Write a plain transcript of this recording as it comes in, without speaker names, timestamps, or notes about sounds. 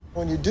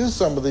When you do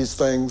some of these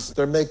things,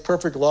 they make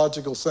perfect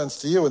logical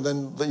sense to you, and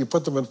then you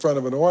put them in front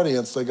of an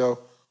audience, they go,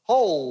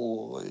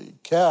 holy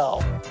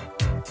cow.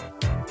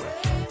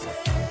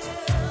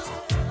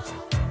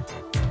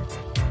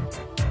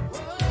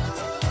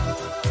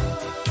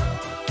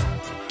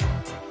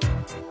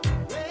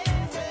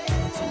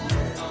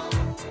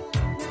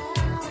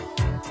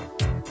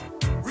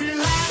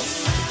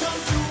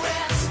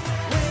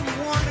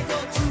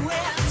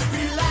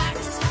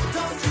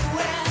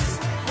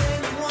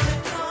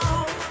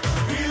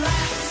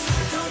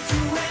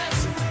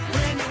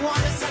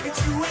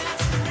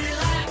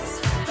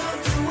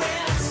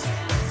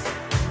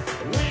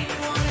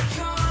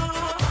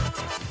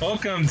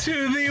 Welcome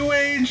to the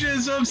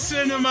Wages of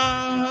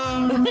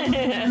Cinema.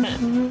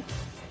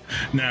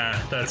 Nah,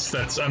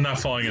 that's. I'm not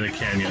falling in the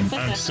canyon.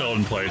 I'm still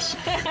in place.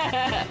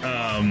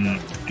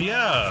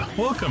 Yeah,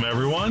 welcome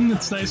everyone.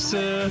 It's nice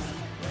to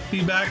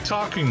be back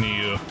talking to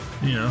you.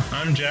 You know,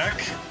 I'm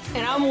Jack.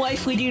 And I'm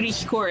Wifely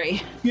Duties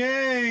Corey.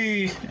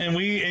 Yay!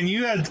 And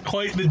you had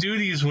quite the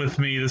duties with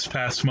me this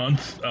past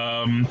month.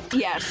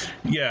 Yes.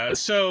 Yeah.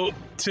 So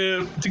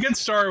to get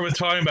started with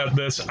talking about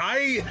this,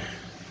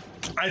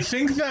 I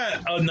think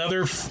that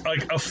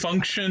a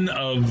function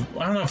of,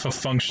 I don't know if a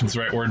function's the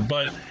right word,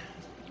 but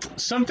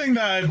something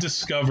that I've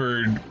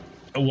discovered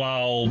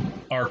while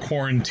our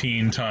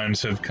quarantine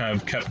times have kind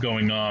of kept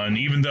going on,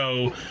 even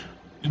though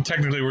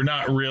technically we're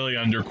not really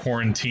under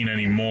quarantine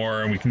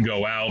anymore and we can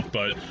go out,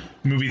 but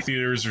movie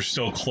theaters are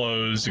still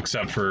closed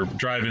except for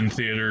drive-in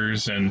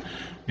theaters, and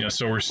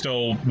so we're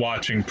still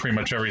watching pretty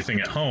much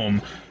everything at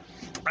home.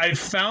 I've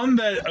found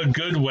that a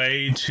good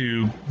way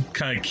to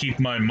kind of keep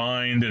my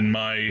mind and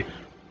my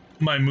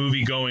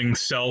movie-going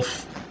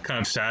self kind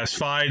of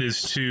satisfied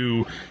is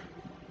to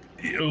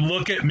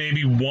look at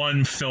maybe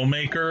one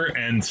filmmaker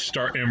and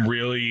start and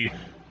really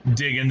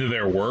dig into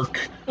their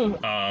work.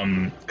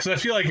 Because I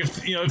feel like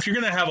if you're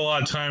gonna have a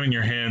lot of time in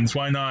your hands,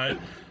 why not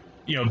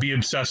be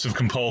obsessive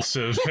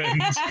compulsive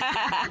and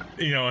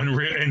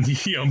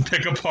and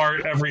pick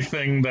apart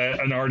everything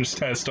that an artist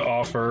has to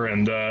offer.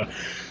 And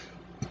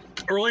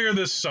earlier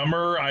this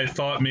summer, I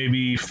thought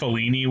maybe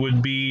Fellini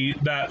would be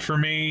that for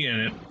me,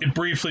 and it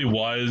briefly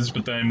was,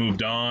 but then I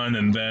moved on,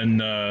 and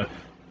then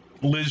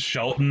Lynn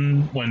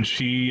Shelton, Why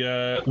did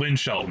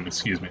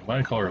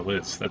I call her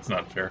Liz? That's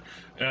not fair.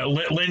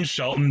 Lynn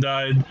Shelton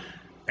died,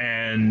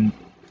 and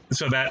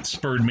so that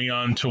spurred me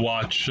on to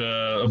watch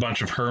a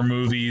bunch of her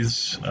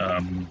movies,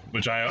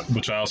 which I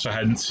also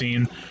hadn't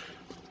seen.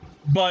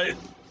 But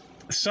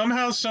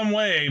somehow, some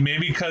way,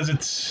 maybe because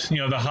it's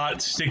the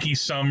hot, sticky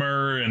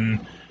summer,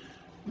 and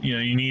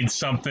you need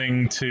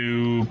something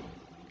to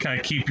kind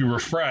of keep you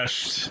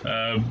refreshed.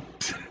 I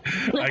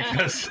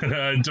guess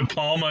De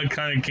Palma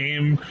kind of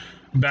came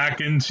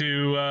back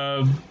into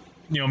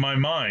my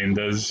mind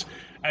as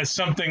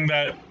something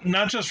that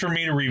not just for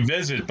me to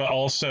revisit, but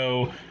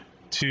also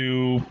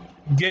to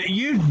get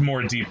you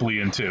more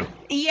deeply into.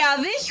 Yeah,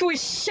 this was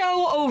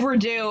so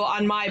overdue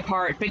on my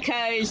part,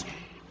 because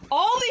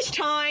all this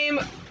time,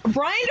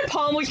 Brian De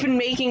Palma's been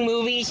making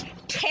movies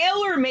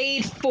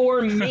tailor-made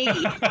for me.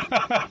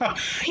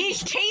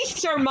 His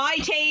tastes are my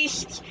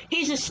tastes.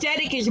 His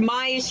aesthetic is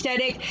my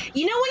aesthetic.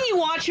 When you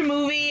watch a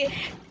movie,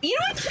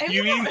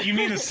 you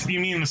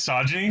mean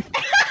misogyny?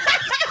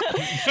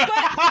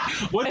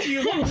 What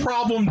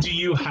problem do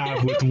you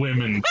have with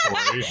women,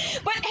 Corey?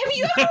 But have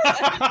you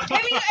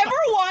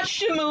ever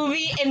watched a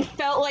movie and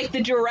felt like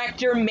the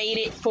director made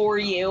it for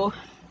you?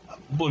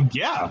 Well,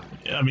 yeah.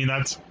 I mean,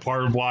 that's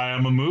part of why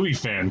I'm a movie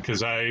fan,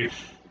 because I,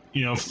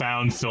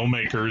 found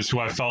filmmakers who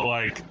I felt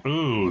like,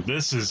 ooh,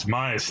 this is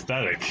my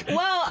aesthetic.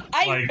 Well,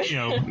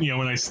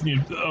 when I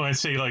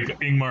say like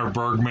Ingmar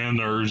Bergman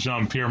or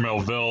Jean-Pierre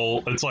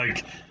Melville, it's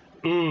like,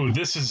 ooh,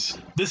 this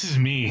is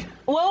me.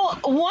 Well,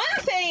 one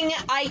thing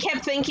I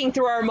kept thinking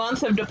through our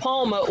month of De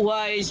Palma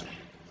was,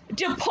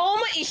 De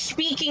Palma is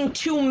speaking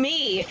to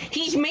me.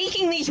 He's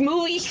making these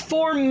movies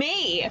for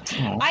me.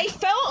 Aww. I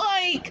felt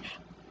like,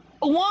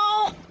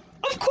 well,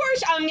 of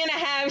course I'm going to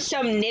have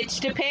some nits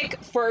to pick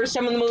for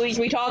some of the movies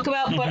we talk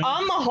about, but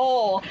on the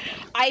whole,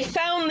 I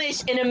found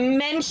this an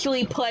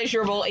immensely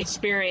pleasurable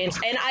experience,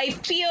 and I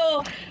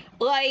feel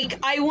like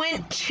I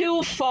went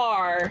too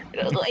far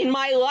in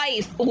my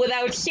life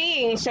without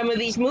seeing some of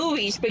these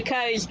movies,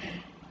 because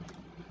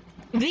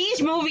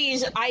these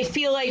movies, I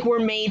feel like, were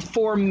made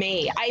for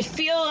me. I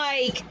feel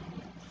like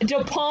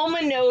De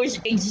Palma knows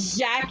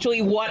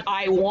exactly what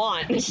I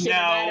want.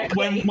 Now,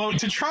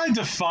 to try to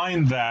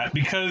define that,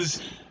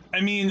 because,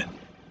 I mean,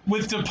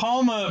 with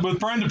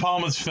Brian De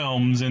Palma's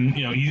films, and,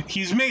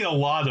 he's made a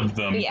lot of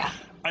them. Yeah.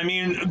 I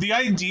mean, the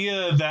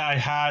idea that I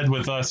had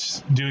with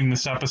us doing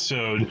this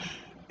episode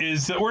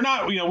is that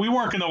we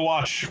weren't going to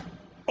watch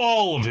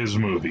all of his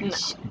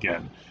movies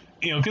again.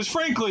 Because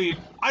frankly,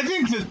 I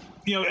think that,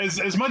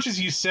 as much as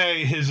you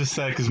say his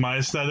aesthetic is my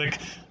aesthetic,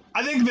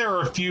 I think there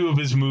are a few of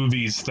his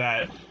movies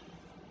that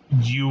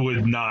you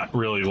would not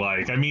really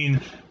like. I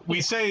mean,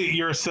 we say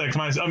your aesthetic,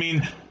 I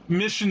mean,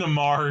 Mission to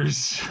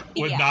Mars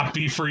would not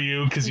be for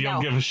you because you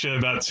don't give a shit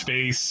about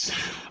space.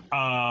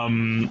 I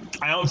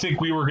don't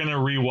think we were going to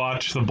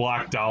rewatch The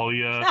Black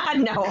Dahlia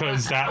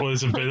because that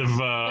was a bit of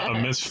a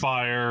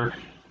misfire.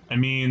 I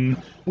mean,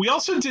 we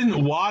also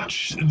didn't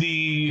watch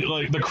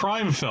the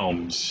crime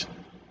films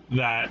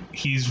that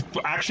he's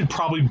actually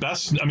probably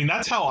best. I mean,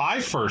 that's how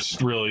I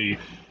first really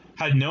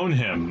had known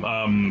him,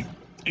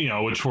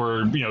 which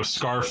were,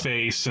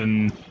 Scarface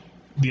and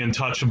The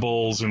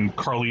Untouchables and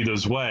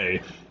Carlito's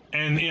Way.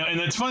 And and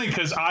it's funny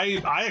because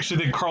I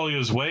actually think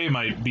Carlito's Way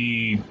might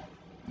be,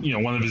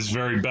 one of his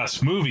very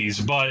best movies,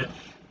 but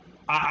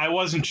I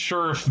wasn't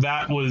sure if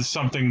that was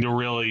something to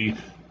really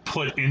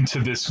put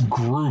into this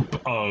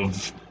group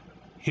of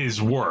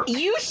his work.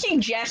 You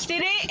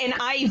suggested it, and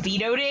I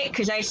vetoed it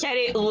because I said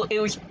it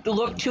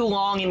looked too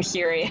long and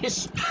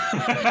serious.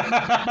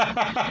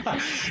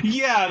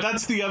 Yeah,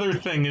 that's the other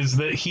thing, is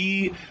that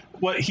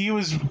what he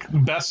was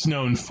best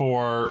known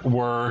for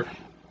were,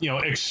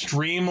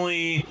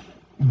 extremely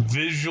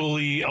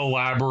visually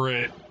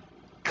elaborate,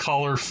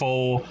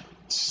 colorful,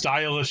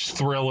 stylish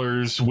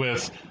thrillers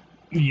with,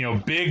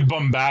 big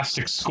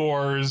bombastic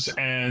scores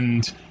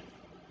and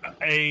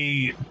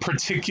a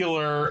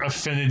particular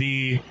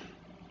affinity,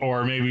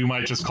 or maybe we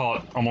might just call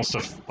it almost a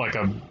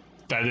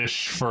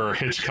fetish for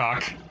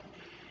Hitchcock.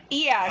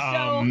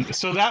 Yeah,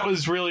 so that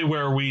was really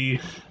where we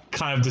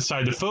kind of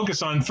decided to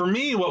focus on. For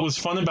me, what was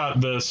fun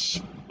about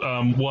this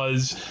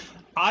was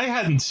I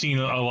hadn't seen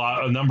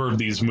a number of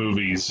these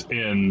movies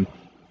in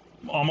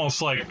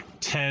almost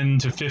 10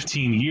 to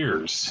 15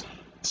 years.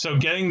 So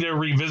getting to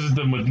revisit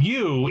them with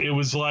you, it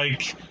was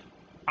like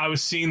I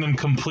was seeing them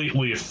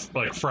completely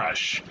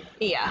fresh.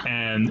 Yeah.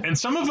 And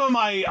some of them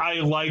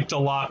I liked a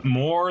lot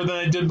more than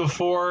I did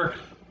before.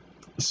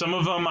 Some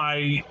of them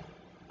I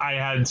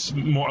had a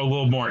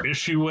little more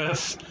issue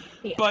with.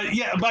 Yeah. But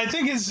I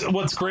think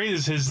what's great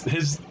is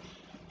his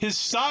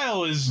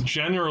style is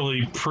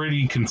generally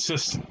pretty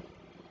consistent.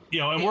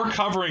 And we're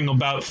covering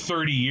about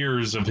 30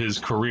 years of his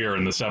career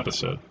in this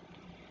episode.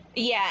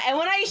 Yeah, and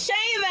when I say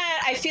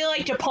that I feel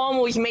like De Palma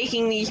was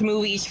making these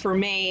movies for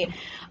me,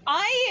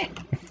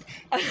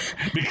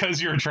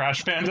 because you're a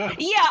trash panda?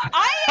 Yeah,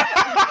 I'm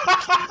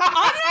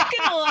not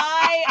gonna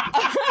lie.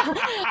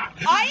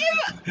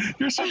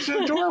 You're such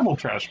an adorable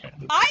trash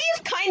panda. I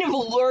have kind of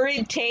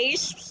lurid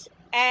tastes,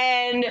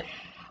 and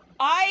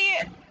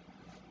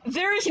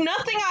there's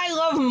nothing I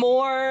love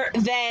more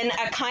than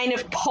a kind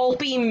of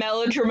pulpy,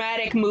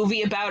 melodramatic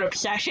movie about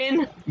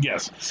obsession.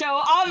 Yes. So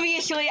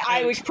obviously,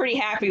 I was pretty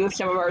happy with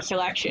some of our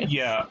selections.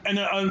 Yeah, and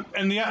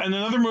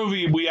another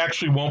movie we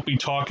actually won't be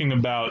talking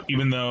about,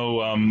 even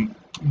though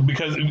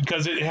because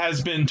it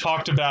has been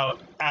talked about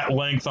at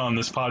length on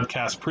this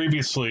podcast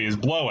previously, is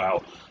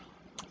Blowout,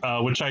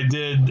 which I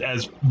did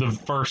as the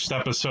first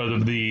episode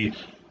of the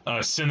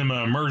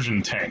cinema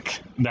immersion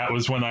tank. That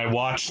was when I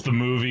watched the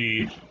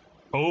movie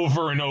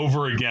over and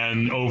over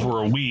again over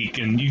a week,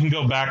 and you can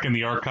go back in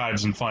the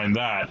archives and find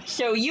that.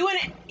 So you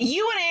and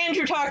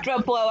Andrew talked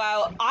about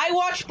Blowout. I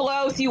watched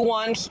Blowout with you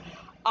once.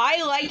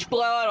 I liked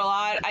Blowout a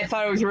lot. I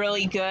thought it was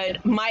really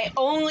good. My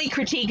only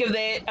critique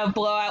of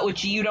Blowout,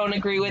 which you don't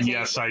agree with,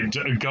 yes,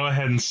 go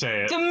ahead and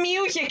say it. The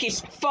music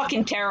is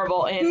fucking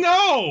terrible in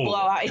No!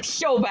 Blowout. It's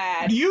so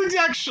bad. You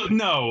actually...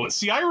 No.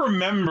 See, I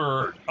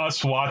remember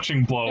us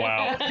watching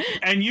Blowout,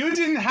 and you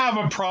didn't have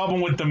a problem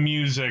with the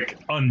music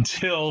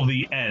until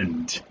the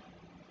end.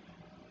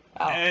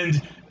 Oh.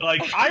 And,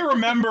 I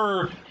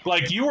remember,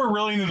 you were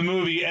really into the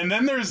movie, and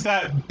then there's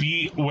that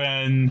beat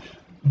when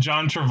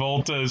John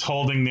Travolta is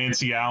holding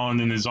Nancy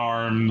Allen in his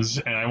arms,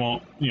 and I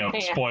won't,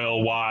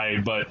 spoil why,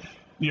 but,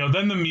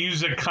 then the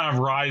music kind of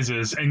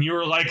rises, and you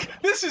were like,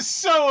 this is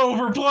so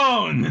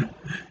overblown!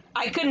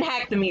 I couldn't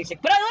hack the music,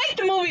 but I liked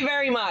the movie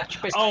very much.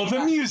 Oh,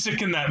 the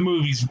music in that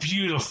movie's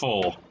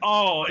beautiful.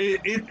 Oh,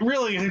 it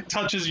really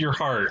touches your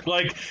heart.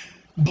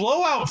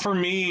 Blowout for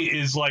me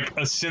is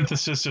a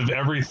synthesis of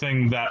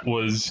everything that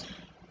was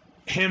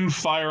him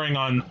firing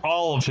on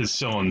all of his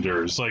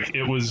cylinders.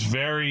 It was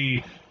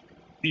very...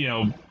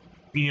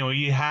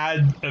 he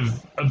had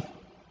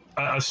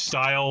a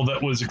style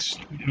that was,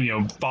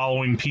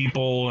 following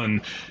people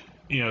and,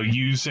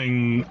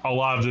 using a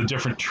lot of the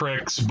different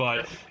tricks,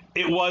 but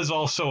it was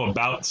also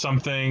about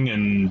something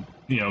and,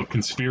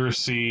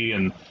 conspiracy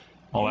and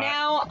all that.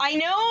 Now, I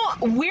know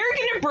we're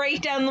going to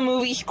break down the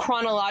movies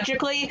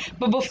chronologically,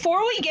 but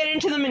before we get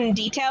into them in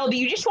detail, do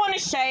you just want to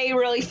say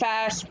really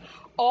fast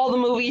all the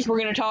movies we're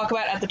going to talk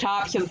about at the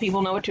top so that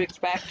people know what to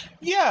expect?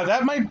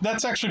 Yeah,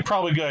 that's actually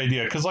probably a good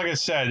idea, because like I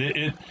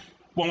said,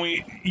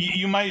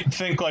 you might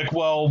think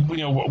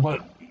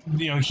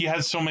he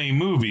has so many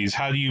movies,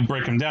 how do you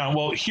break them down?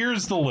 Well,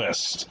 here's the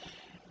list,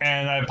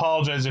 and I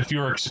apologize if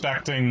you're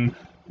expecting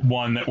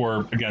one that we're,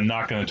 again,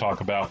 not going to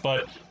talk about,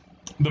 but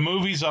the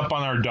movies up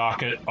on our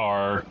docket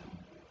are,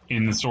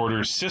 in this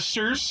order,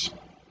 Sisters,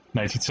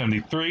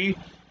 1973,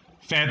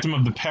 Phantom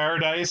of the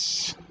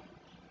Paradise,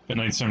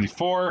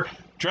 1974,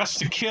 Dressed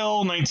to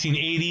Kill,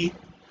 1980,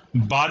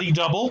 Body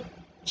Double,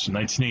 so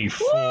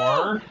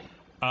 1984,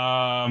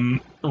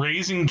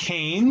 Raising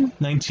Cain,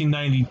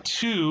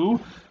 1992.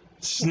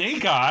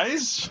 Snake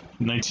Eyes,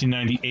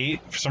 1998.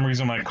 For some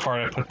reason, on my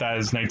card, I put that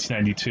as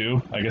 1992.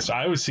 I guess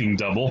I was seeing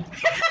double,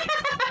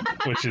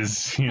 which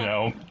is, you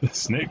know,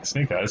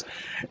 Snake Eyes.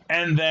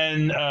 And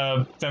then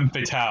Femme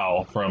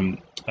Fatale from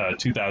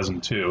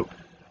 2002.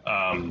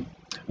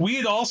 We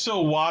had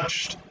also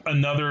watched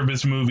another of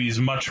his movies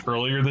much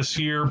earlier this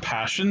year,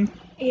 Passion,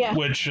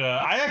 which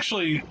I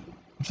actually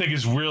think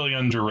is really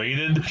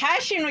underrated.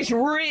 Passion was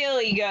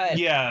really good.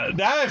 Yeah,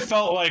 that I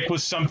felt like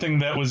was something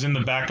that was in the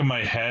back of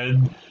my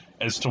head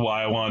as to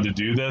why I wanted to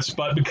do this.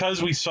 But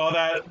because we saw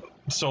that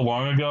so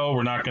long ago,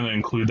 we're not going to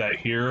include that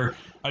here.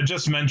 I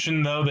just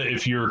mentioned, though, that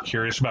if you're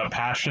curious about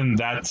Passion,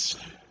 that's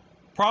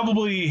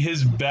probably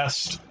his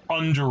best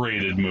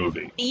underrated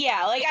movie.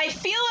 Yeah, like I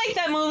feel like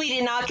that movie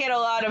did not get a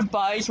lot of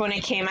buzz when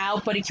it came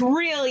out, but it's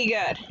really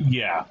good.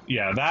 Yeah,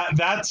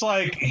 that's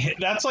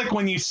like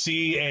when you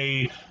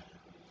see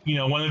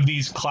one of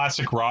these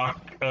classic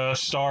rock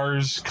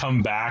stars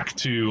come back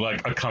to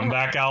like a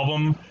comeback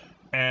album,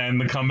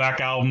 and the comeback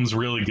album's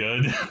really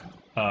good.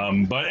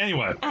 But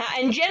anyway.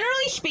 And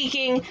generally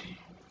speaking,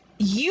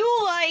 you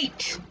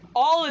liked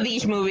all of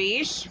these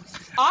movies.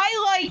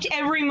 I liked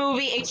every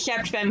movie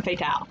except Femme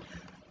Fatale.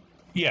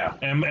 Yeah,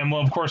 and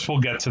well, of course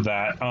we'll get to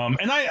that.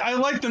 And I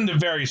like them to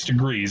various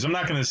degrees. I'm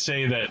not going to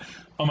say that,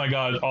 oh my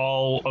God,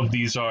 all of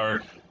these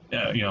are,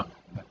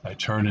 I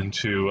turn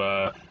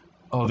into,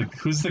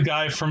 who's the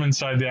guy from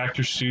inside the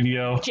actor's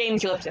studio?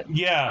 James Lipton.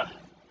 Yeah.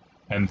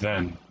 And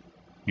then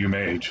you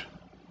made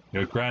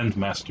your grand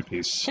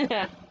masterpiece,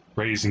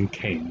 Raising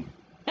Cain.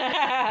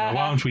 Now,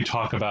 why don't we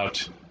talk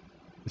about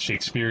the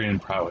Shakespearean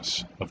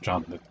prowess of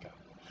John Lithgow?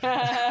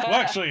 Well,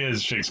 actually, he is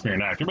a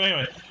Shakespearean actor. But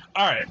anyway,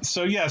 all right.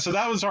 So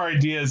that was our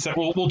idea, is that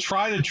we'll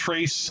try to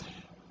trace,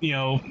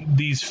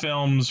 these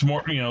films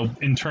more,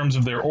 in terms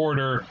of their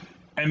order,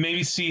 and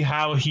maybe see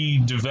how he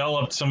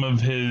developed some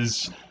of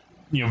his,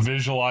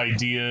 visual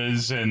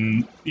ideas,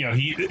 and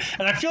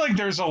I feel like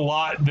there's a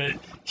lot that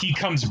he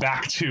comes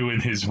back to in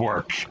his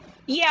work.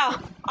 Yeah,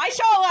 I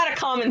saw a lot of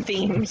common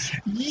themes.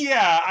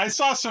 Yeah, I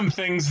saw some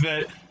things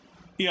that,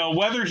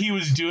 whether he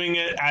was doing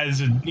it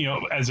as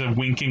a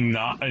winking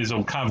nod, as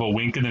a kind of a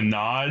wink and a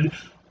nod,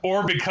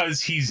 or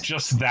because he's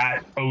just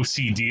that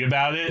OCD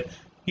about it,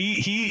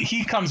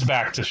 he comes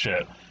back to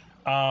shit.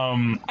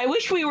 I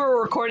wish we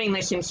were recording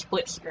this in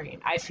split screen.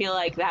 I feel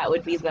like that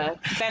would be the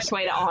best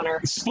way to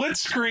honor. Split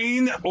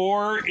screen,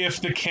 or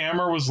if the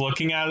camera was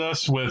looking at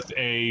us with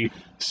a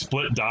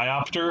split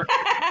diopter.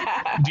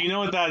 Do you know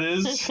what that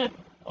is?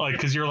 Like,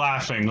 because you're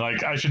laughing.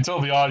 Like, I should tell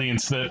the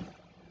audience that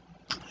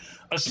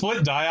a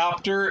split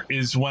diopter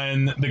is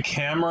when the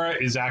camera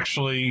is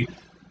actually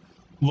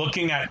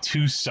looking at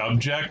two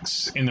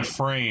subjects in the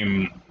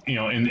frame,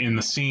 in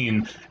the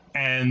scene,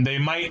 and they're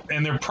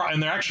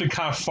actually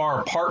kind of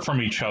far apart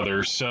from each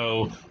other.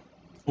 So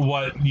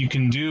what you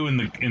can do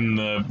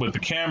with the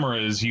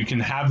camera is you can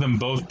have them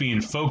both be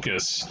in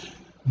focus,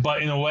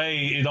 but in a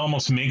way it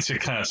almost makes it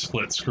kind of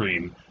split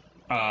screen.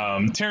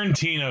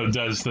 Tarantino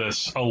does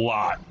this a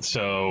lot,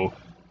 so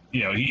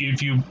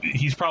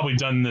he's probably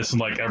done this in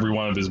like every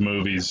one of his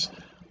movies.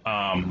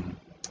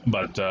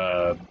 But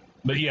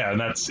yeah, and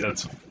that's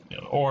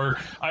or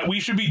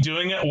we should be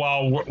doing it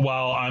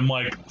while I'm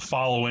like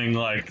following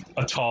like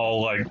a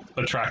tall, like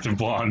attractive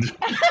blonde.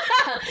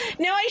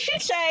 No, I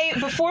should say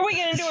before we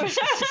get into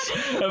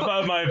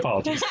it. My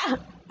apologies.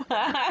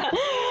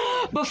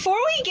 Before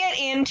we get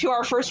into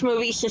our first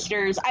movie,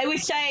 Sisters, I would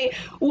say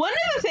one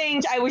of the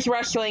things I was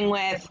wrestling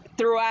with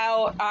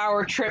throughout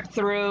our trip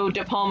through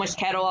De Palma's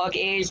catalog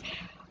is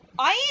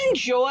I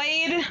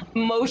enjoyed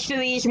most of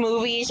these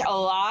movies a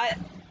lot,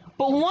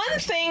 but one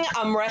thing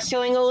I'm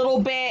wrestling a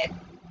little bit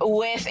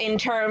with in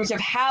terms of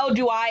how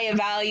do I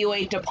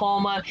evaluate De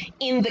Palma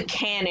in the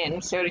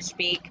canon, so to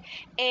speak,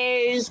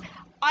 is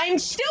I'm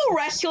still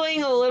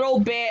wrestling a little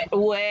bit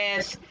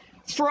with,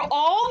 for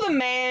all the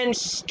man's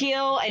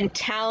skill and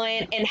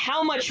talent and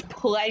how much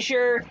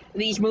pleasure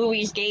these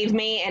movies gave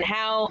me and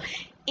how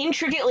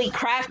intricately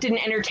crafted and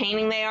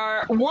entertaining they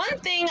are, one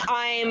thing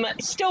I'm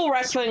still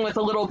wrestling with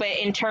a little bit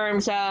in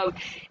terms of,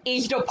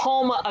 is De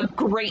Palma a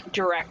great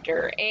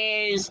director?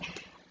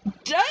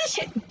 Does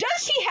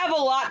he have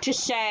a lot to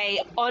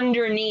say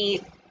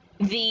underneath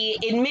the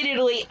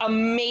admittedly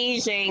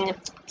amazing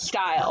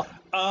style?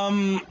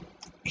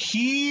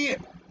 He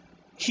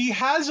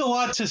has a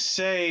lot to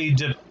say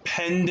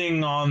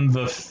depending on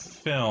the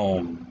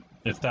film,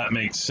 if that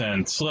makes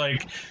sense.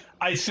 Like,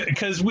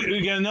 because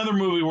again, another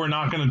movie we're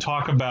not going to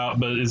talk about,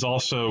 but is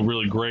also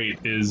really great,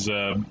 is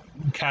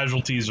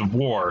Casualties of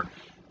War,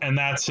 and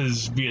that's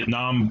his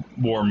Vietnam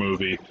War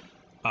movie.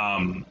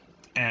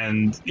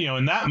 And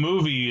in that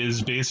movie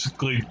is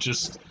basically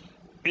just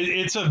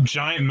it's a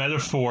giant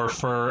metaphor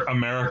for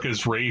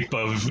America's rape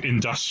of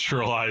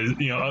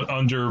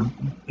under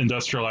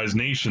industrialized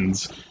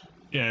nations.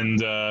 And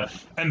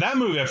that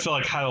movie, I feel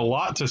like, had a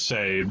lot to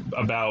say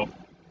about,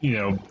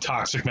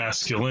 toxic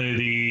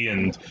masculinity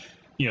and,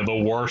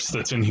 the worst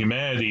that's in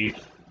humanity.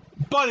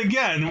 But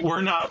again,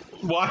 we're not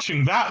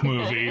watching that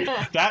movie.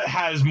 That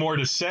has more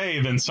to say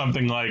than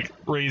something like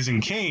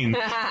Raising Cain.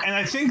 And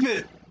I think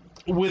that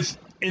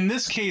in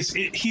this case,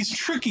 he's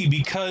tricky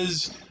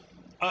because,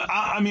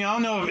 I mean, I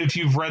don't know if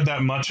you've read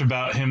that much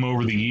about him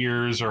over the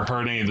years or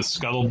heard any of the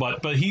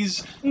scuttlebutt, but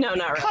he's not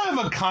really. Kind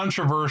of a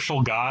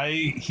controversial guy.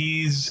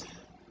 He's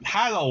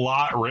had a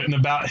lot written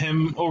about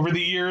him over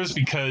the years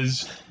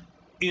because,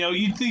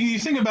 you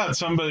think about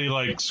somebody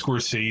like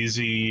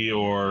Scorsese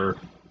or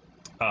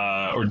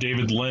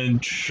David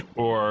Lynch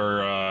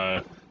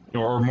or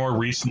more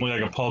recently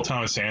like a Paul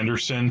Thomas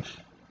Anderson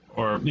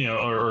or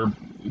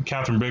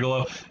Catherine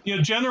Bigelow.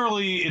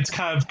 Generally it's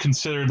kind of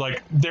considered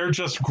like they're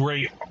just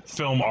great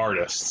film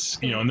artists.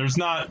 And there's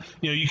not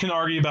you can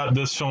argue about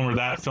this film or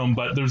that film,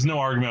 but there's no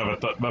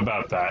argument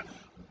about that.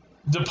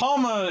 De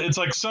Palma, it's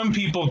like some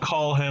people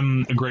call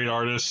him a great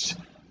artist,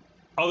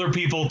 other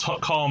people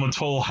call him a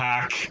total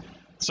hack.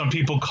 Some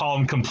people call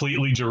him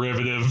completely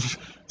derivative.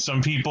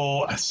 Some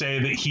people say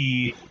that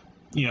he,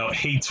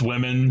 hates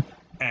women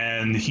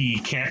and he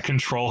can't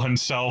control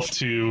himself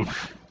to,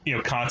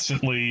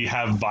 constantly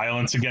have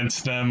violence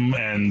against them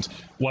and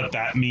what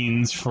that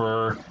means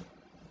for,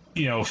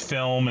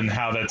 film and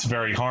how that's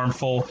very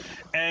harmful.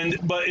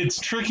 But it's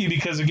tricky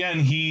because,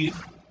 again,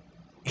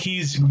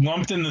 he's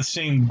lumped in the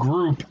same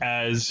group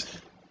as,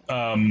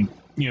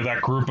 that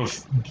group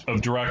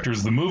of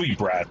directors, the movie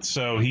brats.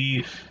 So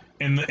he...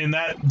 In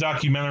that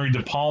documentary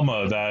De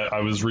Palma that I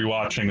was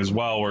rewatching as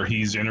well, where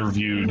he's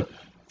interviewed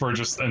for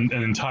just an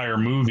entire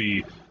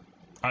movie,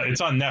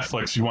 it's on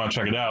Netflix if you want to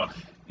check it out.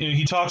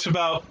 He talks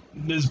about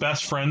his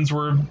best friends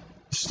were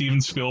Steven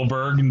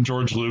Spielberg and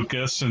George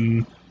Lucas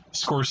and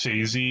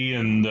Scorsese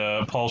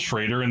and Paul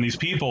Schrader and these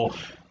people.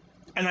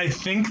 And I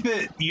think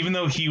that even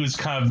though he was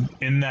kind of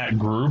in that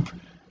group,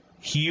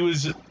 he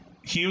was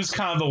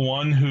kind of the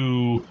one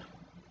who,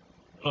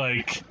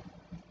 like...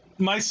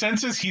 My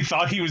sense is he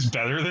thought he was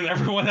better than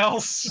everyone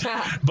else,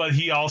 but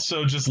he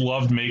also just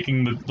loved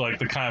making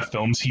the kind of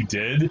films he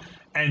did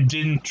and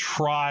didn't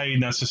try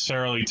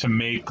necessarily to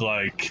make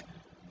like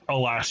a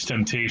Last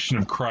Temptation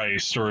of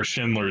Christ or a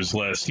Schindler's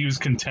List. He was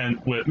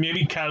content with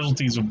maybe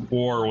Casualties of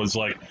War was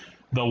like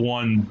the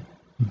one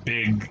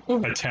big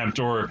attempt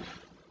or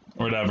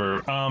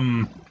whatever.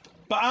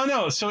 But I don't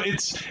know. So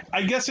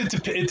I guess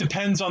it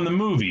depends on the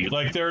movie.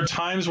 Like there are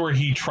times where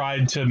he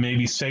tried to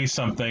maybe say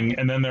something,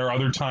 and then there are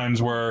other times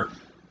where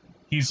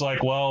he's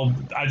like, well,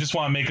 I just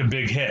want to make a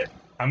big hit.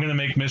 I'm going to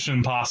make Mission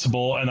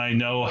Impossible, and I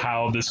know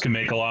how this can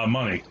make a lot of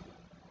money.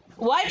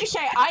 Well, I have to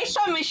say, I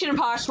saw Mission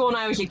Impossible when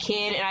I was a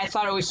kid, and I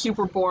thought it was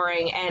super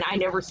boring, and I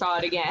never saw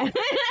it again.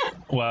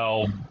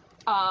 Well...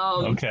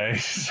 okay.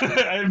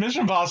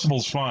 Mission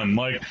Impossible's fun.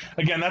 Like,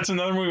 again, that's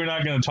another movie we're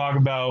not going to talk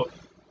about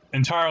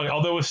entirely,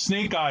 although with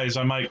Snake Eyes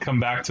I might come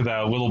back to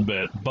that a little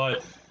bit.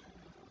 But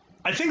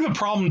I think the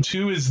problem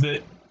too is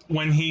that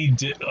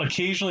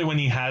occasionally when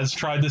he has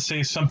tried to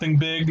say something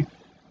big,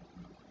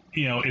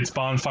 it's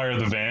Bonfire of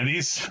the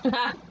Vanities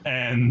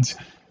and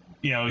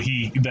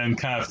he then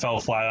kind of fell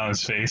flat on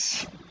his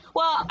face.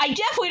 Well, I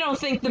definitely don't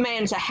think the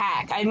man's a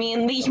hack. I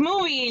mean, these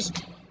movies,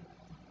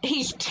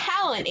 his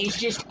talent is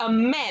just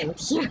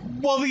immense.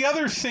 Well, the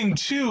other thing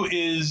too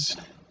is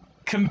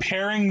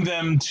comparing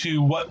them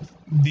to what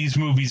these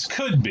movies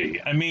could be.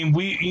 I mean,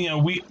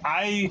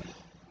 I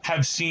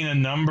have seen a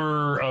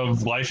number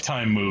of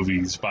Lifetime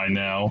movies by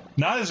now.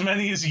 Not as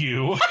many as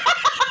you.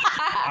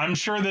 I'm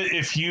sure that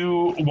if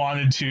you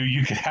wanted to,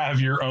 you could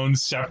have your own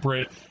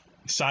separate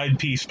side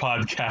piece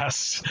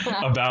podcasts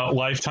about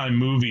Lifetime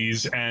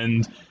movies,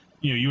 and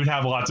you would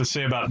have a lot to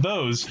say about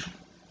those.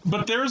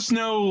 But there's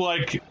no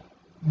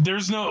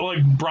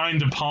Brian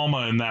De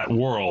Palma in that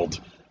world.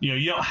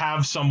 You don't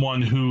have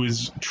someone who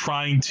is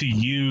trying to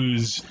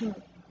use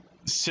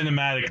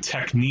cinematic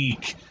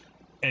technique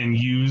and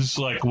use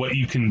like what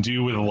you can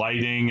do with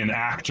lighting and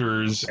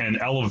actors and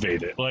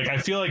elevate it. Like, I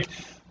feel like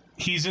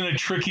he's in a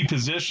tricky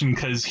position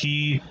because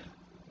he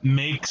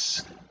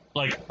makes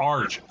like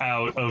art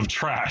out of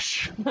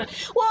trash. Well,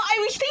 I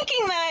was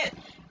thinking that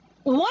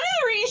one of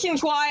the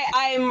reasons why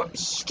I'm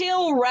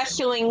still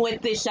wrestling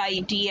with this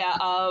idea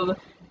of,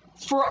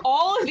 for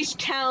all of his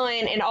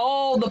talent and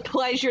all the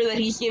pleasure that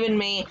he's given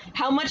me,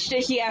 how much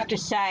does he have to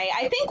say?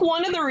 I think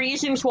one of the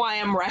reasons why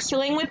I'm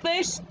wrestling with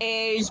this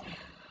is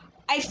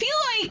I feel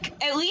like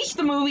at least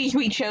the movies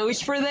we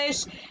chose for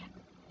this,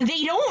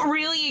 they don't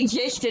really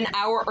exist in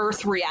our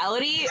Earth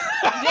reality.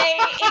 They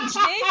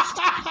exist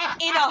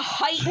in a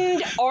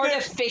heightened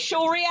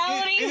artificial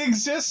reality. It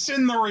exists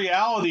in the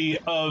reality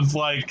of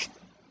like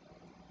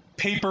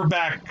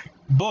paperback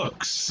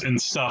books and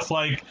stuff.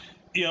 Like,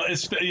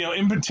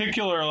 in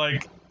particular,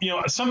 like,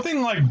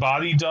 something like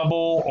Body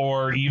Double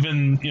or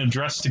even,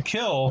 Dress to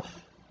Kill.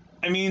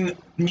 I mean,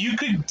 you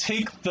could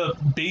take the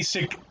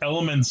basic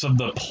elements of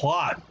the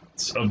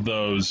plots of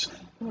those,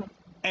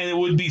 and it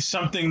would be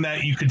something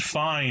that you could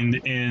find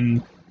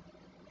in,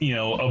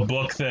 a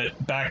book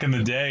that back in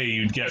the day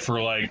you'd get for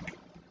like,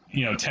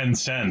 10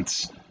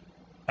 cents.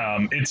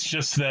 It's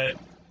just that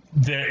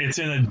it's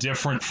in a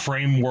different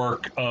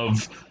framework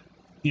of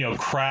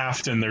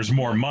craft, and there's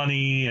more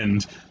money,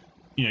 and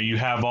you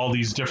have all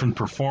these different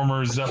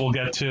performers that we'll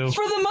get to.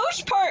 For the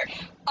most part,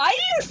 I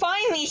didn't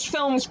find these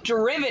films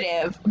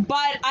derivative,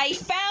 but I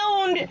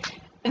found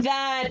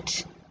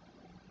that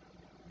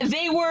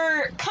they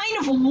were kind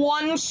of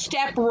one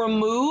step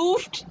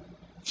removed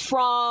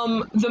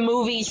from the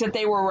movies that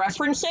they were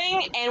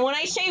referencing. And when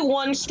I say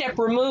one step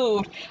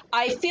removed,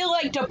 I feel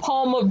like De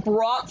Palma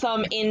brought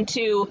them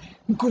into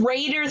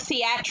greater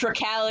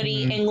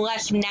theatricality and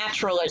less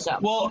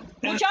naturalism.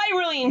 Which I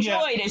really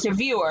enjoyed as a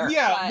viewer.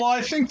 Yeah, well,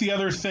 I think the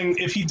other thing,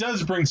 if he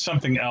does bring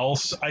something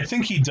else, I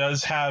think he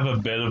does have a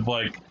bit of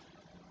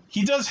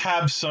he does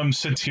have some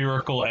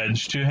satirical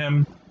edge to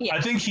him. Yeah.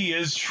 I think he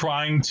is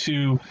trying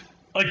to,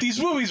 these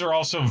movies are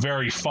also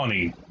very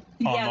funny.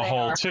 On the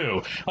whole,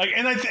 too.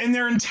 And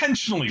they're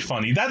intentionally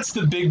funny. That's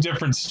the big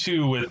difference,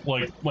 too, with,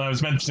 when I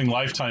was mentioning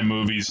Lifetime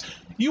movies.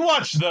 You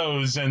watch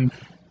those, and,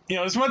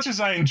 as much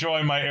as I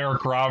enjoy my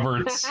Eric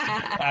Roberts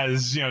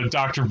as,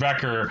 Dr.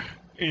 Becker,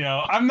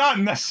 I'm not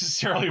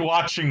necessarily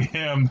watching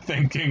him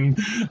thinking,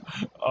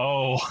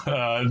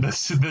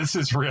 this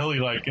is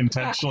really,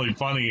 intentionally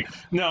funny.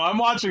 No, I'm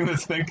watching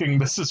this thinking,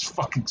 this is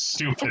fucking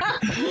stupid.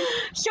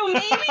 So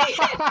maybe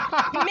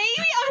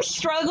I'm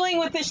struggling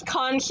with this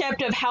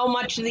concept of how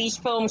much these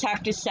films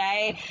have to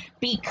say,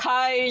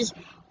 because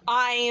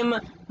I'm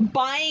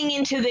buying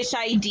into this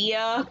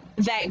idea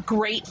that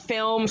great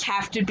films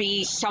have to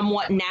be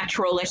somewhat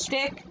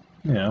naturalistic.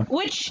 Yeah.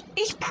 Which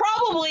is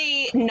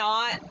probably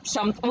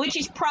which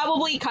is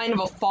probably kind of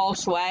a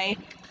false way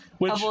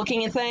of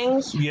looking at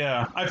things.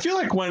 Yeah. I feel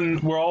like when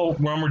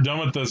we're done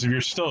with this, if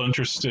you're still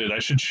interested, I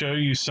should show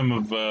you some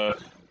of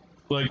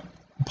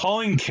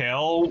Pauline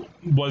Kael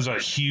was a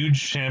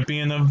huge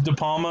champion of De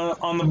Palma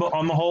on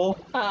the whole.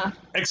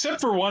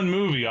 Except for one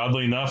movie,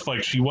 oddly enough,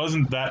 she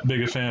wasn't that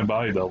big a fan of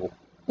Body Double.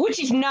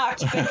 Which is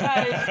nuts,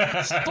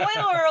 because,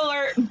 spoiler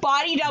alert,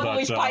 Body Double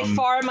is by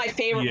far my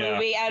favorite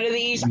movie out of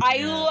these.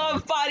 I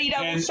love Body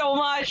Double so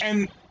much.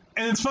 And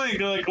it's funny,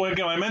 like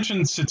I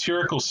mentioned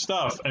satirical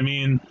stuff. I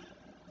mean,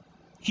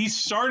 he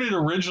started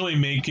originally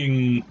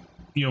making,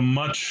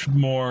 much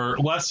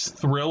less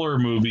thriller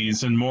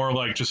movies and more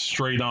just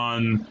straight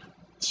on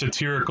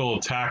satirical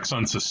attacks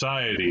on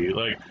society.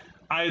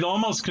 I'd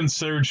almost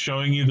considered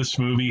showing you this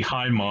movie,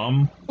 Hi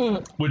Mom,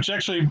 which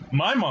actually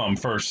my mom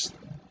first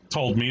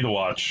told me to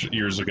watch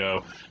years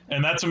ago,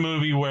 and that's a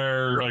movie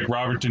where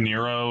Robert De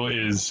Niro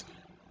is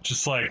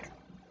just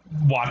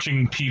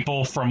watching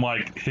people from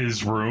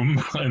his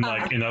room and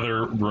in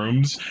other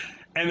rooms,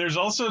 and there's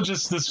also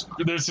just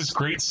there's this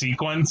great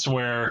sequence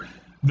where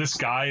this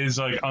guy is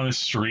on the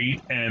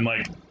street and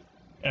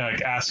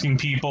asking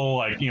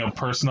people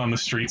person on the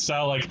street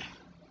style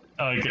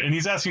and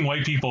he's asking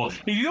white people,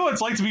 hey, do you know what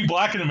it's like to be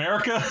black in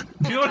America?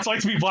 Do you know what it's like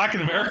to be black in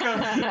America?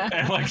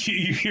 And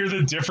you hear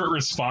the different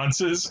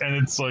responses, and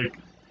it's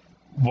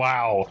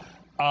wow.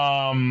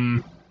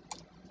 And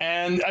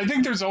I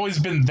think there's always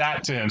been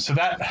that to him, so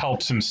that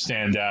helps him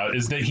stand out,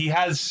 is that he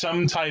has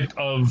some type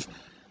of,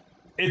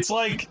 it's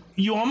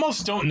you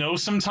almost don't know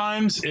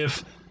sometimes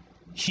if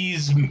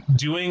he's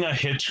doing a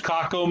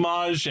Hitchcock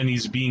homage and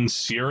he's being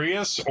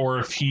serious, or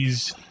if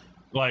he's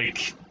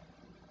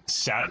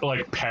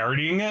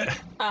parodying it,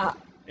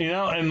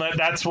 and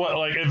that's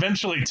what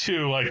eventually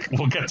too,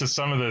 we'll get to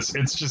some of this.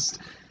 It's just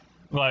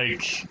I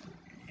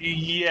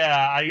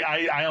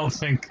don't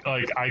think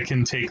I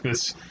can take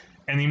this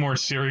any more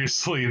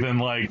seriously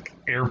than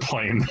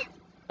Airplane.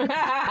 All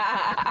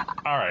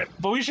right,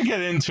 but we should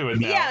get into it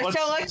now. Yeah,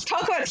 let's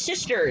talk about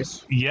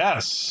Sisters.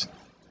 Yes.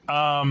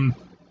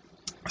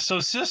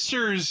 So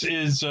Sisters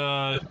is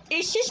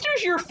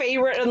Sisters your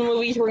favorite of the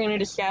movies we're going to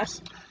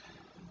discuss?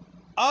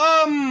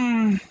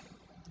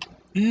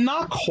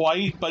 Not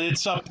quite, but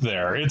it's up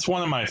there. It's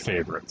one of my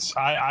favorites.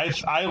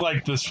 I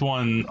like this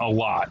one a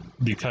lot,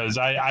 because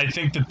I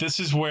think that this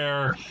is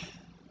where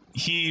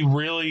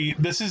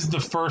this is the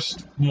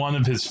first one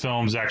of his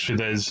films actually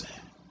that is,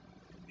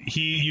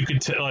 he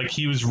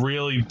was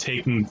really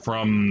taken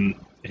from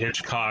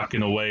Hitchcock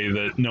in a way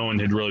that no one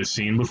had really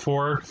seen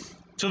before,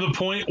 to the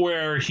point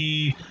where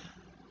he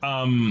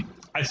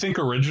I think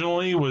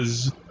originally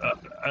was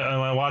when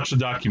I watched a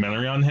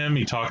documentary on him,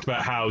 he talked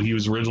about how he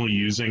was originally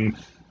using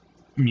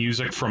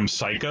music from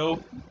Psycho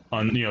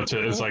on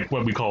as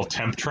what we call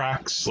temp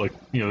tracks,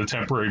 the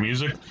temporary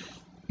music,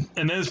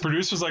 and then his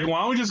producer was like,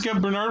 why don't we just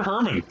get Bernard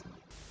Herrmann?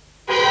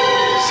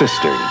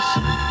 Sisters,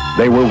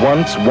 they were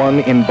once one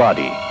in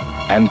body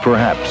and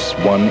perhaps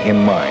one in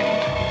mind.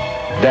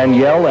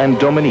 Danielle and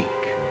Dominique,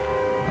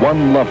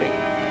 one loving,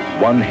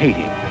 one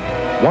hating,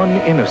 one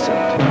innocent,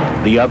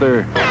 the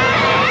other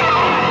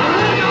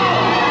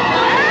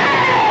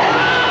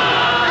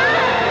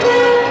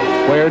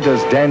where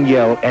does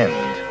Danielle end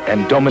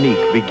and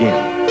Dominique begin?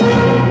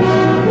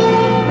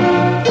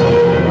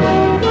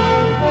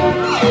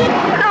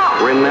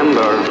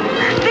 Remember,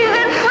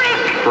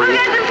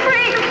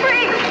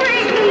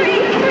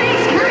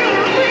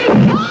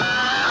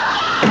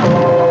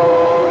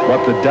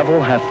 what the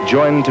devil hath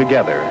joined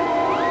together,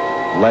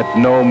 let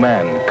no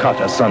man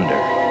cut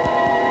asunder.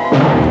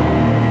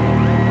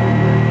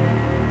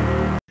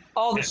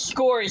 Oh, the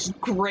score is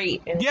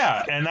great.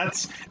 Yeah,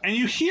 and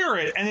you hear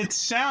it, and it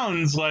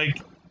sounds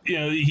like,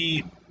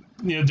 De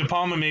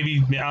Palma,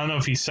 maybe, I don't know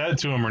if he said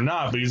to him or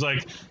not, but he's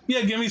like,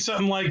 yeah, give me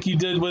something like you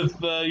did with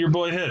your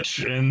boy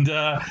Hitch. And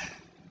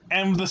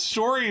the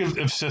story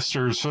of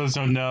Sisters, for those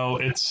who don't know,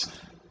 it's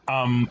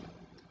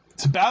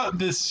about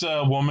this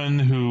woman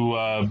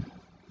who,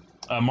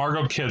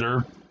 Margot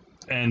Kidder,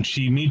 and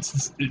she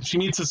meets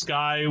this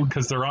guy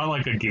because they're on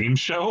like a game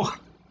show.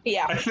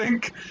 Yeah, I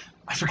think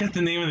I forget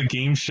the name of the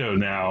game show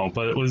now,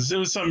 but it was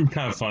something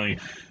kind of funny.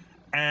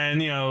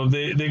 And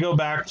they go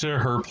back to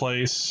her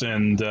place,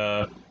 and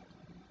but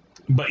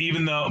it's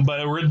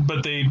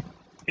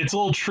a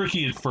little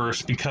tricky at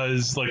first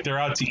because like they're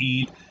out to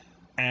eat,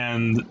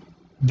 and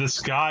this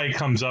guy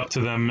comes up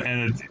to them,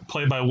 and it's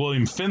played by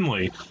William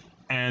Finley,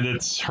 and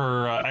it's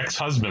her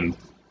ex-husband.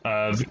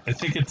 I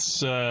think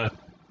it's. Well,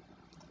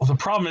 the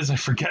problem is I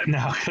forget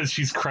now because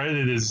she's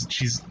credited as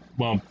she's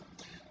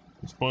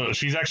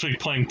actually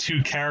playing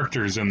two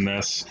characters in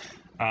this.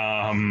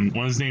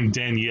 One is named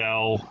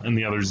Danielle and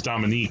the other is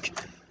Dominique.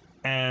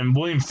 And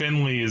William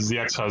Finley is the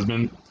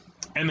ex-husband.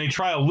 And they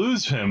try to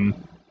lose him,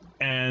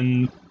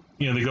 and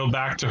they go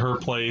back to her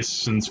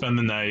place and spend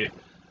the night.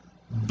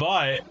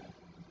 But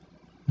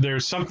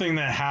there's something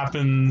that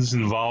happens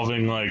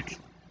involving like,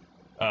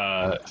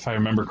 if I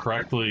remember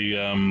correctly,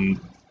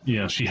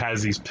 she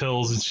has these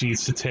pills that she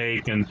needs to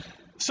take, and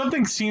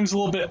something seems a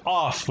little bit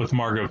off with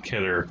Margot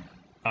Kidder,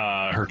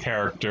 her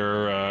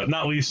character,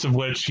 not least of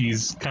which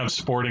she's kind of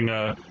sporting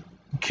a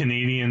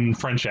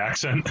Canadian-French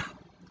accent.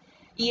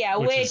 Yeah,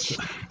 which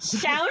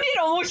sounded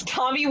almost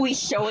Tommy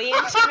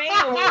Wiseauian to me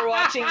when we were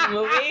watching the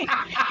movie.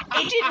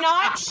 It did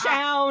not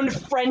sound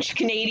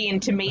French-Canadian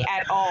to me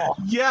at all.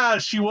 Yeah,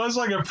 she was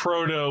like a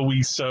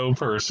proto-Wiseau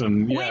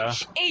person. Yeah.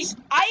 Which is,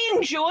 I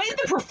enjoyed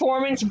the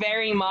performance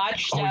very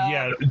much. So. Oh,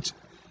 yeah.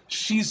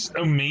 She's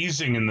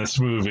amazing in this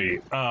movie.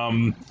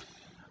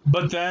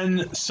 But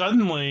then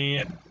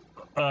suddenly,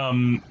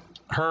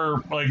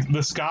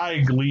 this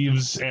guy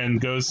leaves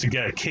and goes to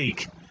get a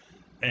cake.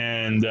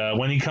 And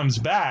when he comes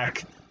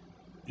back,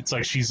 it's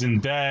like she's in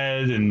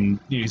bed, and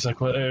he's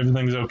like, well,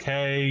 everything's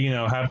okay.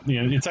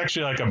 It's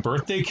actually like a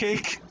birthday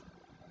cake,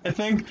 I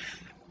think.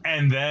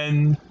 And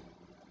then,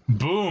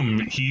 boom,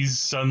 he's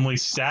suddenly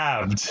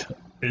stabbed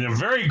in a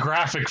very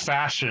graphic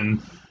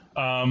fashion.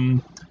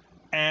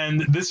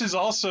 And this is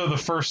also the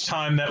first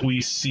time that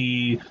we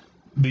see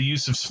the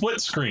use of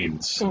split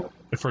screens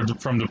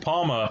from De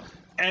Palma,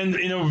 and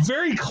in a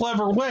very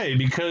clever way,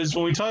 because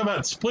when we talk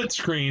about split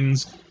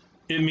screens,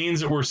 it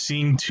means that we're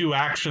seeing two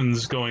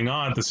actions going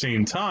on at the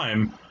same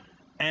time,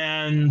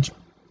 and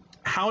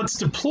how it's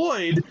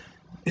deployed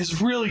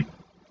is really,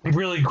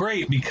 really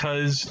great,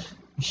 because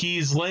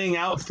he's laying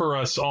out for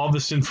us all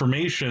this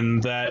information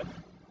that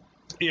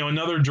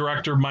another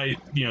director might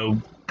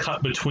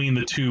cut between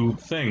the two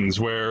things,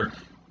 where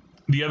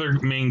the other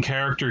main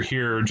character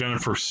here,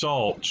 Jennifer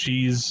Salt,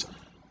 she's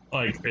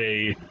like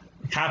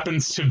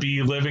happens to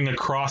be living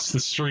across the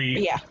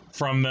street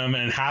from them,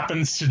 and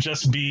happens to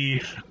just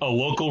be a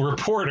local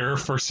reporter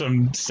for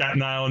some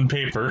Staten Island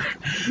paper,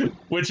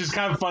 which is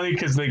kind of funny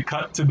because they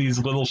cut to these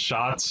little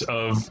shots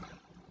of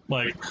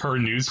like her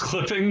news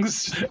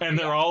clippings, and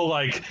they're all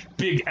like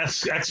big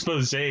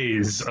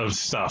exposés of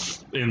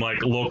stuff in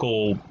like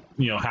local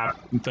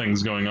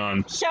things going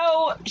on.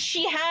 So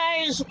she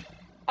has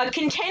a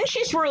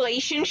contentious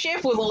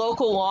relationship with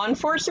local law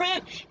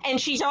enforcement, and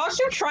she's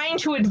also trying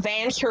to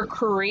advance her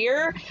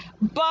career,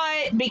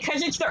 but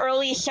because it's the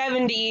early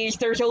 70s,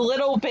 there's a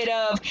little bit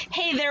of,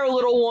 hey there,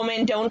 little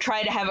woman, don't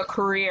try to have a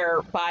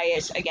career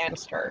bias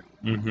against her.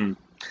 Mm-hmm.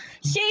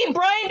 See,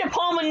 Brian De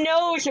Palma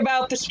knows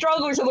about the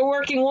struggles of the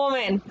working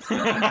woman.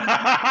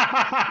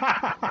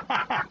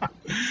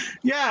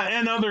 Yeah,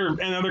 and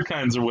other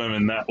kinds of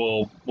women that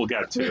we'll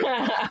get to.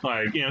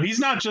 Like, he's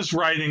not just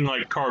writing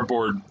like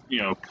cardboard,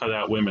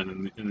 cutout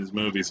women in his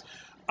movies.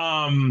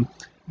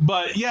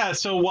 But yeah,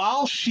 so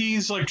while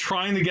she's like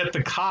trying to get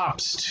the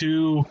cops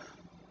to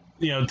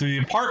the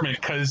apartment,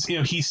 because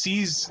she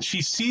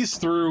sees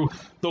through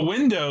the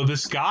window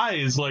this guy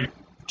is like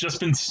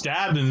just been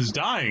stabbed and is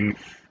dying.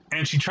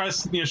 And she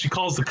tries, she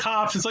calls the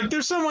cops. It's like,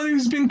 there's someone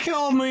who's been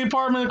killed in the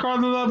apartment, blah,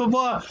 blah, blah,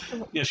 blah.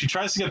 She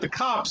tries to get the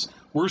cops.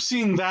 We're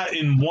seeing that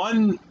in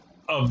one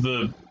of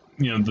the,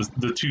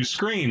 the two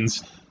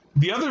screens.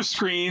 The other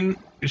screen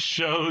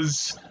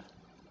shows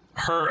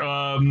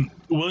her,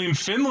 William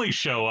Finley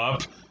show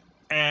up,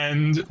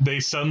 and they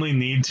suddenly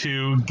need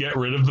to get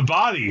rid of the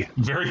body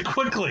very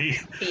quickly.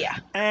 Yeah.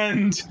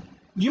 And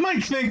you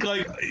might think,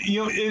 like,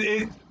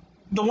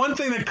 the one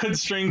thing that could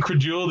strain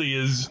credulity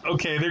is,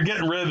 okay, they're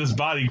getting rid of this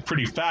body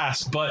pretty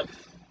fast, but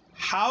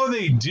how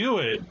they do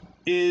it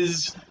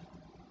is,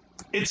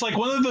 it's like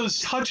one of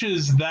those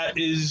touches that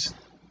is,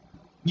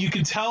 you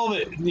can tell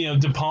that,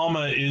 De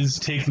Palma is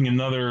taking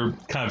another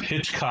kind of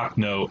Hitchcock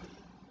note,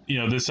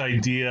 this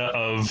idea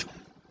of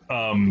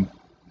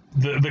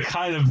the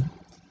kind of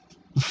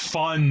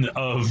fun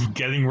of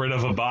getting rid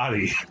of a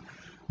body.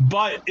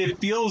 But it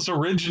feels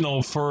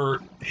original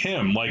for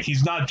him. Like,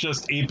 he's not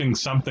just aping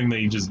something that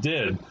he just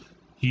did.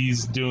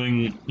 he's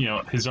doing,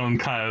 his own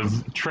kind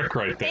of trick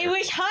right there. It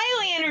was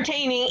highly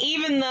entertaining,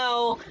 even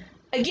though,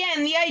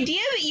 again, the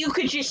idea that you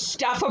could just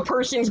stuff a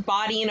person's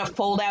body in a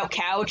fold-out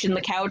couch and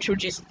the couch would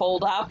just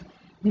fold up,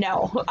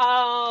 no. When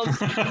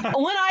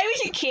I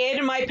was a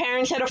kid, my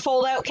parents had a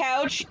fold-out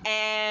couch,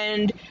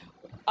 and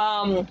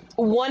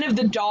one of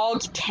the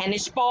dog's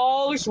tennis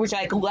balls was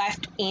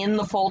left in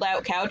the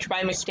fold-out couch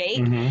by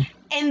mistake,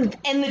 and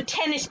the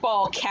tennis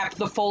ball kept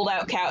the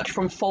fold-out couch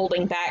from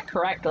folding back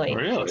correctly.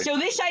 Really? So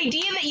this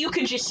idea that you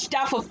could just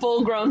stuff a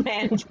full-grown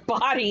man's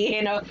body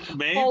in a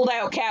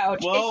fold-out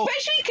couch,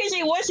 especially because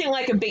it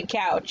wasn't a big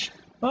couch.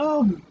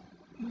 Well,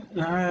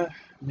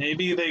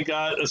 maybe they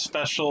got a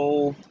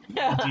special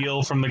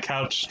deal from the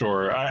couch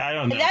store. I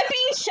don't know. That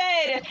being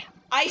said,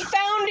 I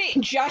found it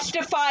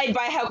justified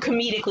by how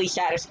comedically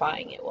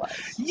satisfying it was.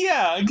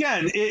 Yeah,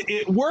 again,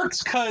 it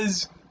works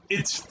because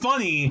it's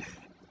funny,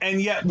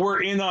 and yet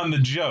we're in on the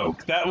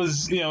joke. That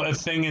was, a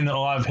thing in a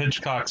lot of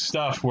Hitchcock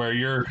stuff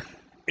where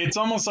it's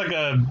almost like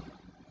a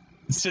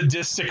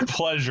sadistic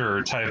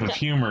pleasure type of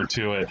humor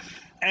to it.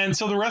 And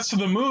so the rest of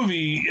the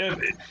movie,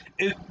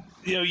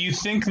 you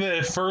think that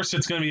at first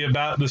it's going to be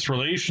about this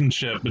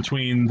relationship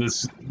between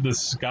this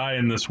guy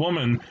and this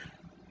woman.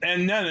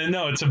 And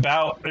no, it's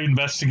about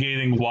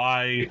investigating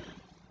why,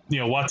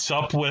 what's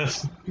up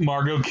with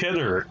Margot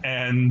Kidder.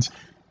 And,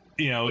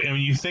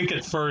 you think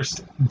at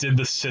first, did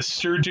the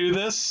sister do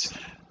this?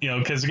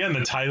 Because again, the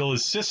title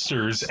is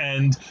Sisters.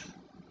 And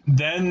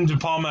then De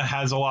Palma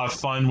has a lot of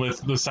fun with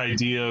this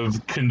idea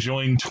of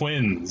conjoined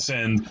twins.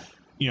 And,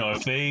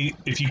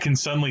 if you can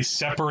suddenly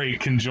separate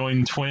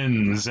conjoined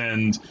twins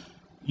and,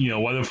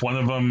 what if one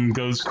of them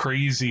goes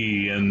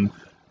crazy and,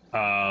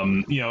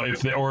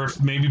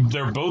 if maybe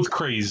they're both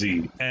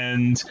crazy,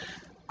 and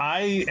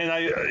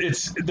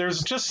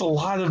there's just a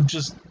lot of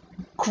just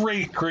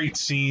great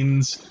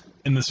scenes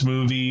in this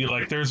movie.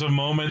 There's a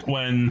moment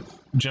when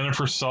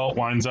Jennifer Salt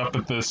winds up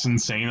at this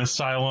insane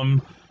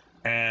asylum,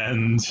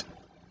 and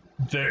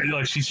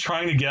she's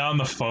trying to get on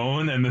the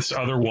phone, and this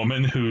other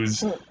woman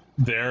who's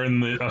there in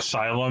the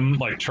asylum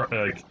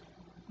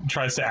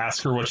tries to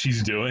ask her what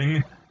she's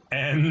doing.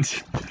 And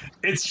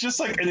it's just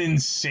an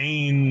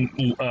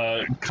insane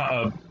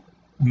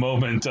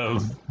moment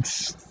of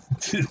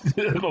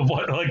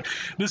what,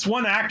 this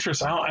one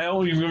actress. I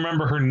don't even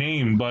remember her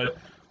name, but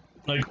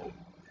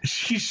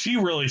she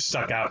really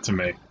stuck out to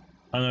me.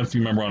 I don't know if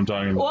you remember what I'm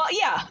talking about. Well,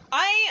 yeah.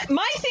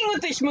 My thing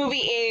with this movie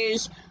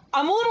is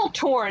I'm a little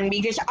torn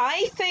because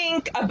I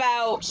think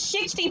about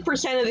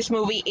 60% of this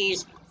movie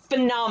is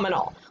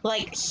phenomenal,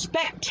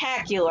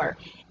 spectacular,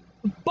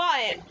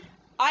 but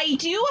I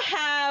do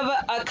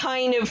have a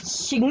kind of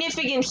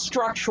significant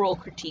structural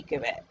critique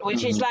of it,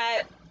 which is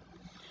that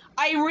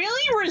I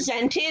really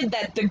resented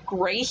that the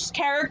Grace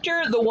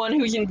character, the one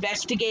who's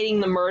investigating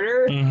the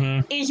murder,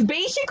 is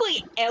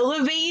basically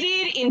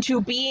elevated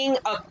into being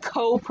a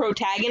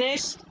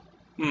co-protagonist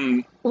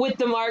with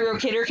the Margot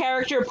Kidder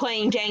character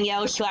playing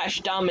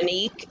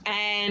Danielle/Dominique,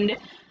 and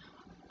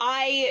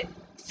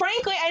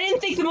frankly, I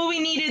didn't think the movie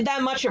needed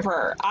that much of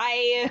her.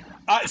 I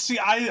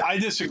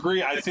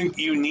disagree. I think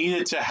you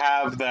needed to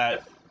have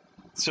that,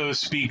 so to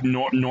speak,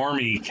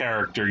 normie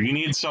character. You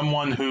need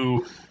someone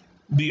who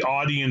the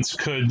audience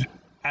could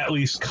at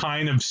least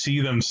kind of see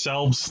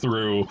themselves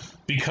through,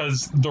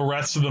 because the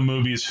rest of the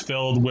movie is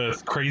filled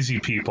with crazy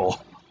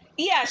people.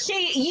 Yeah,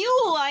 see,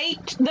 you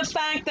liked the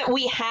fact that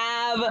we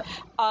have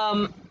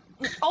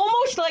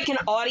almost like an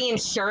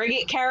audience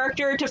surrogate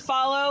character to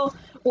follow,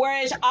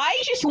 whereas I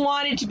just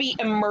wanted to be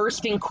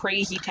immersed in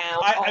crazy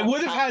town. I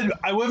would have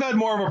had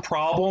more of a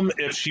problem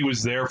if she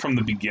was there from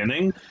the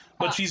beginning,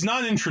 but she's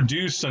not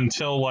introduced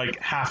until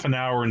half an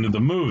hour into the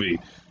movie.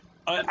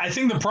 I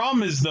think the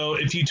problem is, though,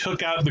 if you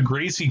took out the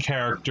Gracie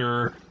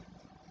character,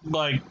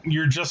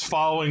 you're just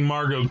following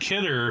Margot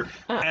Kidder,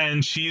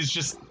 and she's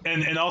just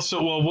and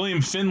also,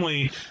 William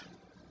Finley.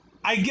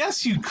 I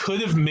guess you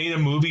could have made a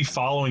movie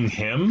following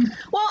him.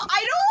 Well,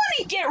 I don't want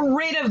to get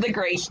rid of the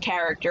Grace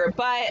character,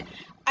 but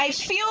I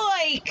feel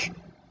like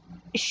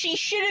she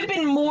should have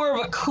been more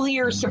of a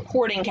clear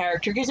supporting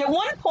character, because at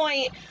one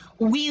point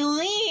we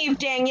leave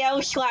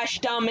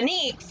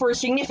Danielle/Dominique for a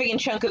significant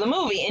chunk of the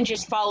movie and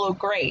just follow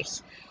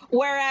Grace.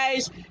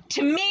 Whereas,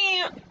 to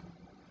me,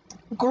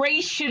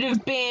 Grace should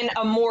have been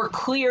a more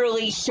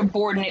clearly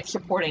subordinate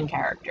supporting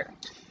character.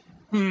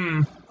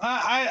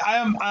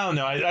 I don't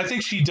know. I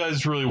think she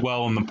does really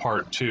well in the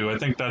part too. I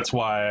think that's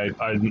why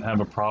I didn't have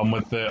a problem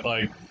with it.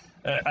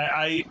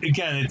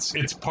 Again,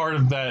 it's part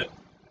of that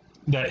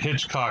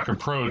Hitchcock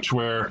approach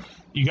where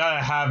you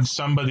gotta have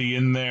somebody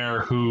in there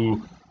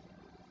who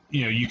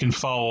you can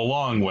follow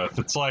along with.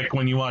 It's like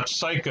when you watch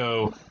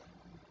Psycho.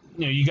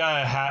 You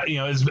gotta have,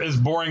 as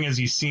boring as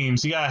he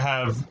seems, you gotta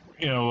have,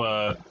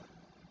 I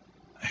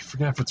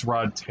forget if it's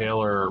Rod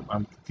Taylor.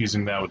 I'm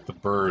confusing that with the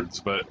Birds,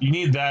 but you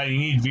need that. You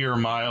need Vera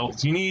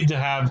Miles. You need to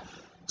have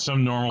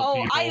some normal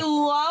people. I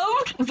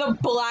loved the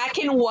black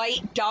and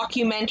white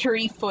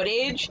documentary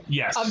footage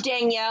of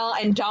Danielle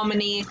and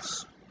Dominique.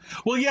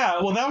 Well,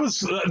 yeah. Well, that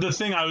was the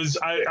thing.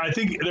 I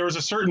think there was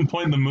a certain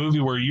point in the movie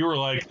where you were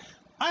like,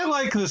 I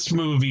like this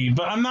movie,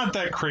 but I'm not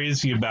that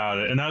crazy about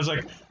it. And I was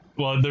like,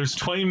 well, there's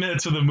 20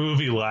 minutes of the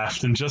movie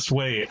left, and just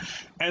wait.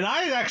 And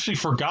I had actually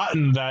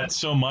forgotten that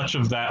so much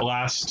of that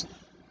last,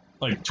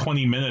 like,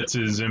 20 minutes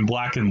is in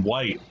black and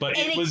white. But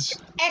and it was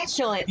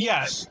excellent.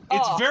 Yes,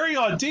 it's very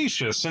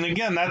audacious. And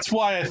again, that's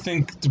why I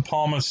think De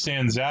Palma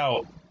stands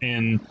out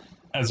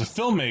as a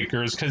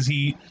filmmaker, is because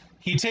he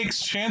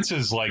takes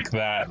chances like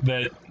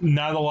that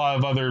not a lot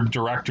of other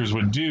directors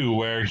would do,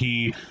 where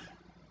he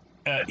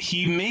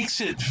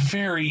makes it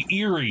very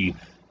eerie.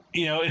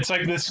 You know, it's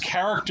like this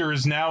character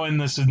is now in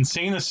this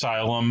insane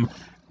asylum,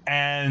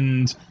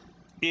 and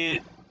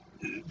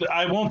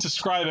I won't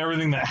describe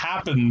everything that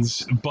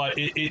happens, but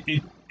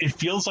it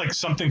feels like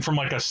something from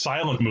like a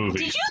silent movie.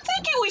 Did you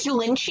think it was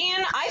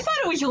Lynchian? I thought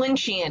it was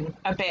Lynchian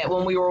a bit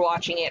when we were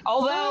watching it,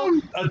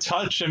 although... a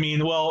touch. I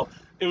mean, well,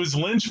 it was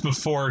Lynch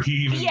before he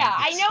even... Yeah,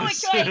 I know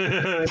it's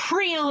like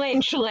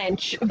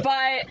pre-Lynch, but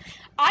I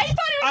thought it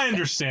was... I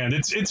understand.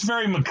 It's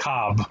very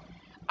macabre.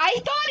 I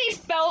thought it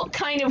felt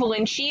kind of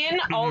Lynchian,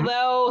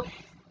 although,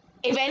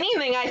 if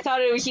anything, I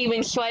thought it was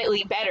even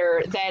slightly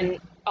better than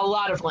a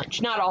lot of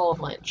Lynch. Not all of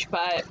Lynch,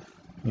 but...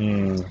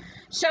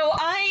 So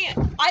I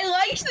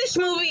liked this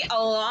movie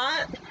a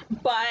lot,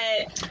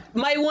 but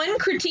my one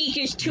critique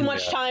is too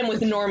much time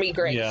with Normie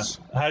Grace. Yeah.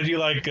 How do you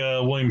like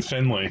William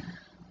Finley?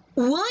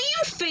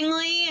 William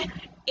Finley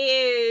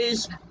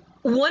is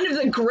one of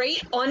the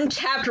great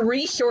untapped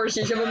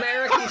resources of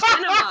American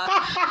cinema.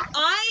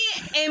 I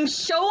am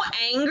so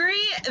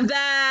angry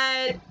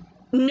that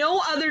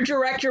no other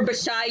director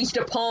besides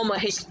De Palma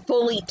has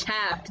fully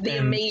tapped the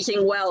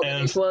amazing well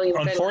that is William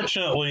Finley.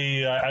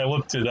 Unfortunately, I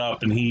looked it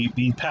up, and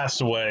he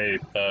passed away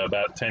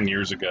about 10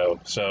 years ago,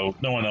 so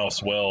no one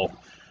else will.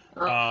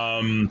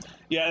 Yeah,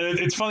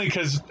 it's funny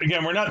because,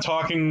 again, we're not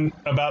talking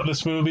about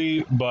this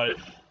movie, but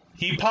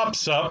he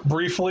pops up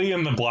briefly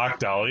in the Black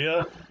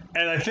Dahlia.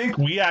 And I think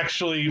we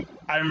actually,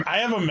 I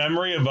have a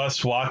memory of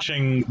us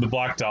watching the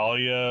Black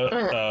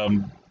Dahlia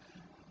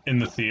in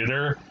the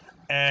theater,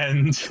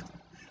 and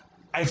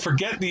I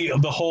forget the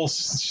whole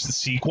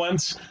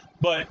sequence,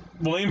 but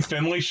William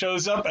Finley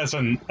shows up as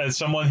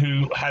someone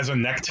who has a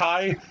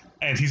necktie,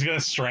 and he's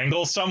gonna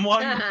strangle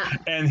someone,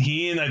 and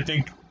he and I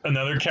think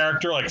another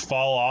character like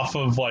fall off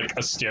of like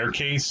a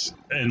staircase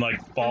and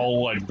like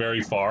fall like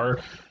very far.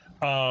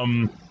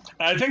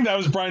 I think that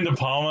was Brian De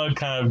Palma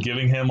kind of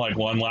giving him like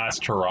one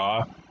last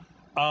hurrah.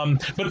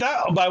 But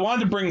I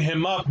wanted to bring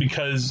him up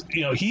because,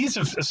 you know, he's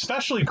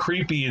especially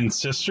creepy in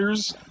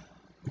Sisters,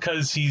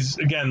 because he's,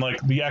 again,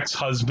 like the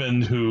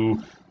ex-husband who,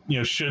 you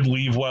know, should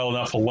leave well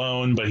enough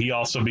alone, but he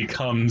also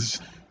becomes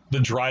the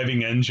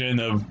driving engine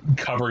of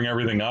covering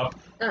everything up.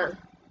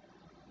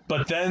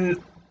 But then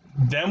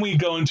we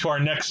go into our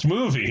next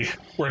movie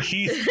where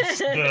he's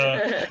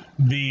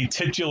the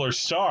titular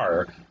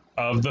star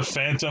of the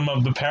Phantom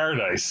of the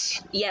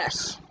Paradise.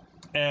 Yes.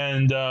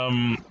 And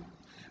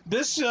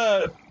this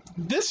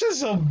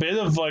is a bit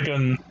of like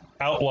an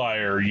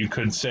outlier, you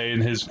could say,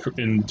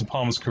 in De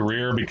Palma's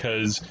career,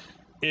 because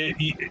it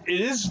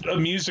is a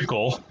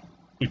musical,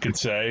 we could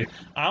say.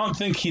 I don't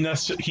think he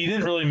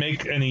didn't really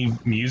make any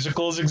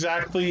musicals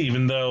exactly,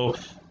 even though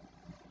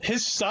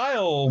his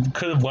style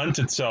could have lent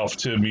itself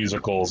to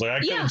musicals. Like I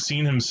could have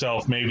seen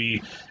himself,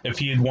 maybe if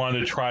he had wanted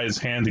to try his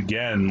hand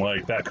again,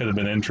 like that could have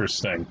been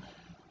interesting.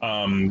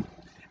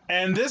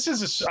 And this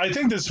is, I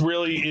think this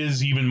really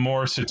is even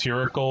more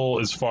satirical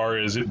as far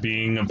as it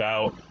being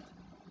about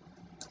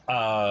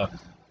the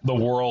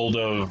world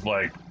of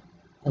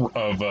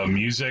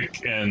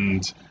music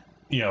and,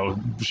 you know,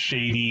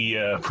 shady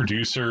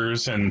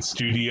producers and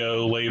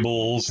studio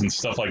labels and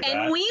stuff like that.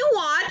 And we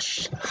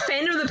watched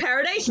Phantom of the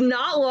Paradise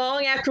not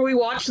long after we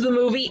watched the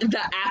movie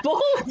The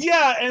Apple.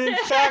 Yeah, and in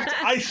fact,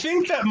 I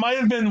think that might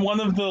have been one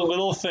of the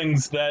little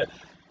things that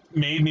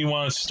made me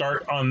want to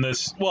start on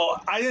this.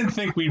 Well, I didn't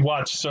think we'd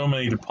watch so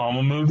many De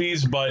Palma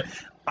movies, but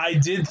I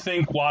did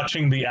think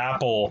watching The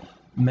Apple,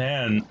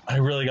 man, I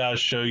really got to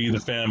show you the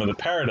Phantom of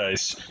the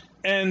Paradise.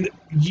 And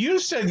you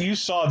said you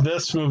saw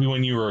this movie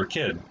when you were a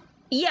kid.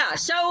 Yeah,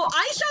 so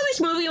I saw this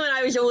movie when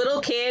I was a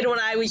little kid, when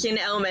I was in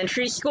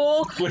elementary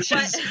school. Which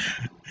is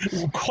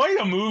quite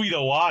a movie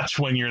to watch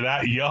when you're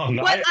that young.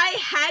 But I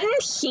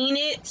hadn't seen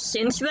it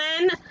since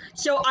then,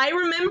 so I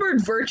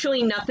remembered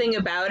virtually nothing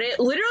about it.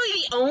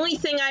 Literally the only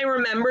thing I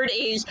remembered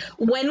is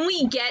when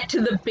we get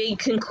to the big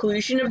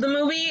conclusion of the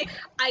movie,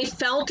 I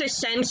felt a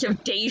sense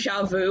of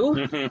deja vu.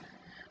 Mm-hmm.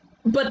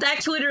 But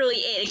that's literally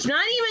it. It's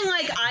not even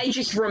like I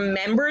just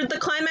remembered the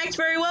climax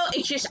very well.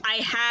 It's just I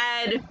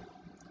had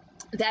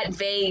that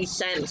vague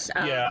sense.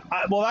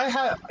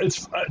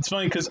 It's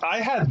funny because I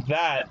had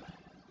that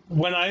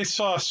when I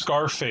saw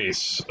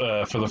Scarface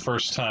for the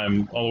first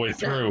time all the way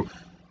through.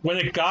 When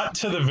it got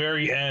to the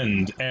very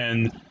end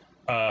and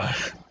Al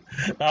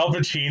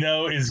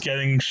Pacino is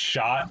getting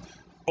shot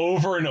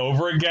over and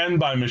over again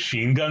by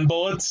machine gun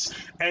bullets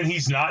and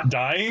he's not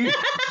dying.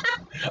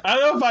 I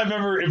don't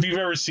know if you've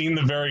ever seen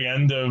the very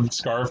end of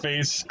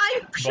Scarface.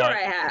 I'm sure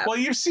I have. Well,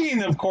 you've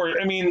seen, of course.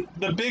 I mean,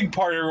 the big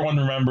part everyone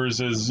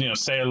remembers is, you know,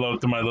 say hello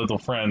to my little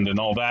friend and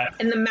all that.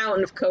 And the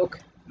mountain of coke.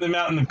 the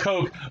Mountain of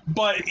Coke.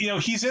 But, you know,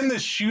 he's in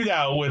this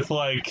shootout with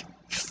like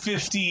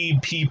 50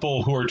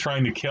 people who are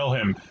trying to kill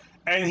him.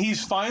 And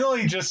he's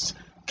finally just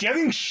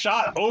getting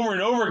shot over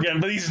and over again,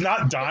 but he's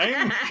not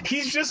dying.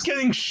 He's just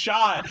getting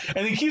shot,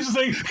 and he keeps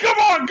saying, come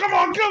on,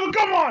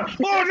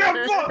 oh,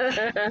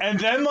 yeah, and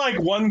then like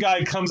one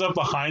guy comes up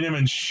behind him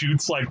and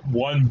shoots like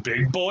one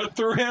big bullet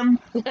through him,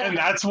 and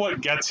that's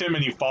what gets him,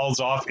 and he falls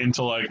off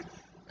into like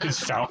his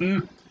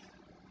fountain.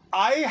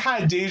 I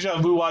had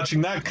deja vu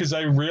watching that because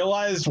I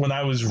realized when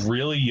I was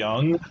really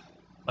young,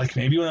 like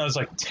maybe when I was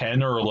like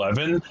 10 or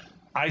 11,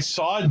 I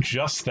saw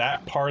just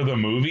that part of the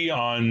movie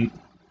on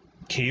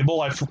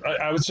cable. I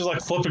was just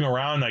like flipping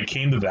around and I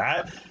came to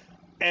that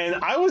and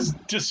I was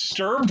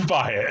disturbed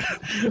by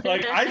it.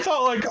 Like I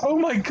thought like, oh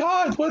my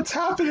God, what's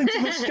happening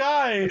to this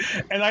guy?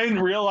 And I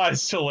didn't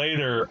realize till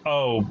later,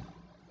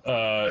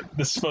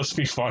 this is supposed to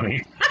be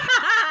funny.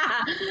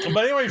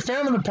 But anyway,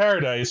 Famine in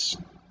Paradise,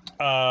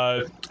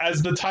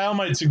 as the title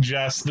might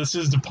suggest, this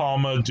is De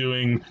Palma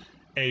doing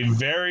a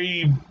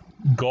very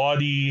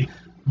gaudy,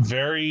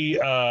 very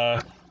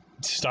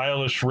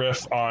stylish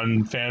riff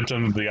on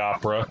Phantom of the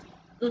Opera.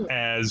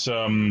 As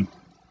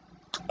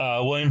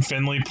William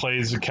Finley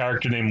plays a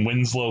character named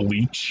Winslow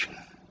Leach,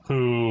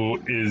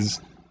 who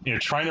is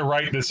trying to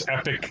write this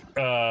epic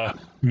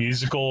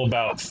musical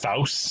about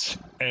Faust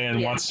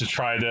and wants to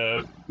try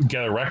to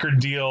get a record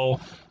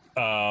deal.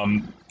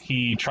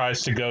 He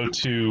tries to go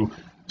to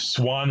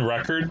Swan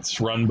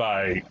Records, run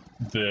by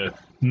the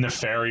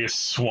nefarious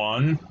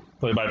Swan,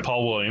 played by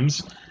Paul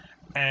Williams,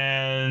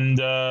 and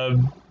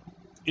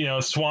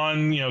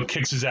Swan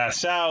kicks his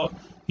ass out.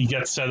 He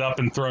gets set up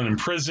and thrown in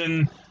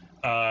prison,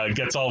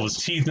 gets all of his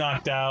teeth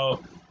knocked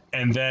out,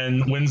 and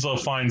then Winslow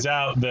finds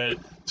out that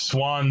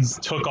Swan's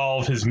took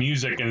all of his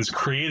music and is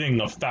creating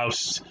a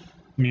Faust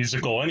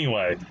musical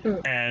anyway.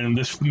 And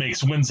this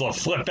makes Winslow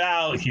flip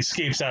out. He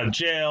escapes out of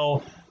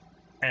jail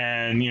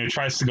and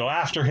tries to go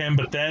after him,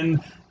 but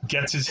then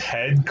gets his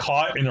head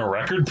caught in a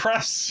record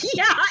press.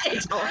 Yeah,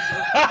 it's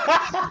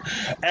awesome.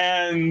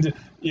 And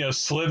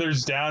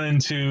slithers down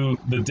into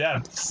the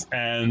depths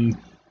and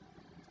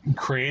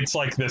creates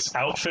like this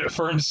outfit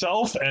for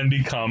himself and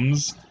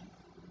becomes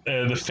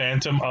the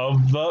Phantom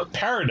of the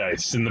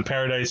Paradise. And the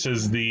Paradise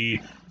is the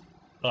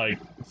like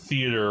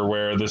theater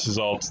where this is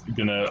all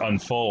gonna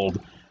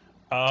unfold.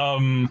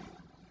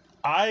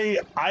 I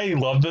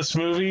love this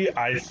movie.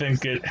 I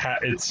think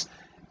it's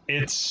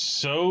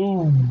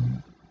so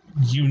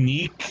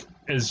unique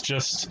as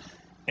just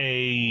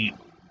a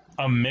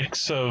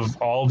mix of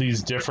all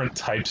these different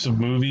types of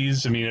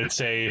movies. I mean,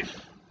 it's a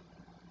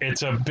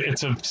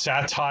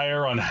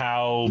satire on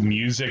how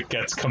music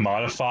gets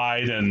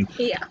commodified, and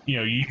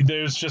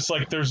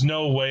there's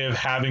no way of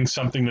having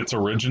something that's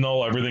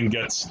original. Everything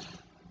gets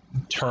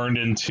turned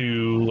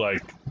into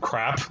like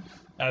crap.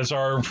 As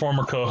our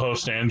former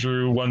co-host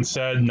Andrew once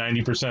said,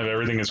 90% of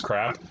everything is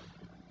crap.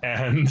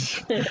 And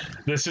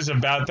this is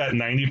about that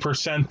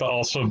 90%, but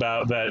also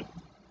about that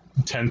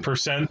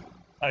 10%,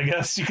 I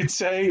guess you could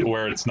say,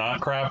 where it's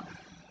not crap.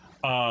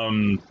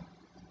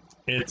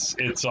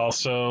 It's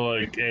also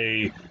like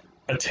a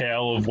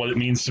tale of what it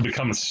means to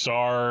become a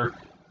star,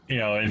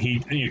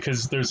 and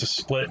because there's a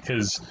split,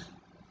 because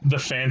the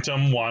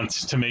Phantom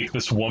wants to make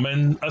this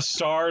woman a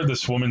star,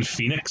 this woman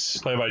Phoenix,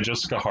 played by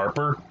Jessica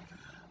Harper,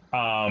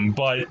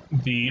 but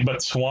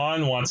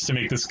Swan wants to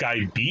make this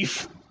guy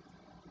Beef.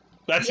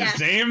 That's his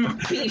name.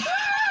 Beef.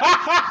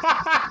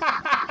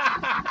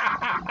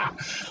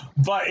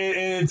 But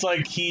it's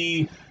like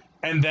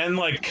and then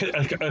like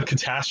a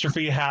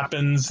catastrophe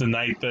happens the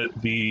night that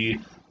the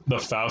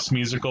Faust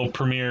musical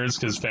premieres,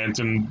 because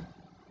Phantom,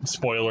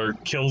 spoiler,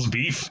 kills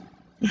Beef.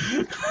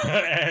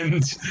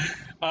 And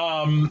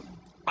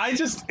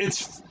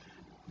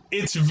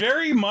it's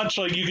very much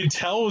like, you could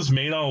tell it was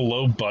made on a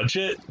low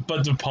budget,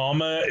 but De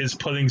Palma is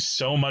putting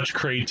so much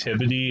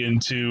creativity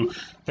into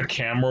the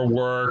camera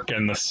work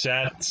and the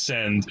sets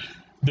and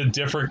the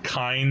different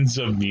kinds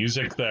of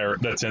music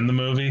that's in the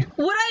movie.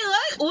 What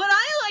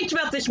I liked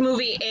about this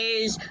movie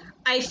is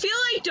I feel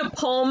like De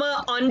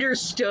Palma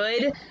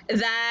understood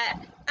that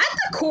at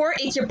the core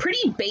it's a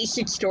pretty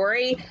basic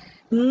story.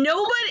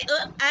 Nobody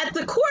at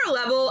the core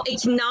level,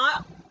 it's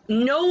not.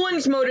 No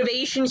one's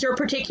motivations are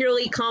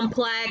particularly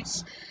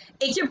complex.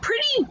 It's a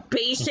pretty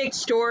basic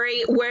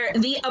story where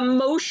the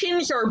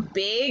emotions are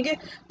big,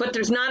 but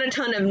there's not a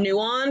ton of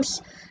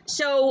nuance.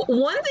 So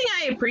one thing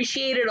I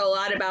appreciated a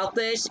lot about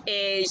this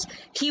is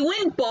he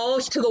went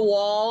balls to the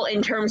wall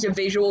in terms of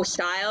visual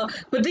style,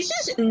 but this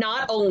is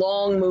not a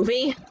long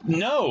movie.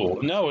 No,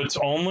 it's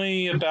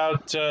only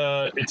about,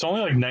 it's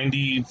only like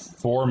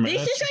 94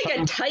 minutes. This is like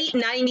a tight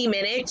 90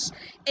 minutes,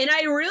 and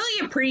I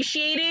really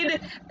appreciated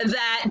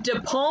that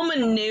De Palma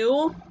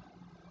knew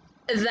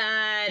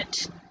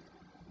that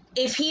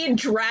if he had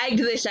dragged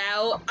this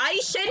out, I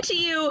said to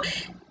you,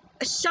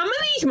 some of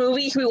these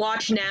movies we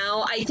watch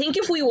now, I think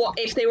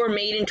if they were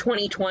made in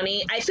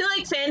 2020, I feel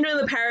like Phantom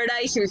of the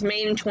Paradise, that was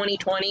made in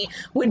 2020,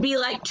 would be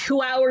like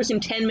 2 hours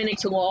and 10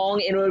 minutes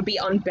long, and it would be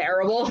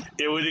unbearable.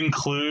 It would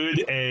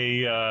include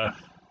a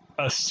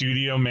a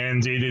studio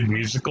mandated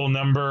musical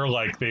number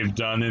like they've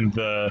done in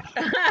the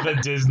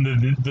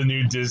the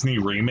new Disney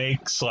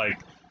remakes, like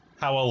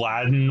how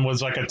Aladdin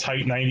was like a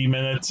tight 90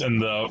 minutes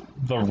and the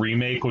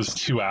remake was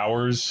 2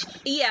 hours.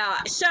 Yeah,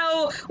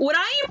 so what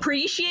I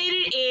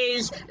appreciated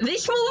is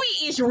this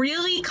movie is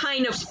really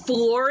kind of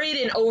florid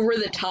and over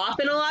the top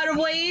in a lot of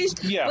ways.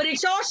 Yeah. But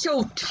it's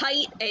also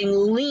tight and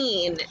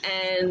lean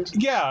and...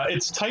 Yeah,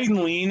 it's tight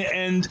and lean,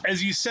 and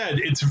as you said,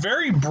 it's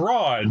very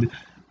broad.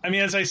 I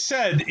mean, as I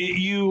said,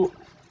 you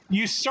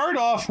start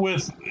off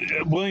with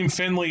William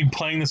Finley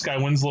playing this guy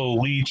Winslow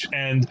Leach,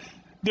 and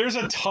there's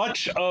a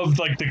touch of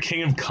like the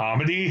king of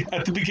comedy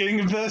at the beginning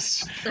of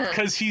this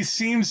because he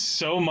seems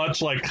so much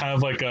like kind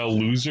of like a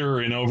loser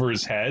and over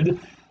his head.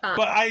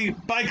 But I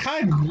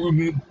kind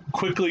of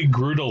quickly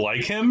grew to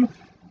like him,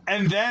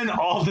 and then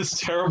all this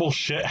terrible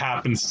shit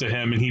happens to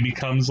him, and he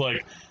becomes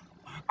like,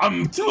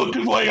 I'm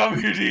looking like I'm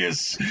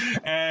hideous,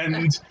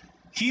 and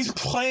he's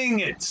playing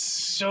it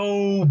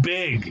so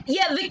big.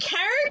 Yeah, the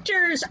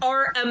characters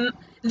are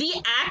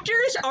the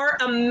actors are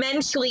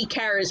immensely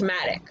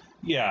charismatic.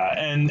 Yeah,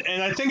 and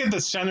I think at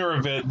the center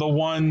of it, the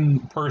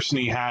one person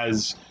he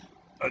has,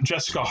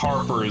 Jessica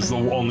Harper, is the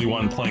only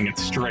one playing it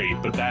straight,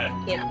 but that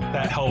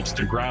helps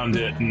to ground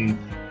it,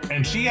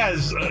 and she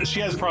has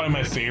probably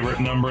my favorite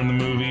number in the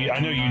movie.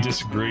 I know you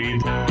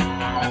disagreed.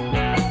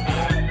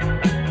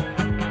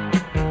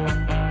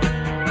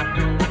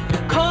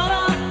 Caught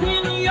up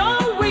in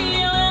your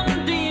wheeling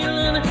and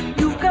dealing,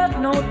 you've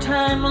got no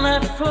time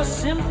left for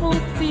simple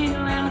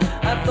feeling.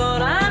 I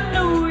thought I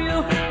knew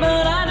you,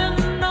 but I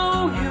didn't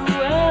know you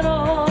at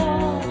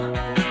all.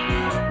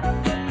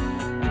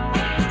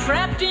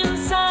 Trapped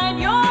inside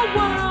your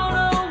world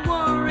of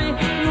worry,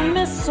 you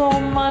miss so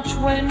much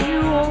when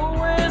you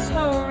always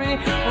hurry.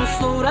 Oh,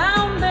 slow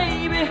down,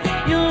 baby,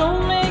 you'll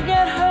only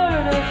get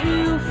hurt if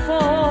you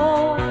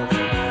fall.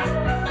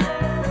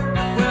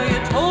 Well, you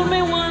told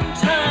me one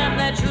time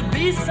that you'd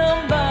be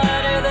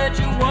somebody, that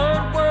you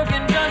weren't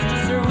working just to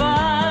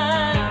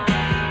survive,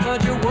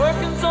 but you're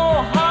working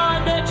so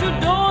hard that you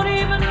don't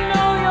even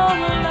know you're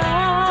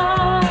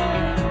alive.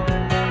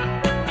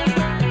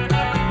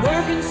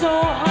 Working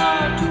so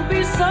hard to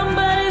be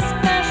somebody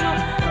special,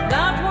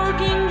 not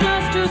working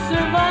just to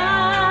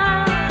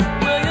survive.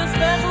 Well, you're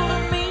special to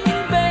me,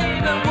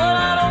 babe, and what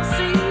I don't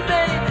see,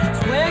 babe, is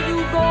where you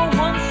go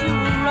once you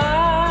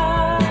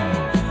arrive.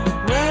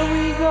 Where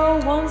we go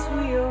once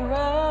we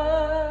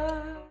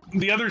arrive.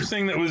 The other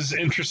thing that was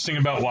interesting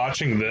about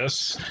watching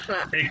this,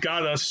 it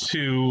got us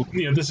to,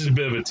 this is a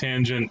bit of a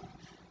tangent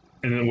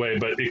in a way,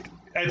 but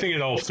I think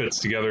it all fits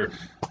together.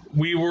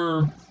 We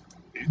were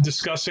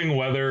discussing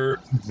whether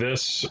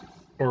this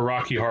or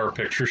Rocky Horror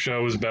Picture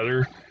Show is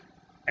better,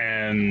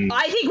 and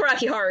I think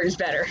Rocky Horror is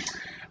better.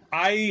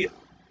 I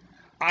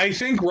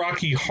think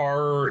Rocky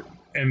Horror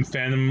and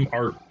Phantom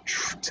are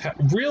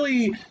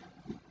really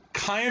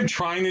kind of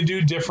trying to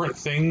do different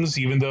things,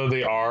 even though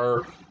they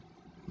are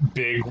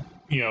big,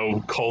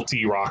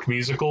 culty rock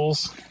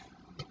musicals.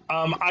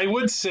 I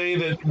would say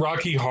that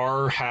Rocky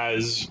Horror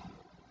has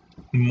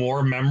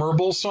more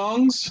memorable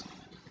songs,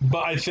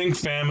 but I think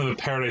Phantom of the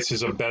Paradise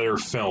is a better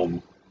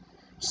film.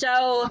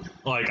 So,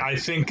 I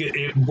think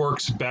it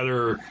works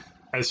better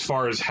as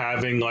far as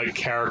having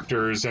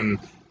characters, and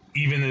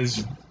even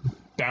as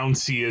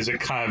bouncy as it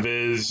kind of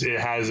is, it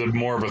has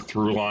more of a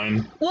through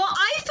line. well,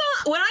 I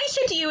thought, what I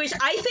said to you is,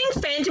 I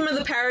think Phantom of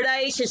the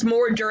Paradise is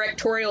more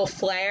directorial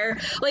flair.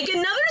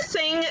 Another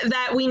thing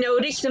that we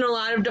noticed in a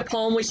lot of De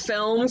Palma's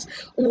films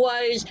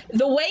was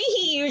the way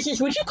he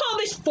uses, would you call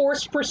this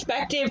forced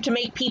perspective, to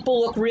make people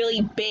look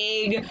really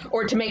big,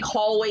 or to make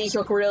hallways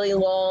look really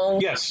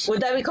long? Yes. Would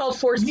that be called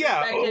forced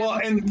perspective? Yeah, well,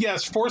 and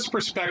yes, forced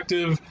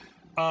perspective.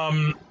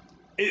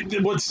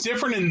 What's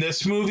different in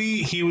this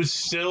movie, he was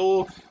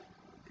still...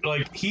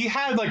 he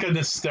had an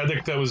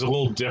aesthetic that was a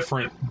little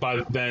different by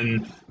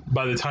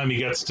the time he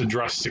gets to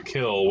Dress to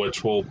Kill,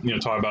 which we'll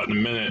talk about in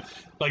a minute.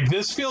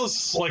 This feels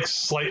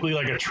slightly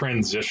like a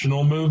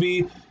transitional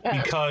movie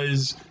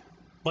because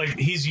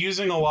he's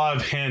using a lot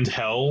of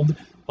handheld.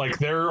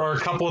 There are a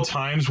couple of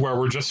times where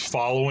we're just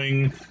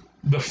following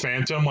the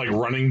Phantom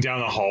running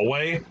down a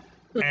hallway,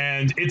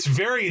 and it's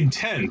very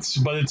intense,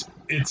 but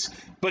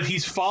but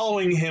he's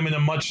following him in a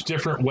much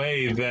different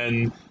way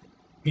than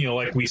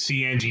we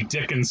see Angie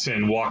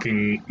Dickinson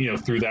walking,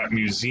 through that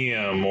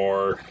museum,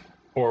 or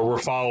we're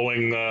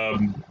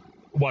following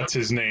what's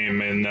his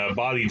name in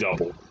Body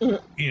Double,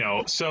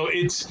 So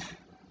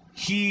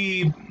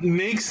he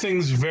makes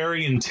things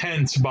very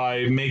intense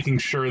by making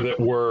sure that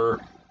we're,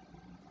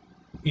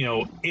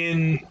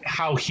 in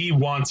how he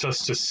wants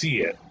us to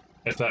see it,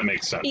 if that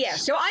makes sense. Yeah,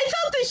 so I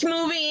thought this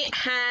movie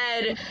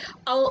had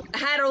a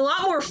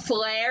lot more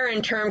flair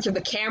in terms of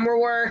the camera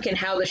work and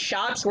how the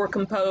shots were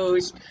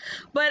composed.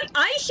 But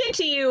I said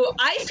to you,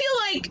 I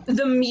feel like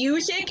the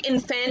music in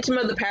Phantom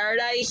of the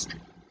Paradise,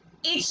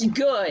 it's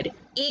good.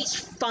 It's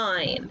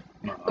fine.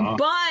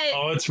 But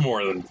it's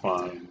more than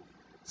fine.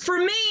 for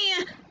me,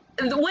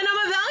 when I'm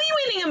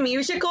evaluating a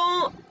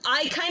musical,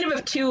 I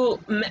have two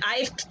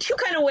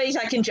kind of ways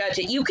I can judge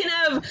it. You can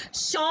have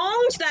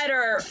songs that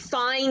are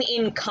fine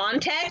in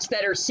context,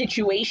 that are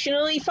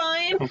situationally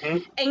fine,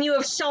 and you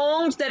have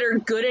songs that are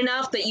good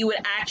enough that you would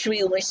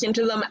actually listen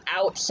to them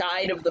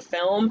outside of the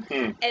film.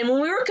 And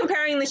when we were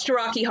comparing this to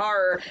Rocky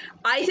Horror,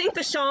 I think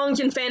the songs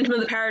in Phantom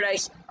of the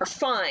Paradise are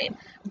fine,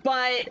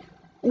 but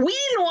we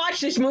didn't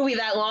watch this movie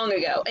that long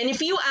ago. And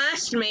if you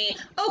asked me,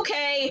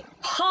 okay,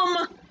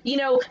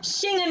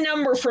 sing a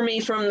number for me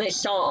from this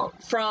song,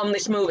 from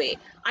this movie,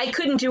 I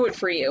couldn't do it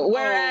for you.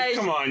 Whereas,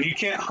 come on, you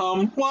can't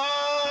hum. Wah,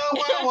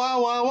 wah, wah,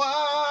 wah,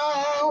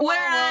 wah.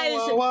 Whereas,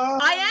 wah, wah, wah.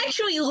 I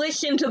actually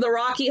listened to the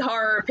Rocky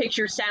Horror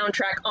Picture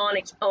soundtrack on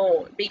its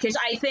own because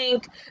I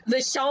think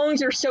the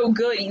songs are so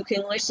good you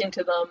can listen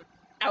to them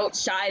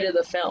outside of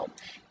the film.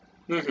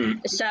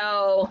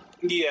 So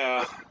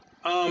yeah,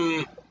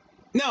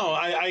 no,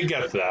 I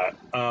get that.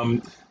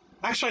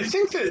 Actually, I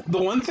think that the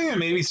one thing that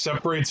maybe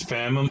separates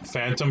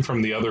Phantom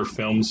from the other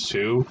films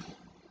too,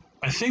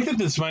 I think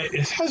that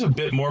it has a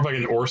bit more of like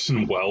an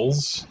Orson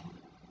Welles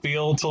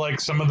feel to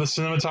like some of the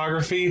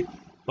cinematography.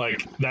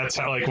 Like that's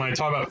how, like when I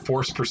talk about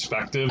forced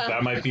perspective,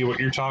 that might be what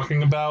you're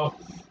talking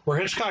about. Where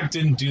Hitchcock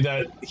didn't do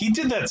that. He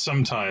did that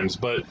sometimes,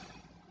 but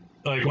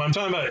like when I'm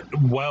talking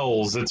about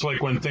Welles, it's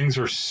like when things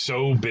are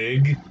so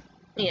big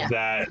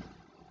that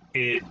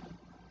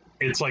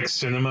it's like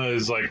cinema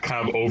is like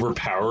kind of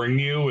overpowering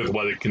you with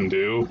what it can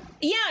do.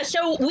 Yeah,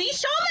 so we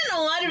saw that in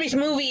a lot of his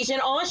movies, and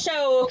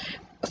also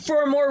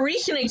for a more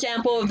recent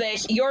example of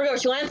this,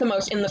 Yorgos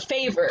Lanthimos in The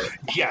Favourite.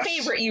 Yes. The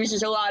Favourite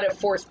uses a lot of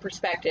forced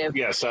perspective.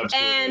 Yes, absolutely.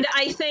 And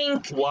I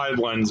think wide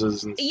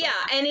lenses and stuff. Yeah,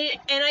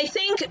 and I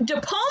think De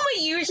Palma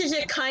uses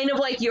it kind of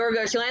like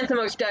Yorgos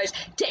Lanthimos does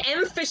to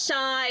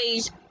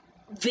emphasize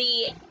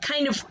the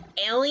kind of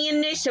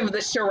alienness of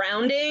the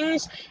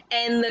surroundings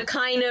and the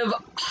kind of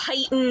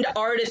heightened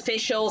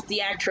artificial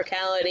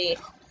theatricality.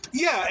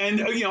 Yeah, and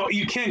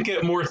you can't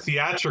get more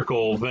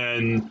theatrical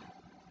than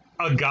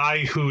a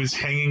guy who is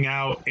hanging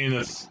out in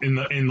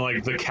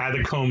like the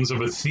catacombs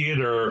of a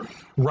theater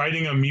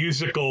writing a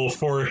musical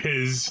for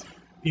his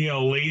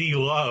lady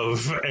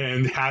love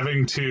and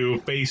having to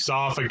face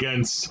off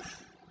against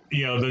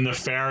the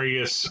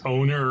nefarious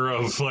owner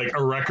of like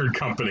a record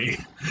company.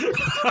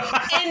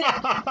 And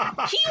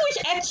he was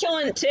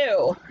excellent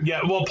too.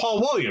 Yeah, well, Paul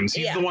Williams,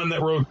 he's the one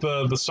that wrote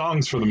the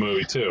songs for the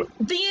movie too.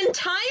 The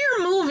entire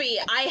movie,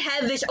 I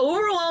had this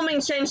overwhelming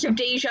sense of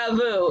deja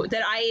vu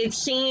that I had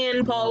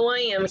seen Paul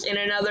Williams in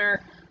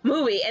another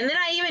movie, and then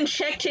I even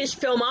checked his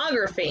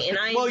filmography in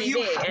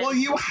IMDb. Well,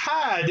 you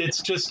had.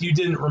 It's just you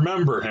didn't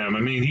remember him.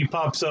 I mean, he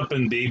pops up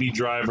in Baby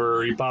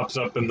Driver. He pops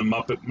up in the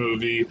Muppet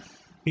movie.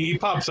 He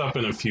pops up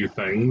in a few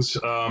things.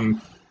 I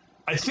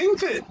think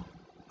that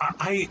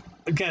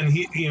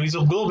he's a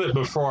little bit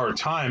before our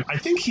time. I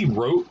think he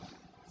wrote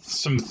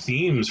some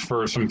themes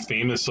for some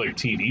famous like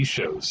TV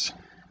shows.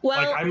 Well,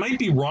 like, I might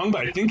be wrong,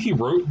 but I think he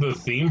wrote the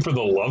theme for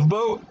The Love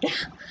Boat.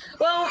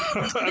 Well,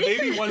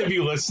 maybe one of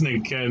you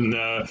listening can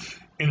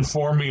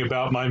inform me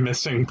about my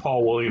missing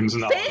Paul Williams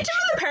knowledge. Phantom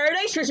of the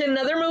Paradise was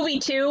another movie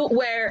too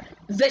where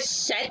the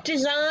set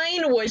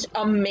design was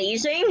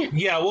amazing.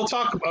 Yeah, we'll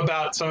talk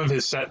about some of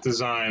his set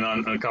design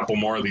on a couple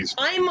more of these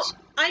films.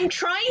 I'm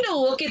trying to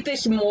look at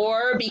this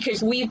more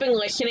because we've been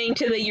listening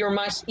to the You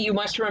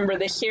Must Remember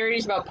This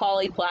series about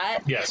Polly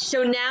Platt. Yes.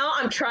 So now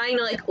I'm trying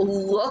to like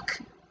look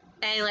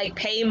and like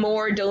pay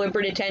more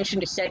deliberate attention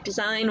to set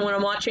design when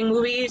I'm watching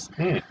movies.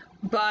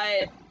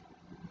 But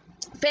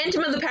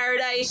Phantom of the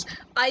Paradise,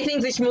 I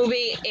think this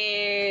movie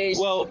is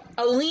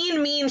a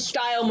lean, mean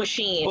style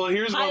machine. Well,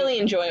 highly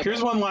enjoyable.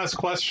 Here's one last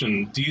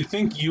question. Do you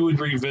think you would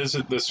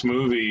revisit this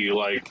movie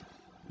like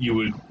you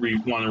would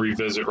want to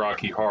revisit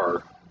Rocky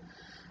Horror?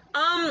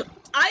 I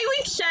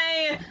would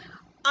say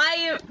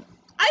I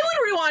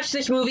would rewatch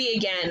this movie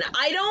again.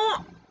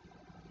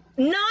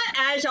 Not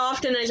as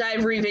often as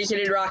I've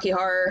revisited Rocky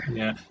Horror.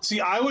 Yeah.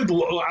 See, I would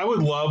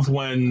love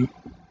when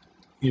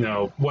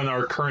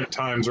our current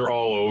times are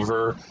all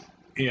over,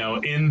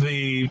 in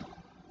the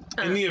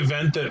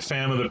event that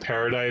Phantom of the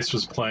Paradise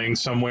was playing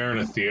somewhere in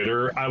a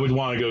theater, I would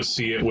want to go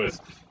see it with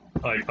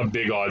like a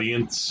big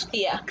audience.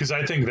 Yeah. Because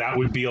I think that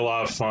would be a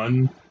lot of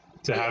fun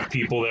to have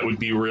people that would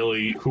be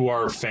who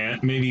are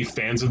maybe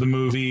fans of the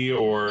movie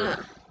or,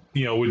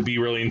 would be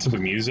really into the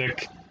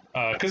music.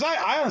 Because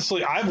I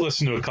honestly, I've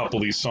listened to a couple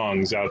of these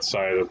songs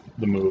outside of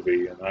the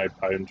movie and I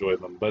enjoy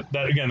them. But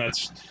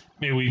that's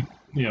maybe,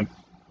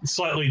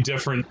 slightly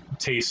different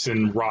tastes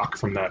in rock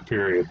from that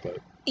period. But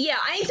yeah,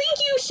 I think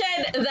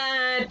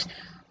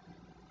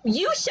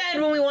you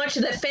said when we watched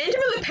it that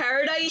Phantom of the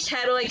Paradise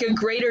had like a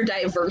greater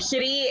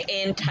diversity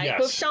in type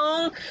of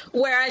song,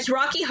 whereas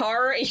Rocky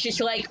Horror is just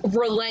like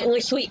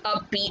relentlessly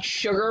upbeat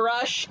sugar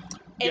rush.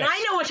 And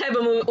I know what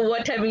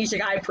type of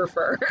music I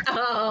prefer.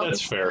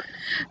 That's fair.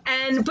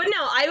 But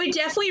no, I would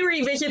definitely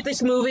revisit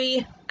this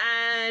movie,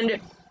 and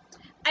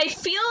I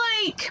feel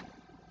like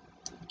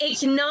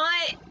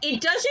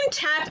it doesn't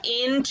tap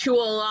into a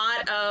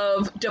lot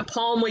of De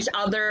Palma's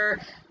other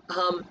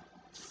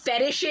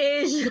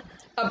fetishes,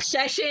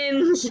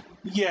 obsessions.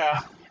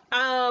 Yeah.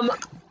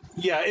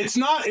 Yeah, it's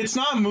not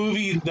a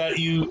movie that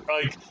you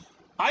like.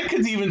 I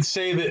could even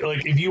say that,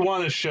 like, if you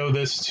want to show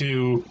this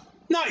to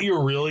not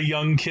your really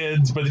young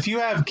kids, but if you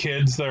have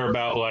kids that are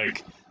about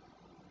like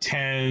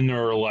 10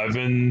 or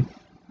 11,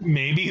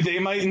 maybe they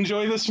might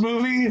enjoy this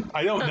movie.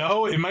 I don't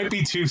know. It might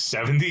be too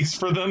 70s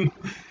for them.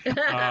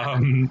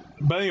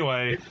 But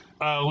anyway,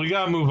 we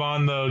gotta move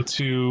on though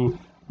to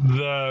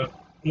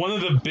one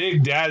of the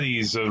big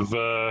daddies of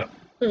what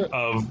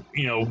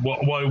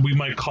we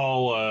might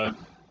call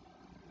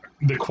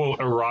the quote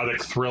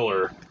erotic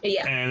thriller.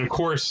 Yeah. And of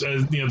course,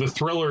 the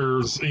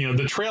thrillers,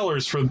 the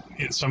trailers for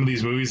some of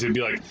these movies, they'd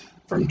be like,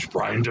 from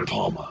Brian De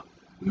Palma,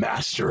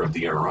 master of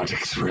the erotic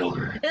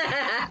thriller.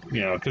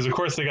 Because of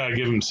course they gotta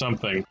give him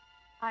something.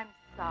 I'm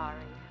sorry.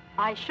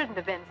 I shouldn't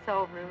have been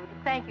so rude.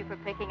 Thank you for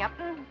picking up.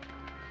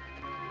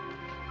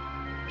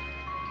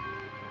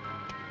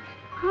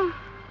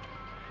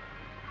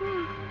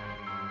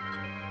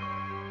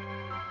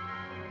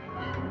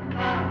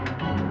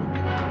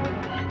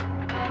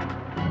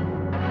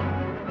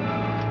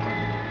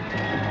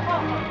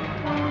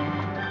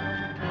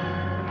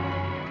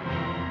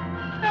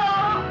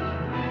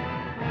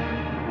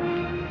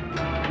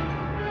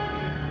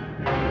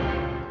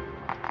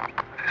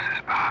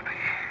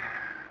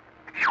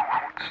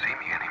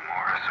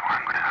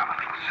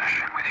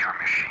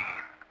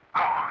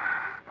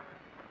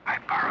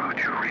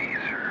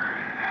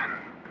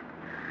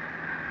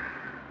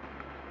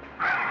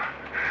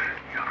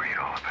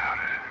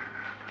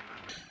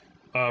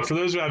 For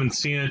those who haven't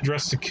seen it,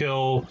 Dressed to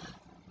Kill,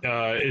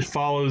 it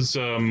follows,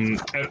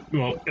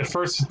 at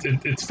first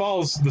it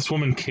follows this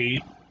woman,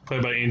 Kate,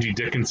 played by Angie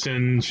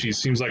Dickinson. She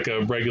seems like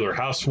a regular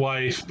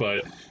housewife,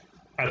 but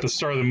at the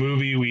start of the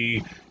movie,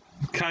 we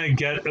kind of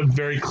get a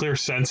very clear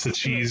sense that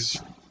she's,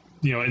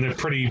 in a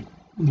pretty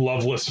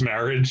loveless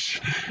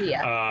marriage.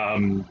 Yeah.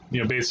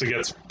 Basically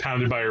gets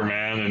pounded by her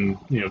man and,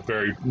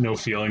 very no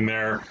feeling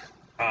there.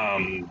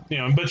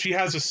 But she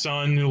has a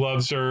son who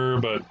loves her,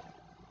 but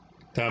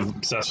kind of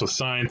obsessed with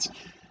science.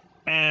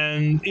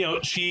 And,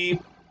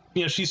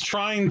 she's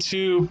trying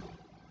to,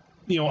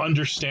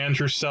 understand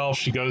herself.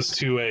 She goes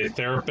to a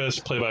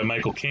therapist played by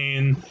Michael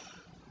Caine.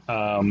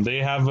 They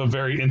have a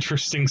very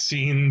interesting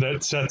scene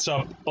that sets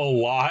up a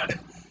lot,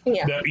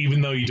 that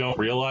even though you don't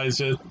realize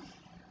it.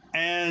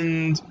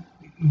 And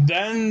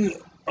then,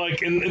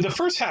 like, in the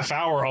first half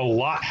hour, a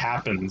lot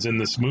happens in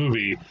this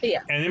movie.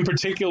 Yeah. And in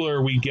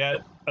particular, we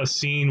get a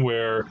scene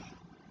where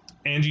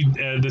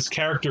this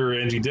character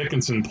Angie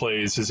Dickinson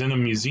plays is in a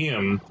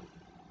museum,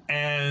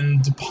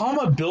 and De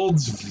Palma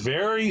builds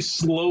very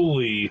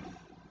slowly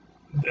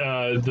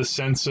the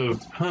sense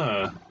of,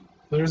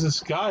 there's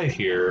this guy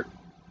here.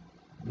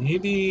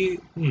 Maybe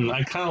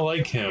I kind of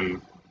like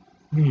him.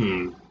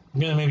 I'm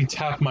gonna maybe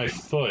tap my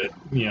foot.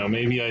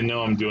 Maybe I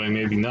know I'm doing,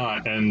 maybe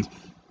not. And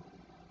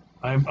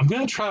I'm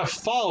gonna try to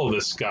follow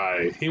this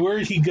guy. Hey,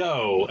 where'd he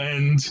go?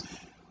 And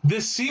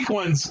this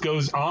sequence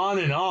goes on,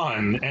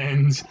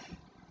 and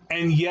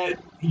yet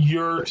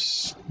you're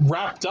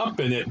wrapped up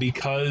in it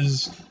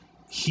because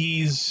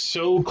he's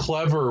so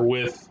clever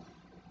with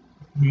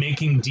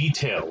making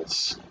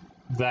details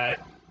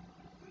that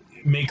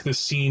make the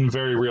scene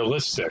very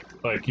realistic.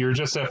 Like, you're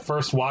just at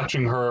first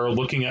watching her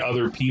looking at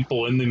other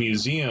people in the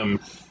museum,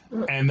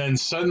 and then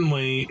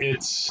suddenly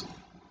it's,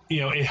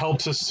 it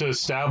helps us to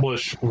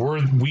establish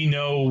we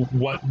know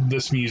what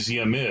this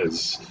museum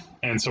is.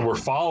 And so we're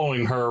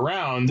following her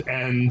around,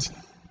 and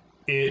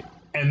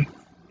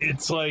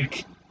it's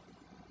like,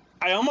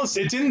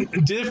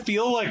 did it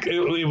feel like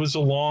it was a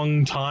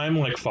long time,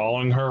 like,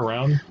 following her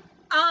around?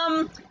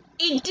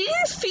 It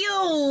didn't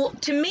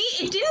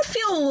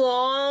feel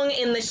long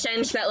in the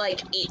sense that, like,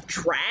 it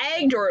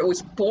dragged or it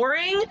was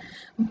boring,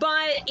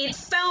 but it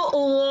felt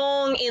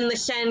long in the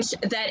sense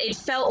that it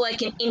felt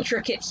like an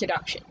intricate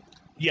seduction.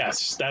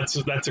 Yes, that's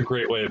a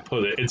great way to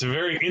put it. It's a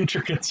very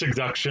intricate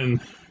seduction.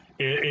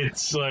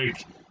 It's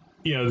like,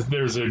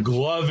 there's a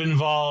glove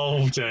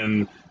involved,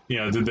 and,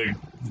 did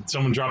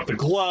someone drop the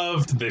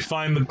glove? Did they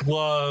find the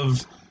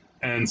glove?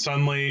 And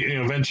suddenly,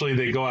 eventually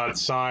they go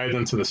outside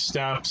onto the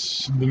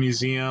steps of the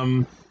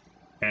museum,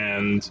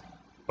 and,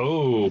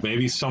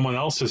 maybe someone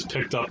else has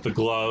picked up the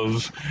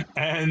glove,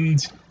 and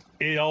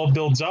it all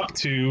builds up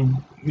to,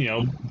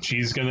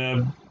 she's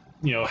gonna,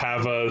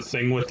 have a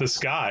thing with this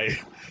guy.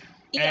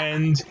 Yeah.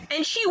 And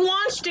she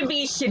wants to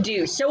be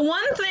seduced. So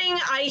one thing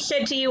I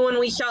said to you when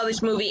we saw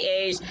this movie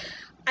is,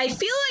 I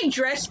feel like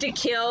Dressed to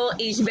Kill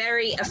is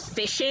very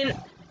efficient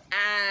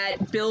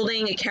at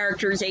building a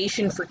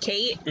characterization for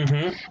Kate.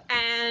 Mm-hmm.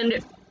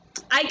 And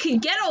I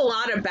could get a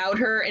lot about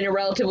her in a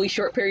relatively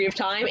short period of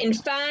time. In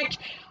fact,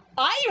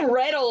 I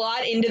read a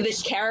lot into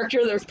this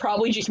character that was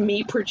probably just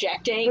me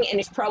projecting, and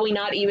it's probably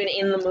not even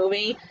in the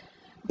movie.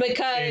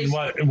 Because...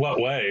 In what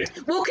way?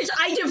 Well, because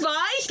I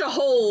devised a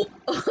whole,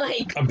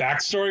 like... A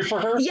backstory for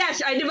her?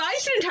 Yes, I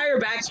devised an entire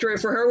backstory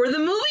for her where the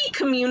movie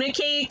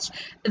communicates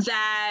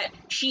that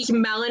she's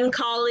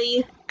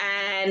melancholy,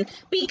 and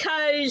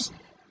because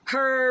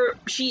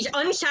she's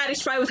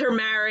unsatisfied with her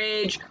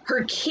marriage.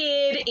 Her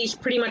kid is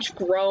pretty much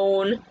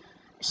grown.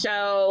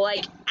 So,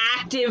 like,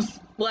 active,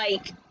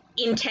 like,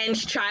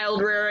 intense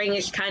child rearing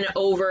is kind of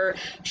over.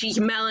 She's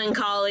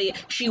melancholy.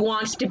 She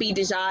wants to be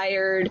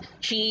desired.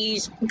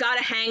 She's got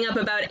a hang up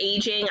about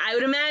aging. I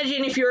would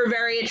imagine if you're a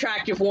very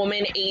attractive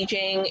woman,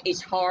 aging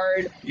is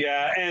hard.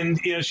 Yeah, and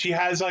she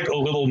has like a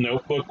little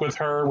notebook with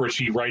her where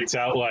she writes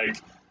out like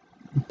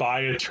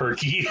buy a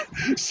turkey.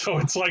 So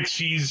it's like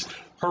she's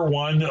her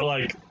one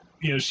like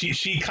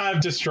she kind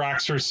of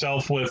distracts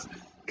herself with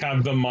kind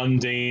of the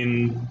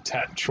mundane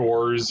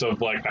chores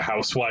of like a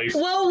housewife.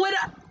 Well,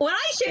 what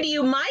I said to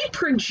you, my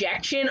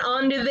projection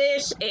onto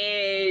this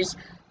is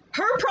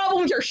her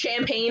problems are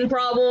champagne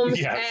problems.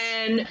 Yes.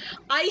 And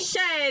I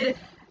said,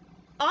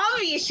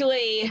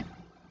 obviously,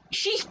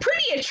 she's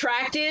pretty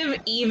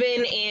attractive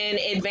even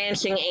in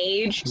advancing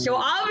age. So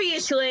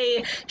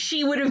obviously,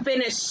 she would have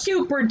been a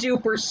super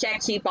duper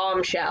sexy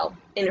bombshell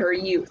in her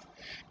youth.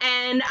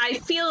 And I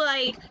feel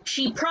like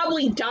she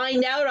probably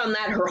dined out on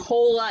that her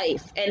whole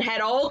life and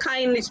had all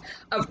kinds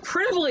of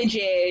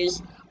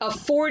privileges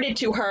afforded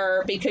to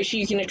her because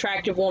she's an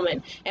attractive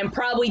woman, and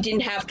probably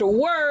didn't have to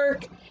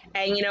work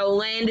and,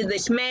 landed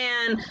this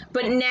man.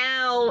 But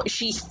now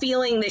she's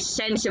feeling this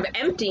sense of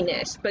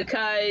emptiness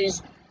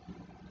because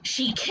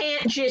she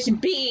can't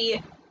just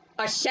be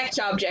a sex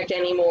object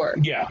anymore.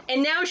 Yeah.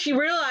 And now she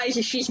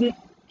realizes she's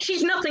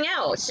nothing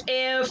else.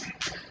 If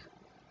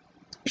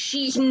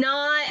she's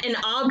not an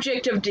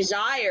object of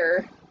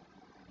desire,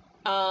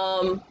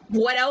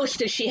 what else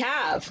does she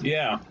have?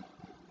 Yeah.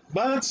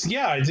 Well,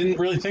 I didn't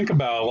really think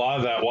about a lot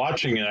of that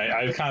watching it.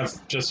 I kind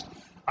of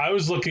I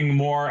was looking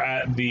more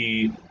at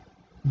the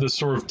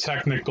sort of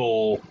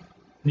technical,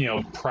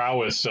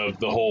 prowess of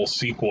the whole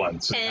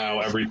sequence and how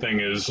everything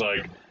is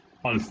like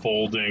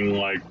unfolding,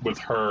 like with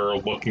her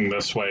looking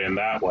this way and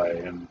that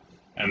way,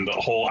 and the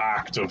whole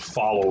act of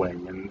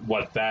following and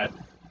what that,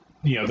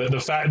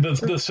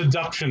 the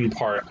seduction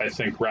part, I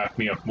think, wrapped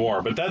me up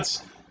more. But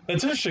that's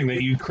interesting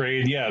that you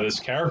created, this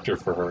character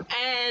for her.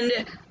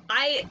 And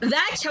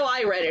that's how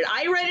I read it.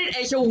 I read it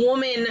as a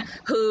woman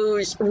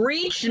who's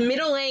reached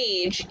middle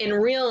age and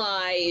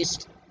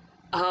realized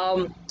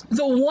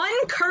the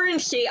one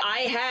currency I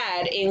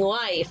had in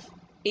life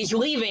is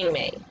leaving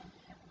me.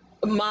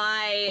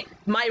 My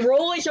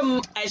role as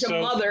a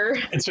mother.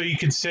 And so you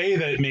could say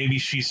that maybe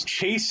she's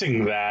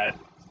chasing that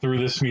through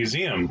this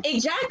museum.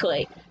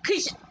 Exactly.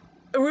 Because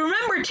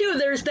remember, too,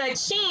 there's that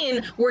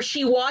scene where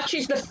she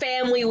watches the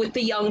family with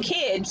the young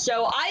kid.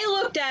 So I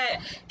looked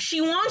at,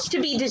 she wants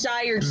to be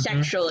desired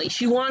sexually.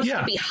 She wants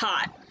to be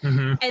hot.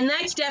 And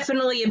that's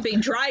definitely a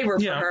big driver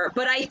for her.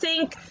 But I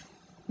think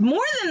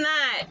more than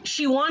that,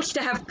 she wants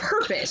to have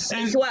purpose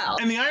as well.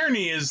 And the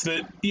irony is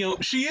that,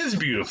 she is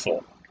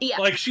beautiful. Yeah.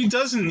 Like, she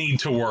doesn't need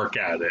to work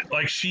at it.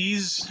 Like,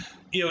 she's,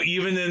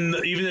 even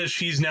as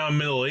she's now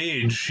middle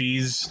age,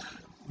 she's,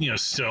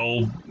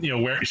 still,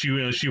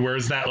 she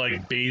wears that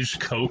like beige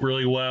coat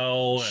really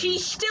well. And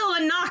she's still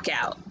a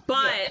knockout,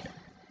 but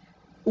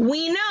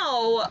we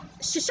know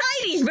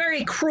society is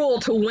very cruel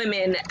to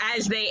women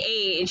as they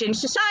age, and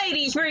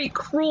society is very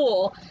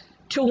cruel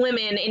to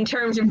women in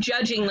terms of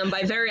judging them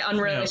by very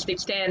unrealistic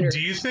standards.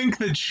 Do you think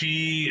that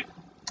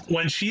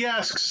when she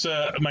asks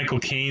Michael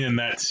Caine in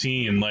that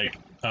scene, like,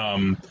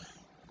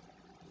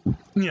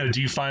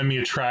 do you find me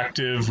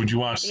attractive? Would you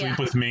want to sleep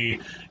with me?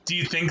 Do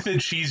you think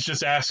that she's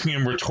just asking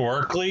him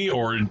rhetorically,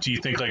 or do you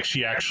think like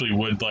she actually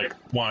would like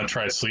want to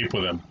try to sleep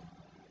with him?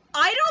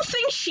 I don't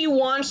think she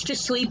wants to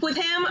sleep with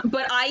him,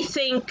 but I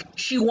think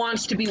she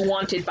wants to be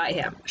wanted by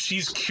him.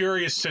 She's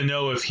curious to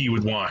know if he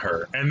would want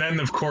her. And then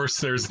of course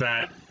there's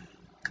that,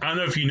 I don't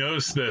know if you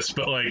noticed this,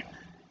 but like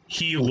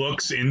he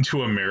looks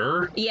into a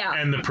mirror,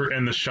 and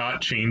the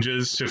shot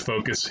changes to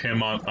focus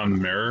him on the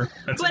mirror.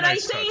 That's a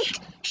nice touch. I think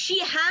she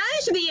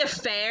has the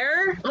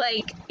affair,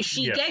 like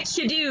she gets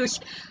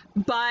seduced,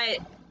 but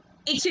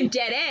it's a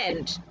dead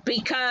end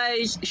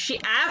because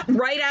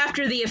right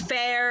after the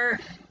affair,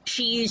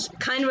 she's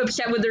kind of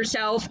upset with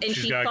herself, and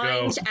she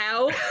finds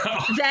out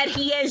that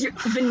he has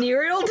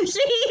venereal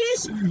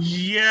disease.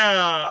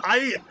 Yeah,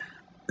 I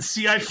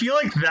feel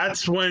like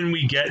that's when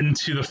we get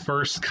into the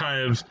first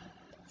kind of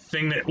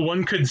thing that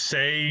one could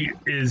say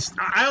is,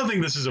 I don't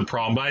think this is a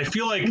problem, but I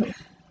feel like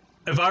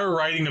if I were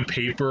writing a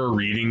paper or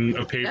reading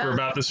a paper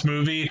about this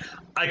movie,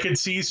 I could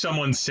see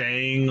someone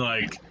saying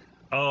like,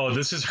 oh,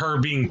 this is her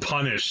being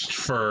punished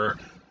for,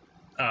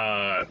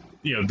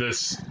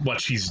 this,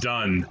 what she's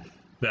done.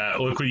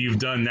 That, look what you've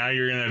done, now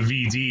you're in a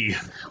VD.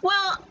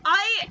 Well,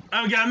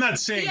 I'm not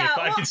saying it,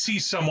 but I could see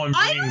someone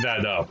bringing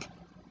that up.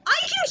 I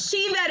can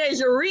see that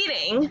as a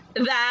reading,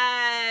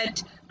 that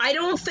I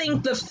don't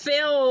think the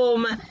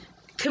film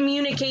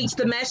communicates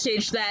the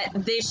message that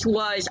this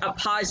was a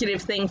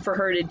positive thing for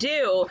her to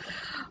do,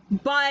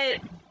 but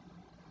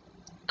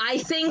I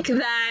think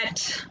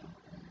that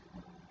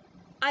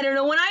I don't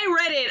know, when I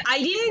read it, I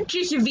didn't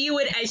just view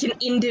it as an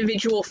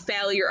individual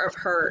failure of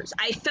hers.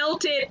 I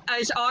felt it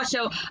as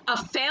also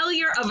a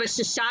failure of a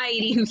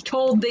society who's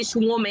told this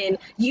woman,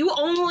 you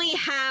only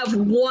have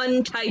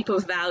one type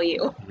of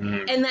value,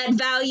 and that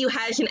value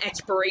has an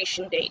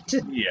expiration date.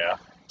 Yeah.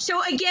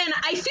 So again,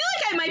 I feel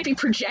like I might be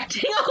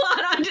projecting a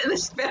lot onto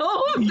this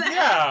film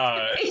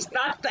that it's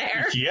not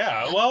there.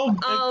 Yeah, well,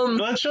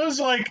 that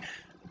shows, like...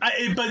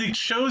 but it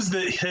shows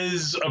that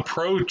his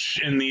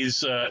approach in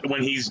these,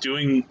 when he's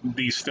doing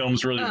these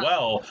films really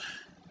well,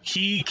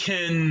 he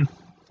can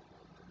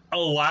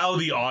allow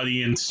the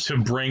audience to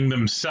bring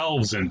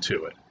themselves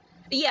into it.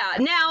 Yeah.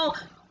 Now,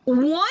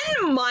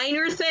 one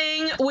minor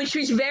thing, which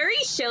was very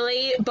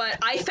silly, but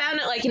I found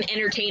it like an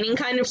entertaining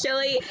kind of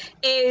silly,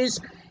 is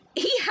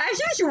he has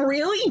this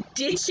really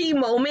ditzy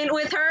moment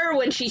with her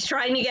when she's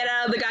trying to get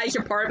out of the guy's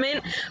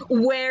apartment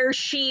where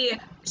she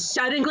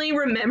suddenly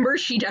remembers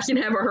she doesn't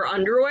have her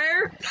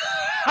underwear.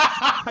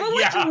 But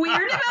what's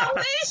weird about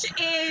this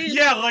is...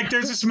 Yeah, like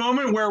there's this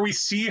moment where we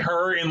see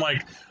her in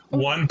like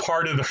one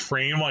part of the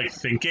frame like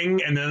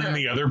thinking, and then on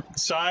the other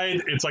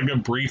side it's like a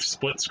brief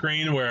split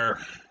screen where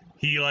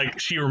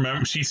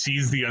she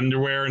sees the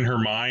underwear in her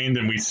mind,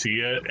 and we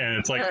see it, and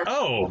it's like,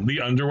 oh, the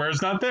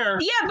underwear's not there.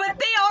 Yeah, but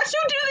they also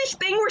do this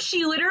thing where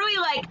she literally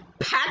like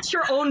pats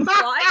her own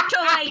butt to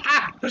like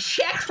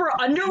check for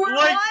underwear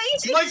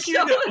lines. Like you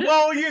know,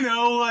 well, you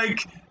know,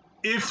 like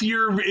if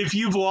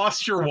you've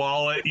lost your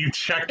wallet, you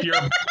check your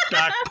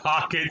back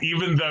pocket,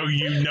 even though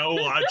you know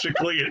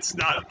logically it's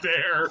not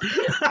there.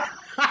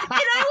 And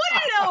I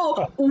want to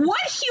know,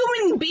 what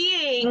human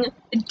being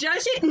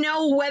doesn't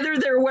know whether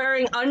they're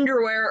wearing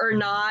underwear or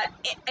not,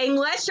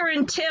 unless or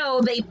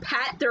until they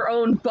pat their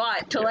own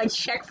butt to like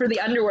check for the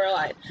underwear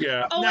line.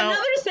 Yeah. Oh,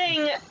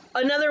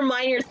 another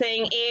minor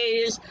thing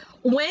is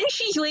when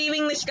she's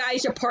leaving this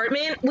guy's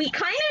apartment, we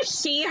kind of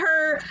see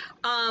her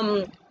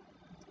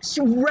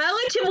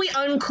relatively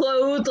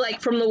unclothed, like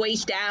from the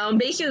waist down.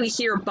 Basically, we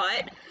see her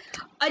butt.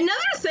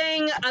 Another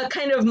thing, a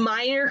kind of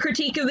minor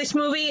critique of this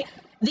movie,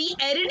 the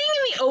editing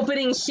in the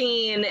opening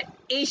scene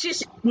is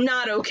just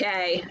not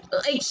okay.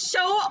 Like,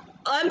 so,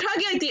 I'm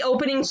talking like the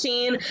opening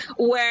scene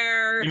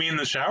where... You mean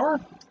the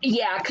shower?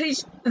 Yeah,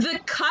 because the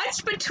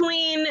cuts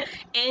between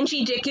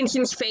Angie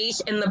Dickinson's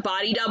face and the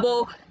body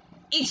double,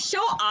 it's so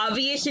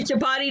obvious it's a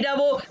body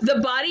double. The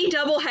body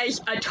double has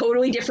a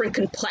totally different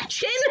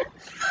complexion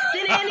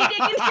than Angie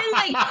Dickinson.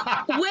 Like,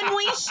 when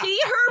we see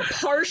her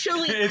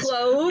partially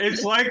clothed...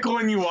 It's like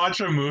when you watch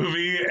a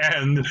movie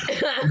and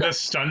the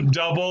stunt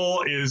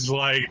double is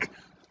like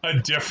a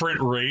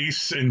different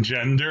race and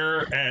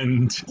gender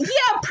and...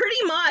 Yeah,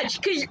 pretty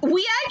much, because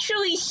we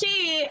actually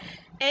see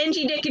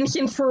Angie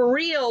Dickinson for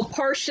real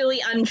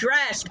partially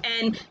undressed,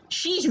 and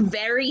she's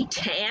very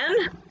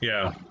tan.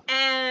 Yeah.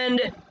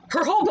 And...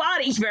 her whole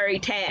body's very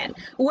tan,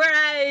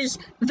 whereas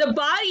the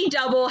body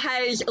double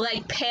has,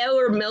 like,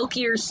 paler,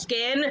 milkier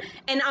skin,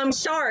 and I'm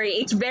sorry,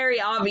 it's very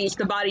obvious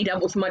the body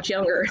double's much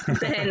younger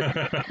than...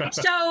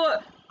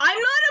 So, I'm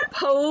not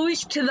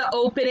opposed to the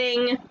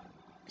opening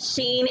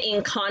scene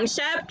in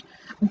concept,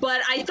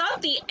 but I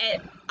thought the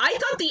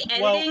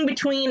editing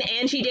between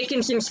Angie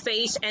Dickinson's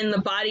face and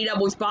the body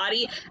double's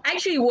body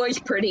actually was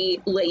pretty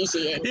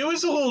lazy. It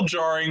was a little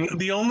jarring.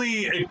 The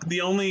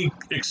only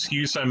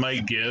excuse I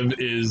might give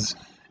is...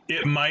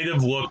 it might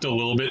have looked a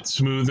little bit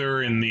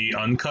smoother in the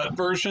uncut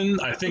version.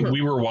 I think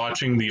we were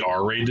watching the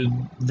R-rated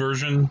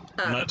version.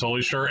 I'm not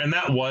totally sure. And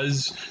that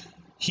was...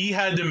 he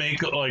had to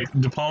make... like,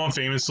 De Palma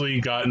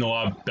famously got in a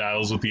lot of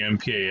battles with the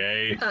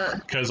MPAA.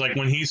 Because, like,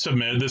 when he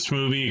submitted this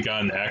movie, it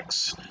got an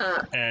X.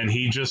 And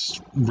he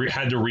just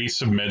had to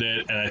resubmit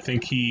it. And I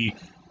think he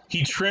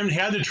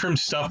had to trim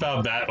stuff out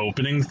of that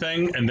opening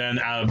thing and then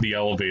out of the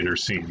elevator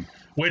scene.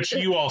 Which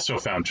you also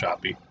found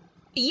choppy.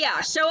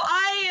 Yeah, so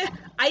I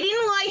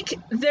didn't like,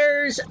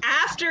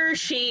 after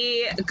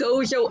she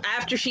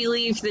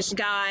leaves this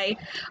guy,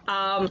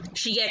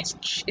 she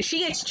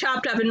gets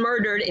chopped up and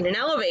murdered in an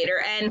elevator,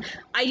 and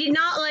I did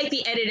not like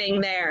the editing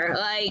there.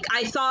 Like,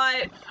 I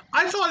thought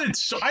it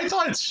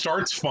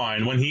starts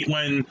fine when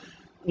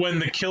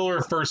the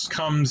killer first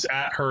comes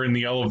at her in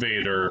the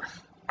elevator.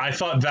 I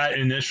thought that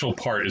initial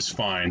part is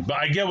fine, but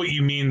I get what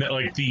you mean, that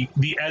like the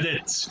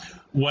edits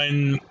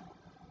when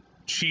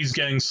she's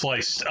getting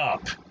sliced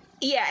up.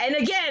 Yeah, and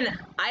again,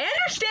 I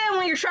understand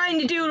what you're trying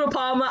to do, De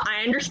Palma.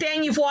 I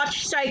understand you've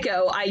watched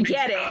Psycho. I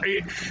get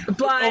it.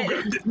 But...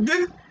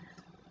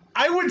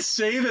 I would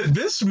say that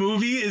this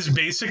movie is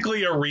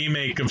basically a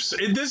remake of...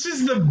 this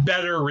is the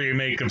better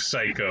remake of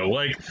Psycho.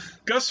 Like,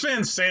 Gus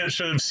Van Sant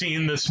should have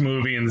seen this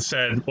movie and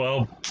said,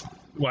 well...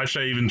 why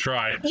should I even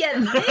try? Yeah,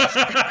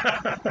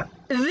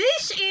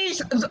 this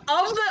is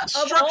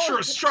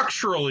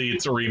structurally,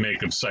 it's a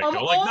remake of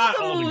Psycho. Like, not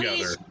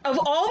altogether. Of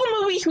all the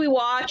movies we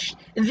watched,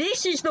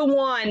 this is the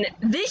one.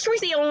 This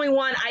was the only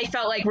one I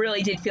felt like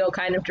really did feel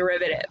kind of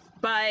derivative.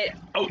 But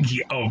I don't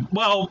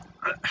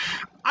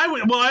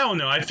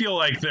know. I feel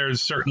like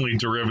there's certainly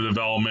derivative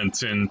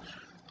elements in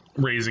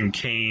Raising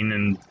Cain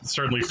and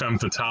certainly Femme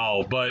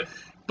Fatale, but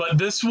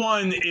this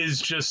one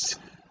is just.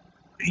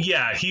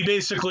 Yeah, he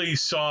basically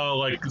saw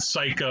like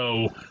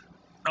Psycho,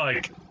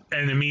 like,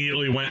 and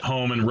immediately went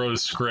home and wrote a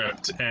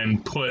script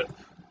and put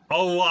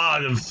a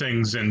lot of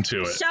things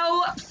into it.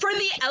 So for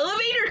the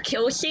elevator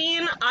kill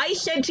scene, I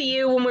said to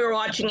you when we were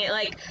watching it,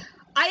 like,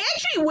 I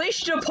actually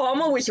wish De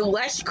Palma was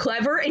less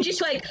clever and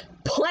just like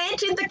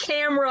planted the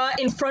camera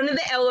in front of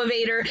the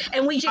elevator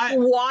and we just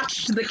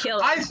watched the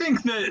killing. I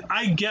think that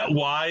I get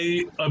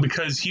why,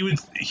 because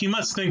he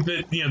must think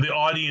that, you know, the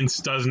audience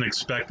doesn't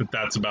expect that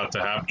that's about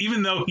to happen,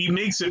 even though he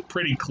makes it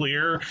pretty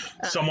clear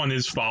someone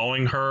is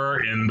following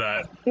her in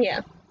that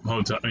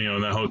hotel, you know,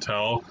 in that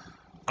hotel.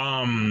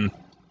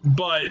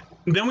 But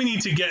then we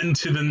need to get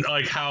into the,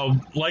 like, how,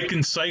 like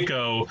in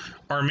Psycho,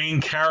 our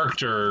main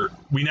character,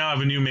 we now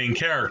have a new main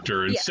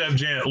character. Instead of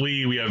Janet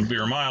Leigh, we have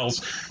Vera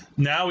Miles.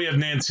 Now we have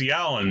Nancy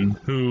Allen,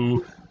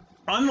 who,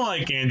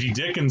 unlike Angie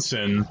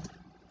Dickinson,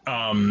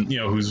 you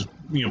know, who's,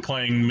 you know,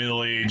 playing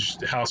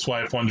middle-aged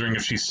housewife wondering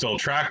if she's still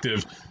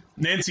attractive,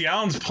 Nancy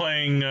Allen's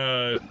playing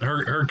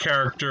her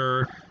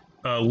character,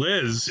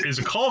 Liz, is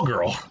a call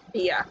girl.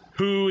 Yeah.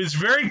 Who is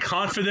very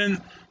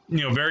confident,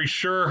 you know, very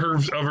sure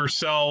of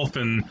herself,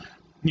 and,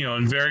 you know,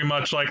 and very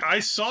much like, I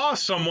saw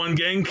someone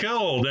getting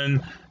killed,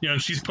 and, you know,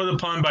 she's put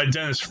upon by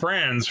Dennis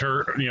Franz,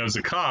 her, you know, as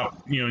a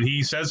cop, you know, and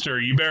he says to her,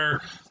 you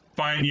better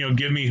find, you know,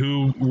 give me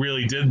who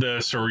really did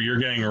this or you're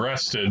getting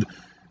arrested.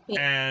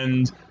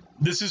 And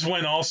this is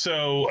when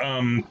also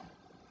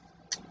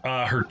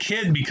her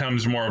kid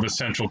becomes more of a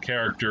central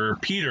character,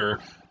 Peter,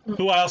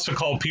 who I also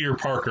call Peter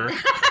Parker,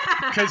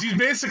 because he's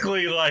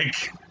basically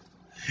like,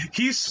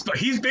 he's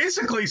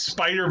basically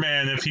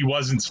Spider-Man if he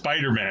wasn't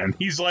Spider-Man.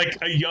 He's like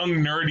a young,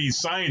 nerdy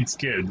science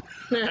kid.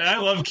 And I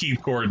love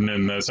Keith Gordon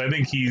in this. I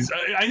think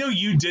I know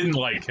you didn't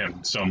like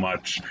him so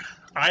much.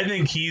 I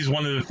think he's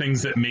one of the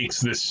things that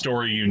makes this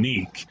story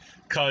unique.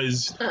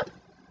 Because,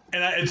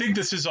 and I think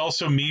this is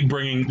also me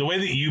bringing, the way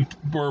that you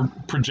were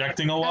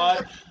projecting a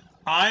lot,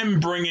 I'm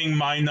bringing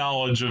my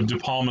knowledge of De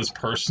Palma's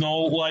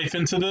personal life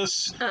into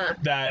this.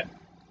 That,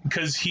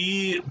 because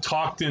he's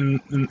talked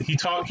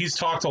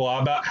a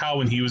lot about how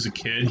when he was a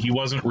kid, he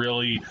wasn't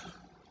really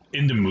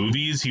into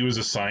movies. He was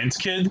a science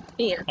kid.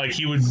 Yeah. Like,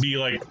 he would be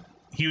like,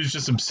 he was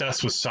just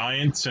obsessed with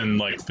science and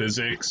like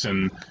physics,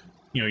 and,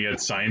 you know, he had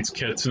science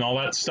kits and all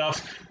that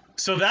stuff.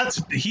 So that's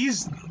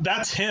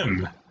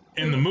him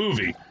in the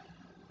movie.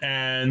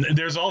 And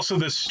there's also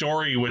this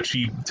story which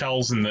he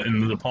tells in the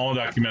De Palma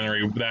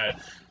documentary that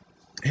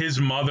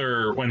his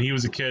mother, when he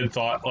was a kid,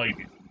 thought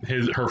like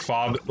her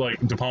father, like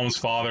De Palma's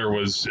father,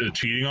 was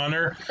cheating on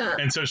her,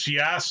 and so she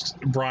asked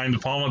Brian De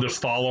Palma to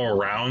follow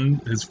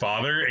around his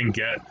father and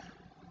get,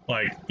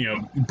 like, you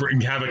know,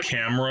 have a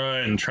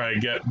camera and try to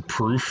get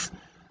proof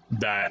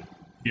that,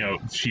 you know,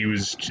 that he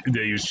was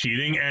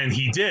cheating, and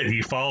he did.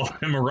 He followed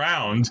him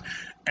around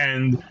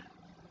and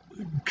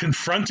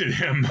confronted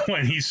him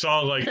when he saw,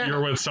 like,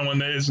 you're with someone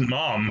that isn't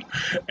mom,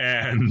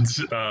 and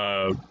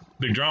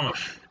big drama.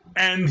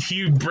 And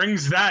he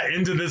brings that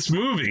into this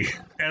movie.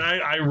 And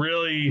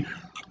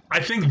I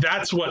think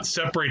that's what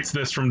separates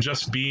this from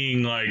just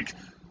being like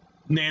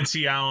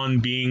Nancy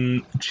Allen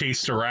being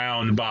chased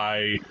around by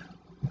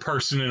a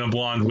person in a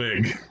blonde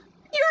wig.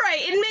 You're right.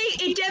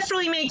 It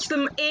definitely makes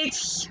them,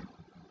 it's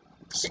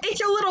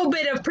a little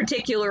bit of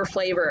particular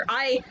flavor.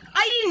 I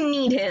didn't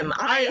need him.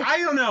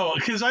 I don't know,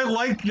 because I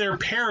like their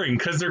pairing,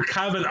 because they're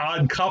kind of an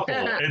odd couple.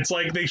 It's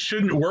like they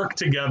shouldn't work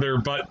together,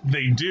 but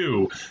they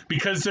do,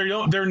 because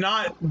they're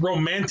not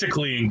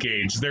romantically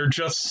engaged. They're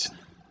just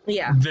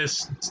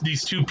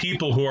these two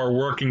people who are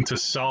working to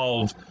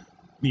solve,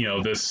 you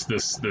know,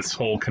 this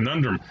whole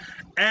conundrum.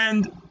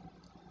 And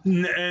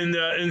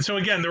so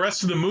again, the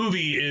rest of the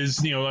movie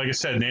is, you know, like I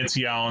said,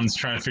 Nancy Allen's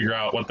trying to figure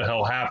out what the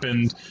hell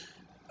happened.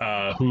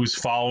 Who's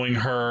following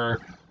her,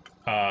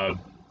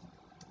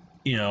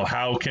 you know,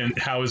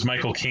 how is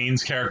Michael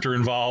Caine's character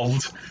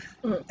involved,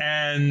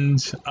 and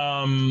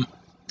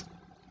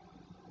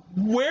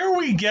where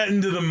we get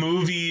into the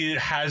movie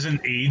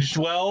hasn't aged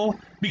well,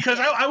 because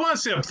I want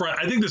to say up front,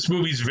 I think this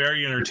movie's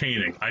very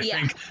entertaining. I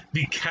think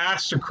the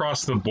cast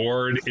across the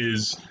board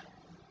is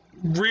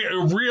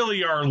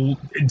really are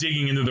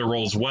digging into their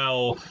roles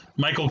well.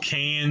 Michael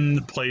Caine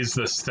plays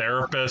this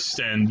therapist,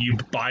 and you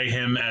buy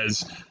him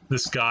as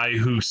this guy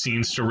who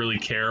seems to really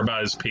care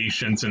about his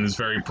patients and is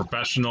very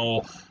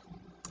professional.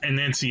 And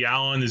Nancy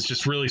Allen is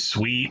just really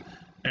sweet.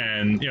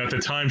 And, you know, at the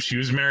time she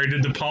was married to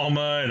De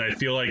Palma, and I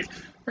feel like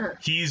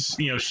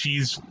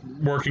she's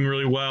working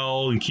really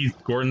well, and Keith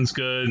Gordon's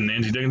good, and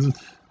Angie Dickinson.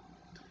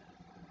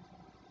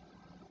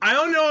 I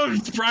don't know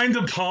if Brian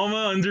De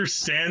Palma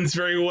understands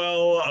very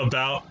well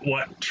about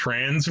what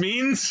trans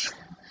means.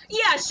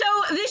 Yeah, so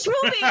this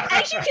movie,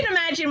 as you can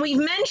imagine, we've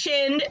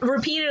mentioned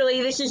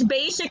repeatedly, this is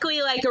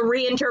basically like a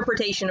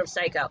reinterpretation of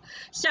Psycho.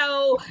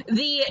 So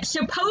the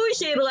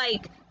supposed,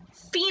 like,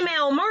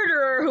 female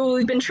murderer who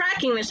we've been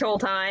tracking this whole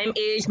time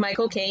is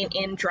Michael Caine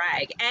in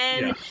drag.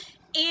 And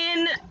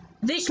in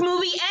this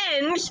movie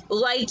ends,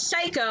 like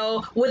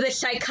Psycho, with a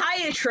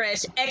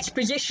psychiatrist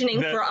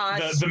expositioning for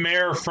us. The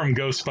mayor from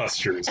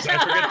Ghostbusters. I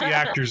forget the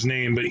actor's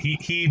name, but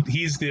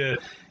he's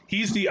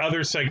he's the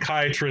other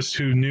psychiatrist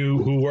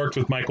who worked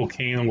with Michael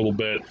Caine a little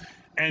bit.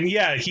 And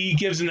yeah, he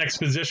gives an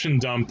exposition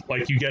dump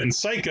like you get in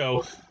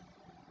Psycho.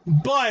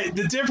 But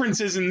the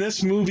difference is in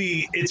this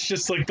movie, it's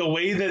just like the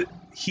way that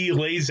he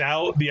lays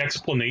out the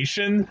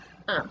explanation.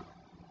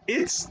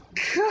 It's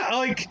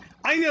like,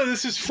 I know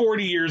this is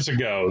 40 years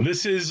ago.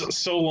 This is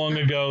so long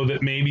ago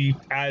that maybe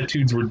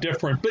attitudes were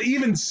different. But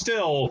even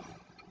still,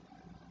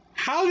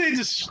 how they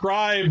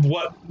describe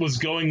what was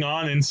going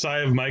on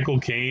inside of Michael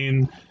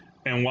Caine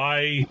and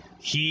why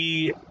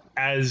he,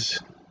 as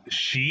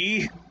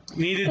she,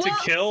 needed to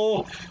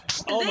kill.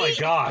 Oh my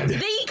God. They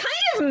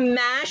kind of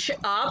mash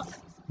up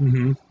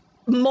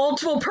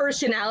multiple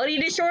personality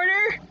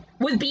disorder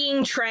with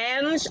being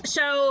trans.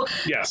 So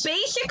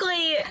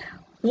basically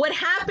what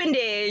happened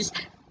is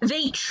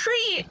they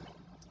treat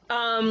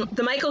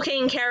the Michael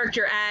Caine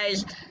character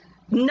as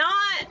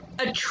not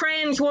a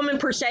trans woman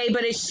per se,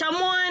 but as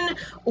someone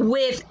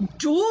with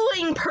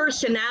dueling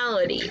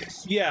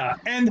personalities. Yeah,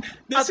 and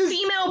this is a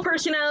female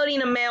personality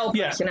and a male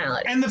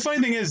personality. And the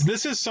funny thing is,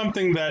 this is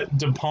something that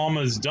De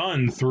Palma's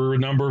done through a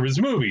number of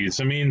his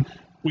movies. I mean,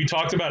 we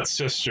talked about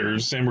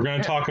Sisters, and we're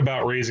going to talk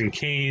about Raising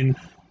Cain.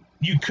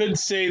 You could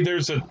say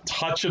there's a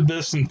touch of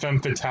this in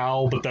Femme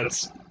Fatale, but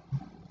it's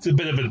a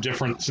bit of a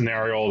different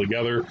scenario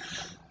altogether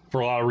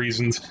for a lot of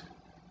reasons.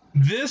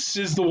 This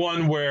is the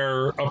one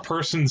where a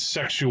person's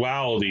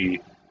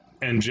sexuality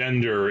and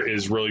gender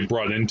is really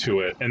brought into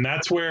it. And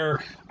that's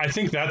where, I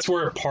think that's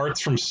where it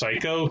parts from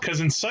Psycho. Because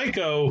in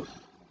Psycho,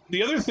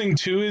 the other thing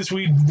too is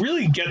we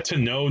really get to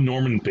know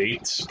Norman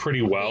Bates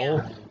pretty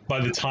well by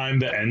the time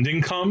the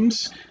ending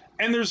comes.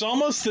 And there's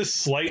almost this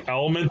slight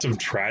element of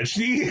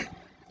tragedy at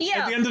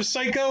the end of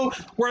Psycho.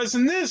 Whereas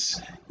in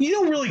this, you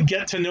don't really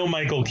get to know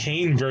Michael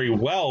Caine very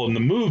well in the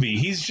movie.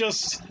 He's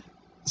just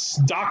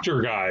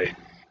doctor guy.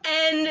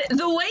 And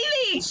the way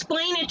they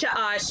explain it to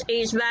us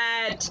is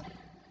that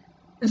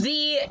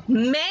the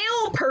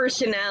male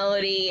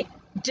personality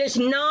does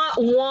not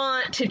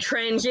want to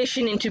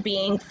transition into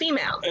being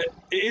female.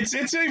 It's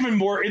even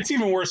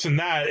worse than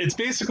that. It's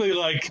basically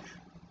like,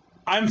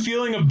 I'm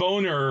feeling a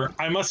boner,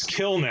 I must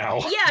kill now.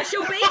 Yeah,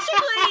 so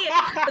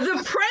basically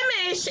the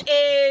premise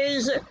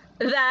is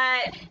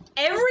that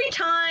every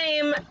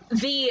time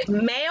the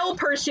male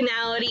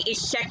personality is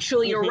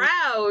sexually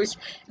aroused,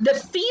 the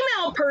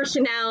female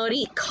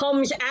personality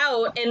comes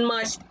out and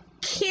must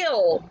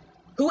kill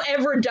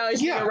whoever does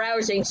the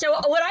arousing. So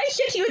when I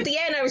said to you at the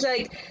end, I was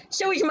like,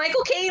 so is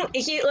Michael Caine,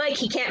 is he like,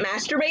 he can't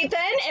masturbate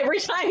then every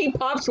time he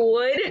pops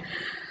wood?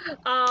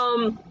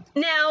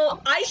 Now,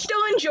 I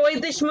still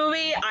enjoyed this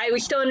movie. I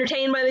was still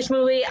entertained by this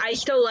movie. I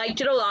still liked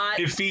it a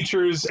lot. It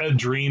features a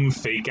dream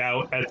fake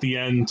out at the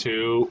end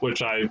too,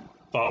 which I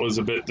thought was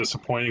a bit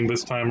disappointing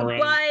this time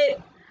around.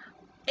 But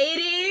it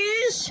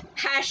is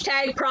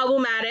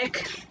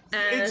 #problematic.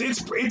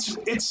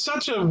 It's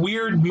such a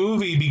weird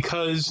movie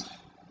because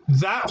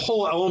that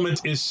whole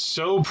element is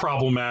so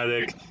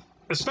problematic.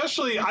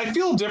 Especially, I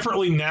feel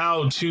differently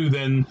now too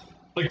than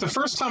like the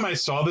first time I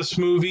saw this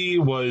movie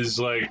was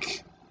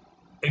like,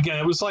 again,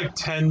 it was like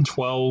 10,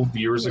 12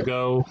 years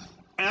ago.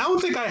 And I don't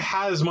think I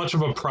had as much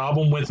of a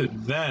problem with it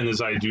then as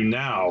I do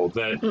now.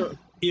 That,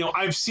 you know,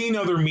 I've seen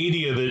other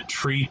media that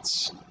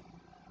treats,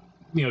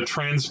 you know,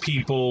 trans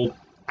people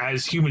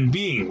as human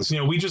beings. You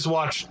know, we just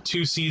watched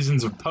 2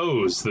 seasons of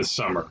Pose this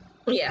summer.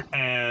 Yeah.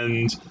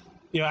 And,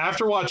 you know,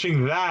 after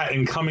watching that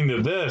and coming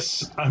to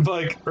this, I'm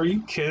like, are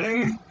you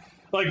kidding?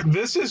 Like,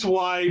 this is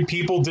why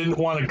people didn't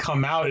want to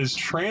come out as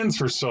trans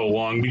for so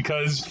long,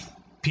 because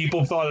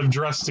people thought of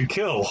Dressed to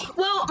Kill.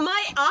 Well,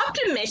 my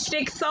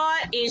optimistic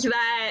thought is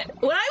that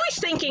when I was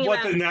thinking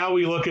that now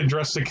we look at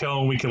Dressed to Kill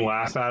and we can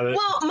laugh at it?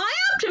 Well, my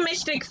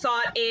optimistic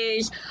thought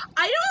is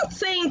I don't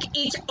think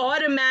it's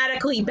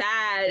automatically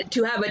bad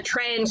to have a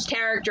trans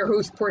character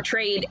who's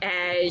portrayed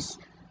as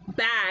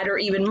bad or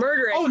even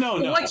murderous. Oh,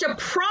 no. What's a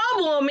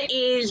problem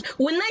is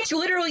when that's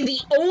literally the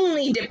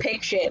only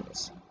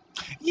depictions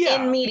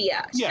in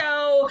media. Yeah.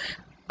 So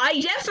I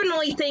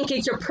definitely think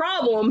it's a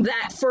problem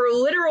that for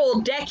literal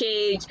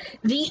decades,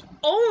 the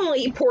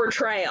only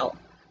portrayal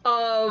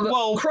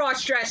of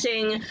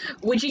cross-dressing,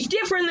 which is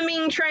different than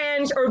being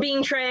trans or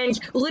being trans,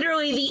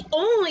 literally the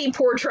only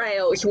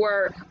portrayals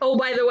were, oh,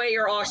 by the way,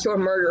 you're also a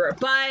murderer.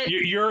 But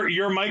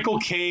you're Michael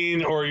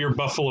Caine or you're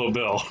Buffalo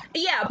Bill.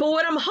 Yeah, but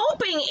what I'm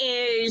hoping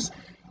is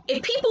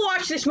if people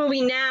watch this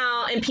movie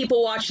now and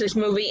people watch this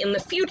movie in the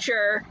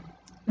future,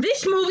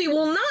 this movie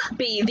will not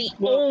be the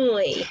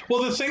only.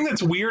 Well, the thing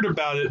that's weird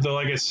about it, though,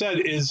 like I said,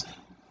 is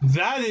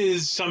that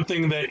is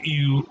something that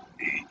you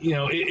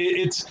know,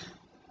 it's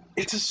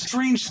a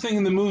strange thing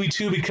in the movie,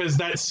 too, because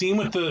that scene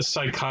with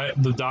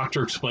the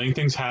doctor explaining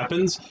things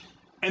happens.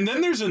 And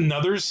then there's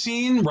another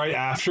scene right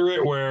after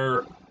it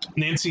where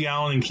Nancy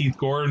Allen and Keith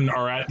Gordon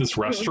are at this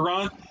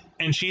restaurant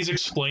and she's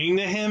explaining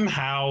to him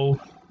how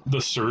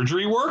the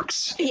surgery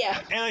works. Yeah.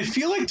 And I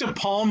feel like De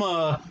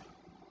Palma,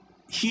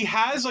 he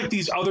has like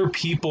these other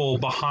people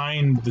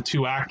behind the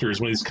 2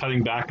 actors when he's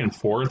cutting back and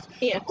forth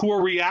who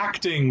are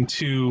reacting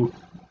to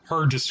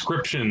her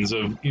descriptions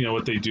of, you know,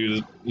 what they do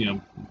to, you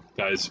know,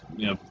 guy's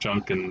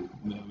junk and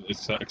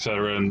et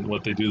cetera, and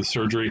what they do the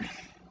surgery.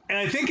 And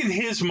I think in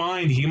his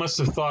mind he must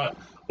have thought,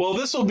 well,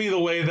 this will be the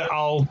way that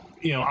I'll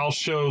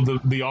show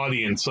the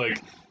audience,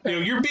 like,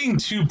 you're being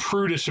too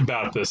prudish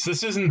about this.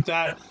 This isn't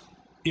that.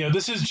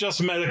 This is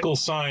just medical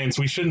science.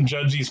 We shouldn't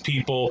judge these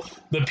people.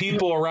 The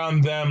people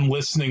around them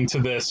listening to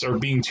this are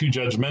being too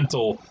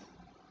judgmental.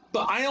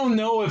 But I don't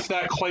know if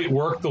that quite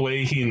worked the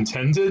way he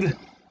intended.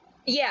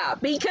 Yeah,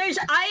 because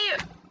I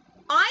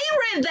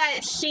read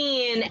that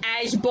scene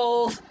as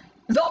both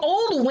the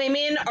old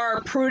women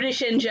are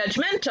prudish and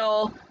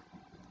judgmental,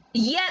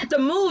 yet the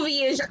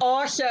movie is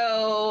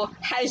also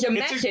has a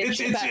message.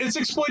 It's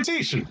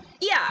exploitation.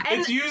 Yeah,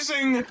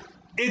 and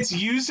it's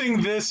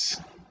using this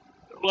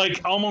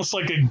like almost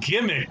like a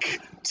gimmick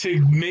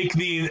to make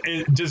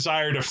the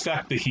desired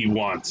effect that he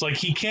wants. Like,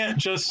 he can't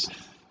just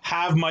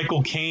have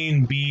Michael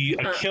Caine be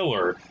a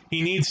killer.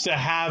 He needs to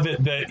have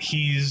it that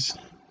he's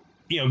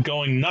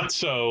going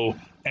nutso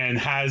and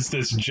has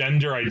this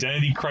gender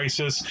identity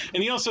crisis.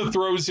 And he also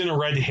throws in a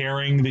red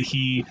herring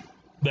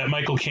that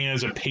Michael Caine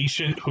is a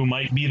patient who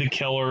might be the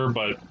killer,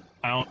 but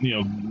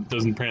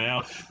doesn't pan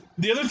out.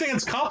 The other thing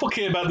that's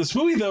complicated about this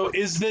movie, though,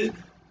 is that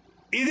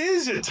it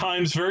is at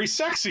times very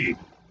sexy.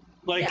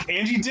 Like,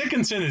 Angie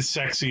Dickinson is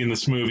sexy in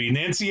this movie.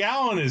 Nancy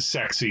Allen is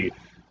sexy.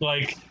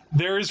 Like,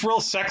 there is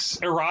real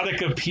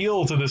erotic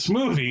appeal to this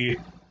movie.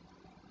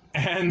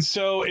 And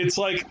so it's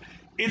like,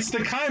 it's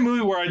the kind of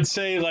movie where I'd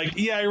say, like,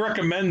 yeah, I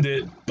recommend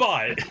it,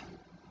 but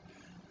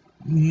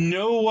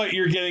know what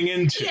you're getting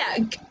into.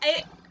 Yeah,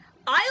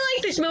 I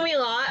like this movie a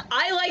lot.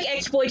 I like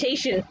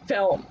exploitation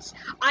films.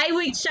 I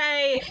would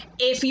say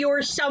if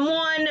you're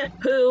someone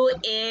who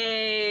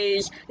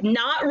is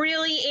not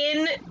really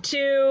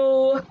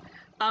into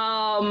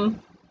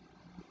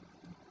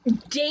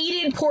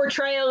dated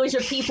portrayals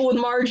of people with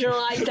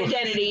marginalized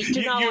identities,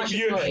 do not watch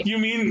this movie. You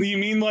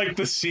mean like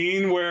the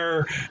scene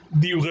where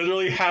you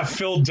literally have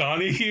Phil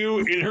Donahue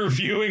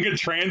interviewing a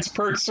trans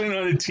person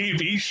on a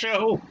TV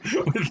show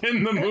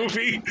within the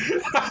movie?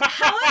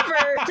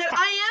 However,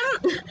 I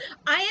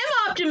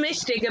am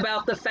optimistic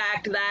about the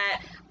fact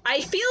that I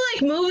feel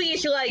like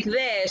movies like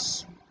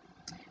this,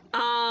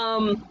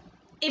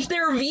 if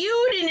they're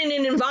viewed in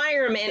an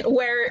environment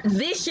where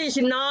this is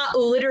not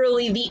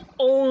literally the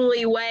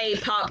only way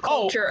pop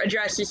culture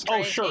addresses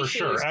trans issues,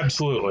 sure,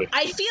 absolutely.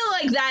 I feel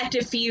like that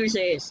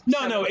diffuses.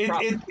 No,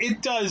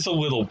 it does a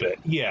little bit,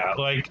 yeah.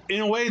 Like,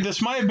 in a way,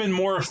 this might have been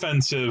more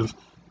offensive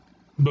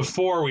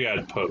before we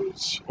had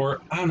Pose,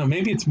 or I don't know,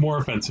 maybe it's more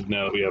offensive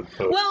now that we have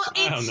Pose. Well,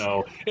 I don't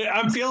know.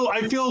 I feel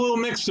a little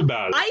mixed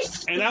about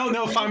it, and I don't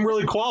know if I'm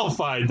really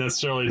qualified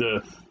necessarily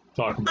to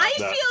talk about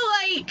that. I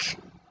feel like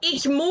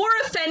it's more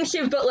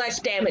offensive but less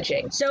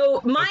damaging.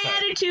 So my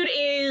attitude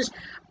is,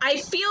 I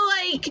feel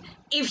like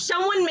if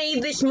someone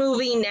made this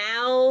movie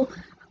now,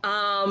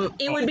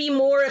 it would be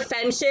more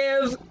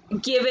offensive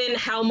given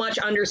how much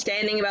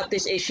understanding about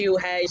this issue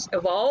has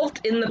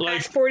evolved in the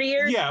past 40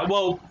 years. Yeah,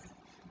 well,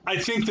 I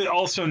think that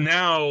also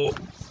now,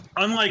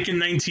 unlike in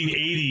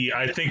 1980,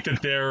 I think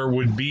that there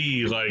would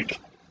be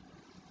like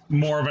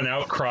more of an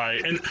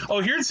outcry. And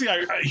here's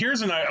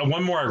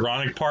one more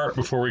ironic part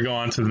before we go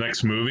on to the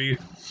next movie.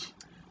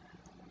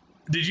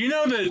 Did you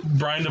know that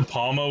Brian De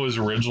Palma was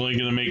originally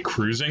going to make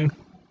Cruising?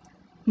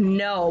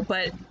 No,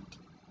 but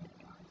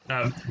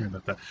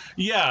about that.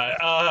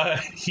 Yeah,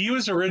 he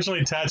was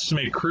originally attached to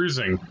make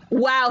Cruising.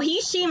 Wow, he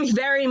seems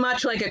very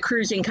much like a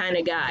Cruising kind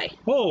of guy.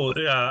 Oh,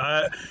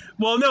 yeah.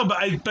 Well, no, but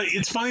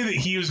it's funny that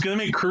he was going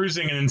to make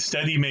Cruising and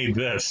instead he made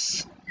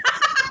this.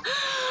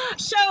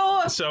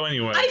 So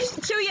anyway.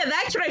 Yeah,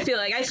 that's what I feel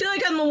like. I feel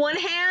like on the one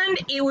hand,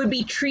 it would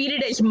be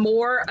treated as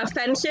more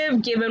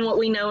offensive given what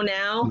we know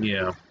now.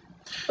 Yeah.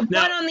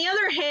 But on the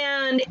other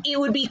hand, it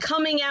would be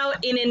coming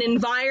out in an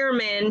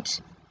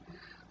environment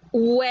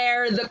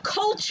where the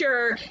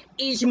culture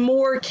is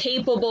more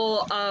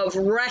capable of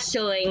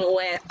wrestling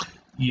with.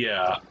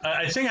 Yeah.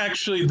 I think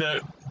actually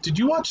did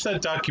you watch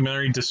that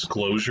documentary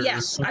Disclosures?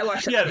 Yes, I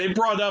watched that. Yeah, they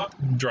brought up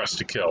Dress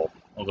to Kill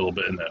a little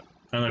bit in it.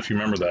 I don't know if you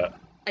remember that.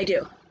 I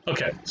do.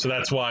 Okay, so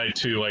that's why,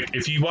 too, like,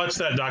 if you watch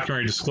that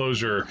documentary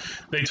Disclosure,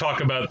 they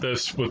talk about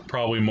this with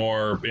probably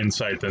more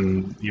insight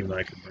than you and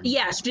I could bring.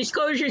 Yes,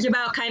 Disclosure is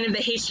about kind of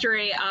the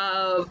history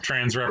of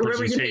trans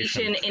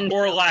representation in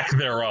or film. lack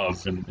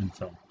thereof in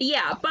film.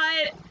 Yeah,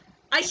 but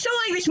I still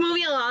like this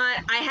movie a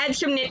lot. I had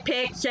some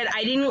nitpicks that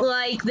I didn't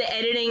like the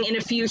editing in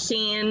a few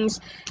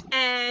scenes,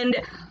 and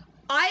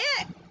I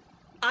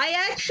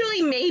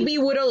actually maybe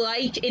would have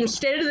liked,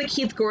 instead of the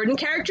Keith Gordon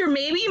character,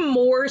 maybe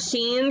more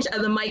scenes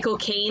of the Michael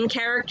Caine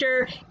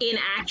character in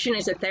action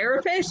as a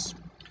therapist.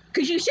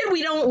 Because you said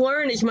we don't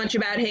learn as much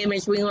about him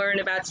as we learn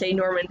about, say,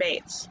 Norman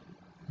Bates.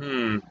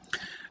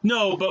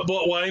 No, but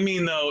what I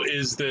mean, though,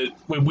 is that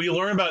when we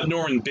learn about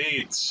Norman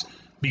Bates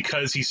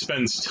because he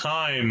spends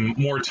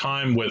more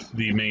time with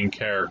the main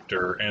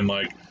character and,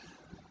 like,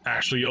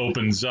 actually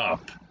opens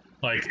up.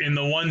 Like, in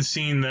the one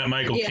scene that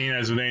Michael Caine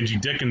has with Angie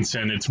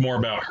Dickinson, it's more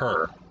about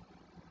her.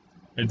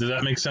 Does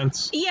that make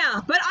sense? Yeah,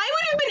 but I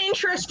would have been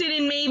interested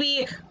in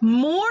maybe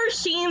more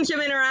scenes of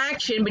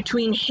interaction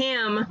between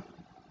him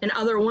and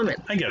other women.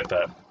 I get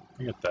that.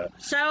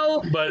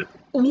 So, But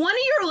one of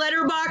your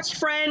letterbox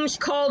friends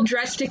called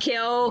Dress to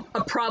Kill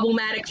a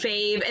problematic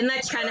fave, and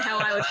that's kind of how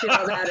I would feel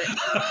about it.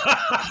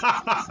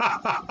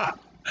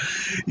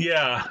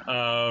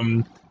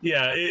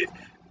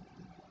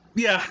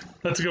 Yeah,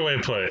 that's a good way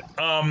to put it.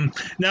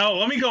 Now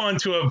let me go on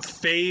to a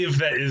fave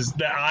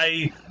that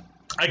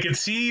I could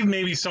see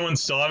maybe someone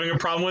still having a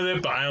problem with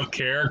it, but I don't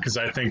care because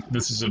I think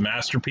this is a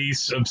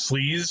masterpiece of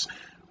sleaze.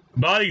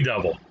 Body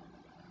Double.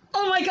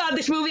 Oh my god,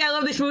 this movie! I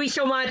love this movie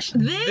so much.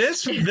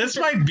 This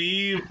might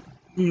be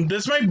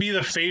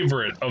the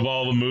favorite of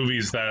all the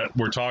movies that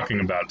we're talking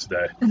about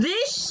today.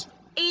 This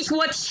is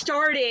what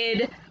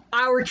started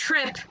our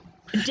trip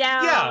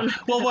down. Yeah.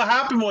 Well, what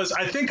happened was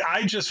I think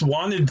I just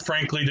wanted,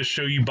 frankly, to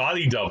show you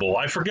Body Double.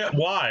 I forget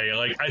why.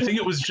 Like, I think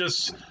it was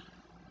just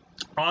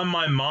on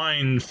my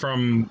mind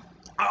from.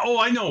 Oh,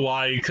 I know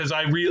why. Because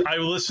I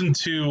listened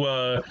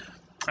to.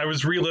 I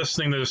was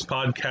re-listening to this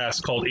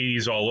podcast called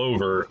 80s All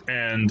Over,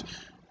 and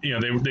you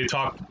know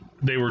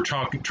they were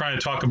trying to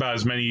talk about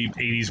as many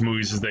 80s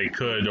movies as they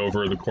could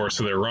over the course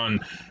of their run.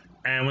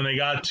 And when they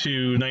got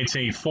to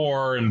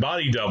 1984 and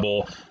Body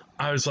Double,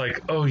 I was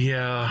like, oh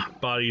yeah,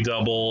 Body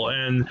Double.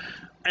 And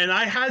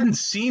I hadn't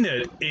seen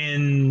it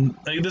in,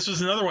 like, this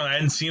was another one I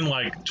hadn't seen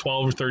like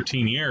 12 or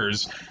 13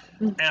 years.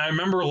 And I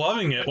remember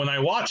loving it when I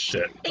watched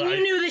it. And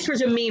you knew this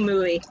was a me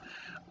movie.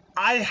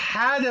 I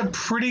had a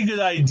pretty good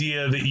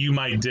idea that you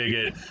might dig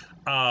it.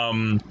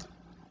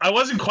 I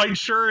wasn't quite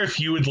sure if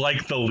you would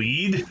like the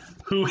lead,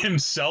 who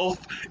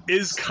himself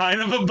is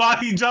kind of a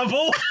body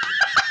double.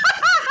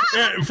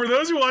 For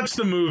those who watch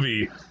the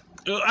movie,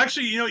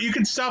 actually, you know, you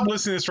can stop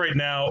listening to this right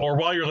now, or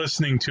while you're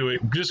listening to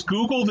it, just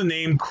Google the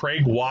name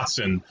Craig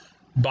Wasson,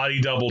 Body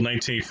Double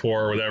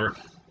 1984 or whatever.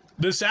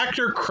 This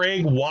actor,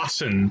 Craig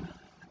Wasson,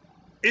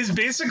 is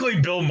basically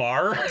Bill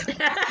Maher.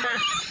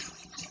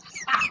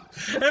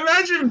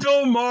 Imagine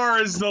Bill Maher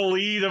as the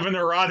lead of an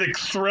erotic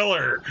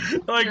thriller.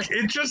 Like,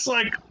 it's just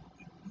like,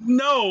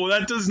 no,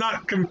 that does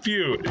not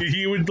compute.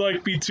 He would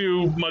like be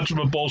too much of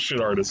a bullshit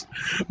artist.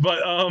 But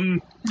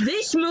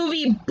this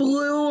movie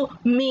blew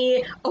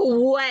me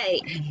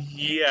away.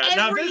 Yeah,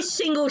 every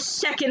single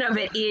second of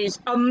it is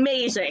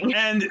amazing.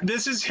 And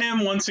this is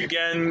him once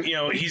again. You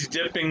know, he's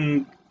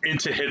dipping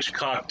into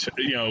Hitchcock.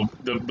 You know,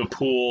 the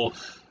pool.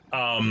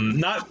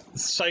 Not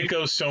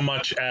Psycho so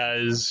much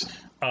as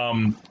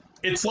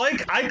it's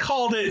like, I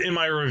called it in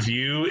my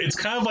review. It's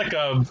kind of like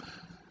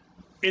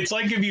it's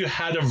like if you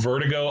had a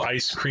Vertigo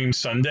ice cream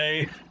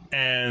sundae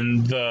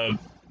and the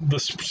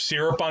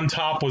syrup on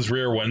top was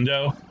Rear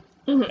Window.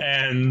 Mm-hmm.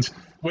 And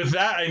with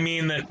that, I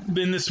mean that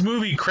in this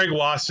movie, Craig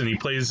Wasson, he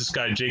plays this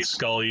guy, Jake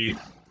Scully.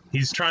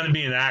 He's trying to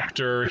be an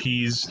actor.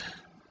 He's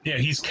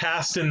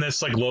cast in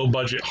this like low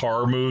budget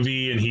horror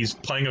movie, and he's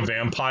playing a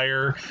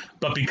vampire.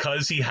 But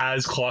because he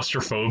has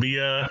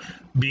claustrophobia,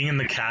 being in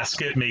the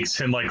casket makes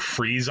him like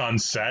freeze on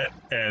set,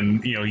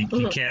 and you know he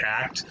can't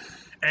act.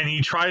 And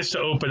he tries to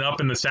open up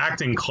in this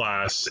acting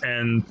class,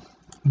 and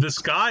this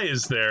guy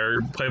is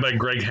there, played by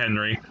Greg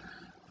Henry.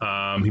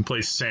 He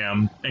plays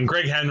Sam. And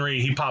Greg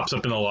Henry, he pops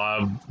up in a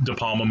lot of De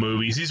Palma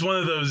movies. He's one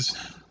of those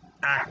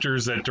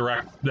actors that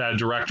a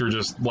director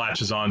just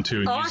latches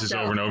onto and uses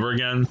over and over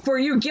again. For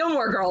you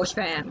Gilmore Girls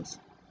fans,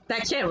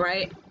 that's him,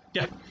 right?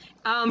 Yeah.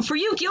 For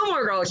you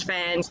Gilmore Girls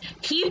fans,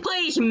 he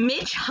plays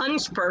Mitch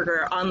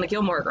Huntsberger on the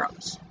Gilmore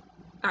Girls.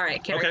 All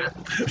right, carry on. I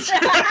just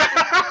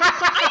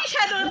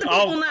had to let the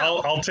people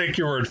know. I'll take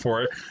your word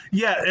for it.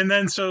 Yeah, and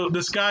then so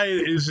this guy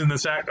is in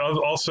this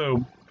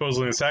also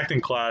supposedly in this acting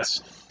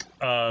class,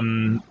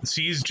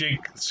 sees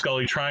Jake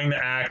Scully trying to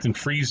act and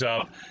freeze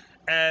up,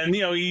 and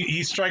you know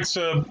he strikes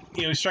a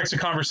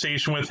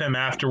conversation with him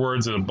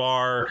afterwards at a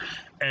bar,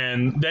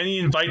 and then he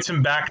invites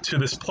him back to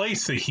this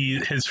place that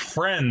his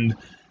friend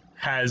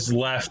has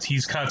left.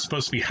 He's kind of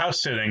supposed to be house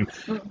sitting,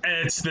 and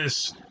it's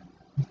this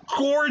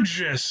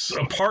gorgeous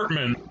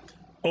apartment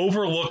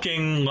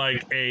overlooking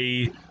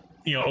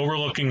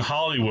overlooking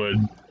Hollywood.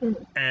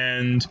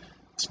 And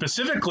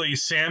specifically,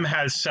 Sam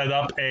has set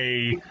up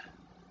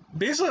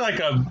basically like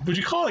would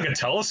you call it like a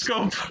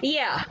telescope?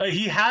 Yeah.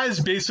 He has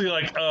basically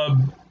like a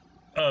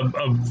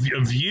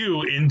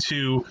view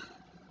into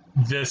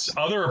this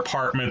other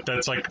apartment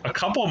that's like a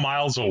couple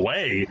miles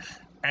away,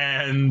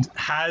 and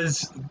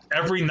has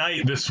every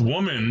night this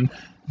woman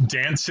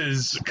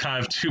dances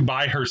kind of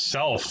by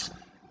herself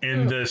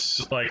in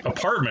this like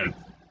apartment.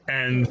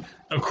 And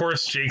of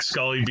course Jake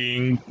Scully,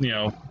 being, you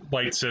know,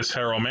 white cis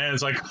hetero man,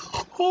 is like,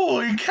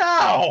 holy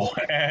cow,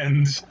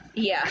 and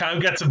kind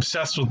of gets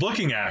obsessed with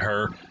looking at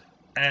her,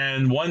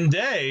 and one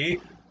day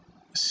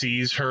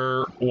sees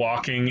her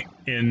walking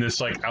in this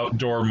like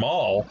outdoor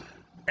mall,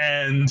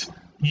 and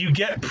you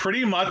get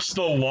pretty much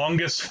the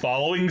longest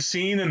following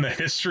scene in the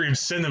history of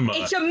cinema.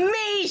 It's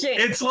amazing.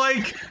 It's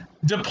like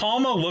De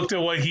Palma looked at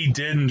what he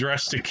did in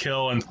Dress to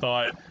Kill and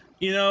thought,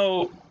 you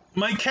know,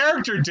 my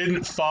character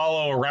didn't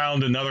follow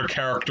around another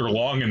character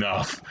long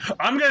enough.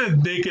 I'm going to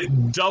make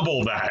it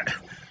double that.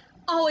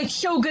 Oh, it's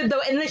so good,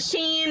 though. And the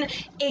scene,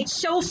 it's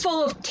so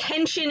full of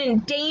tension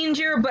and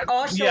danger, but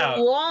also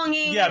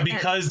longing. Yeah,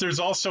 because there's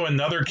also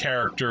another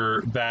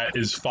character that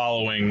is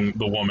following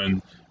the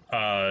woman,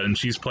 and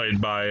she's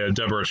played by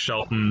Deborah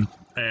Shelton.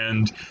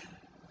 And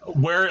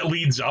where it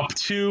leads up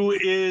to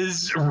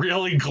is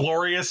really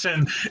glorious.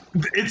 And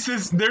there's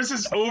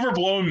this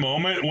overblown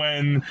moment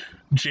when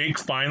Jake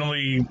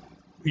finally,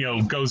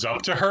 goes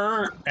up to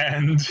her,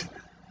 and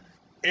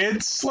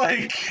it's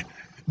like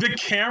the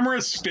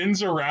camera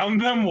spins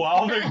around them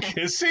while they're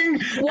kissing.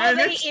 While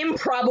they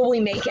improbably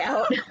make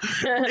out.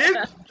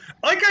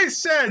 Like I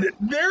said,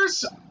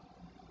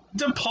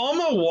 De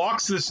Palma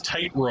walks this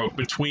tightrope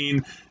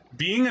between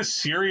being a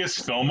serious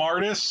film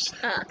artist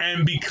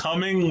and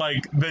becoming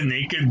like the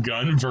Naked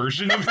Gun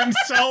version of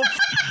himself.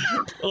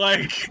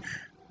 Like,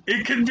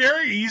 it could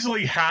very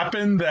easily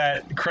happen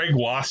that Craig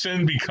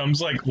Wasson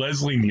becomes like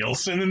Leslie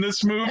Nielsen in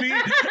this movie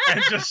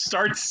and just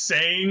starts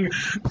saying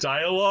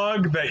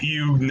dialogue that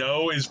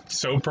is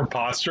so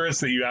preposterous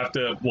that you have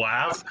to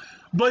laugh.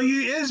 But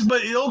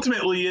it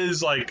ultimately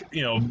is like,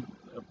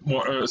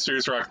 more a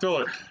serious rock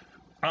thriller.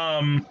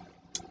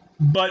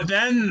 But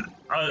then,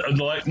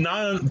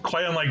 not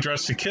quite unlike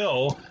Dressed to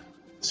Kill,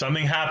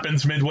 something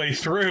happens midway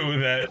through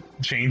that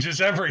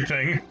changes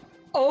everything.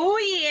 Oh,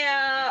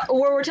 yeah,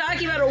 where we're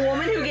talking about a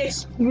woman who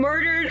gets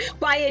murdered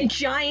by a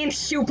giant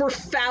super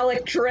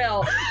phallic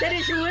drill that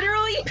is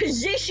literally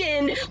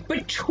positioned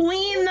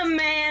between the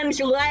man's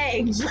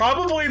legs.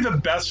 Probably the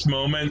best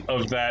moment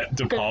of that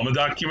De Palma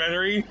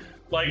documentary.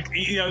 Like,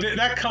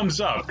 that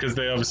comes up because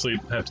they obviously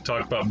have to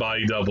talk about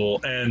Body Double,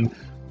 and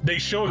they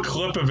show a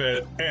clip of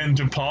it, and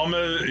De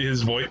Palma,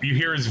 his voice, you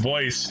hear his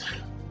voice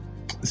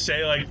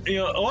say, like, a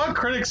lot of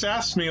critics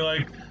ask me,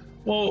 like,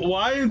 well,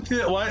 why is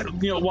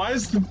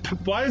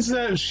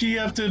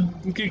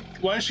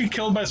she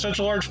killed by such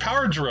a large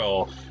power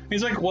drill?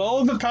 He's like,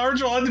 well, the power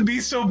drill had to be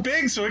so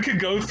big so it could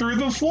go through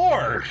the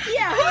floor.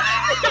 Yeah,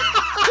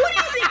 who do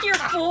you think you're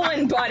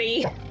fooling,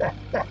 buddy?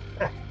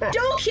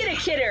 Don't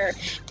kid her.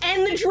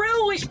 And the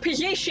drill was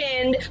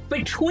positioned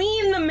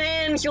between the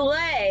man's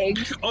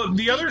legs.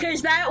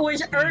 Because that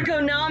was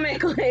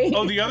ergonomically.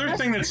 The other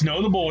thing that's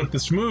notable with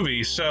this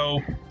movie,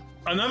 so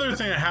another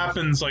thing that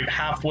happens like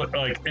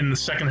in the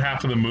second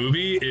half of the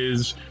movie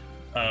is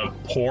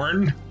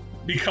porn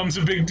becomes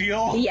a big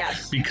deal.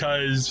 Yes.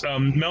 Because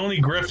Melanie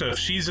Griffith,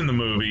 she's in the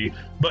movie,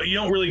 but you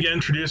don't really get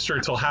introduced to her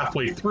until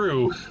halfway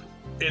through.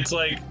 It's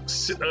like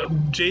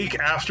Jake,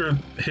 after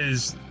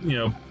his,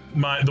 the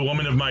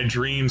woman of my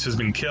dreams has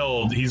been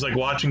killed, he's like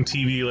watching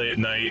TV late at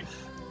night,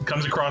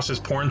 comes across this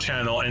porn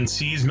channel and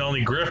sees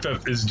Melanie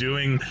Griffith is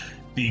doing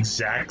the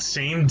exact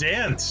same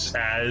dance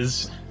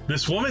as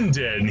this woman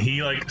did, and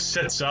he like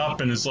sits up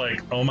and is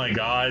like, oh my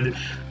god,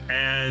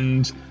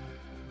 and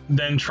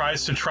then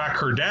tries to track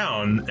her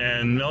down,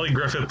 and Melanie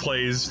Griffith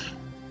plays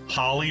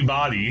Holly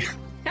Body.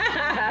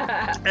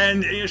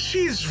 And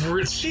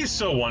she's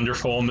so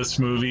wonderful in this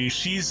movie.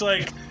 She's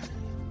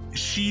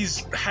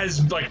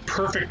has like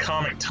perfect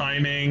comic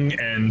timing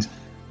and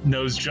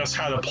knows just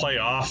how to play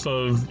off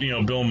of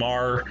Bill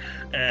Maher,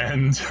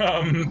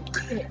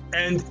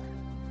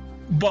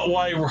 but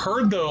what I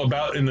heard though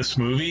about in this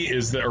movie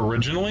is that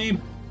originally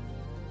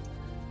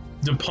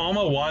De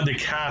Palma wanted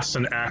to cast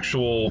an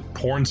actual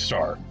porn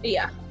star.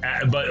 Yeah.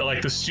 But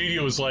like the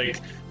studio was like,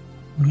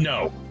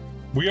 no,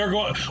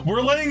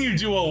 we're letting you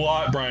do a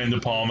lot, Brian De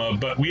Palma,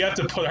 but we have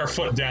to put our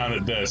foot down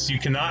at this. You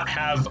cannot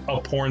have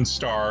a porn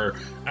star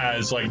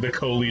as like the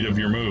co-lead of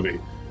your movie.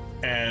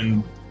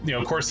 And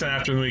of course, then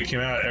after the movie came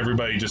out,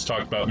 everybody just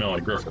talked about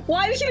Melanie Griffith. Well,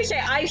 I was going to say,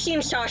 I've seen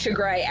Sasha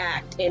Grey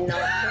act in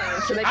not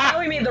porn, so they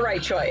probably made the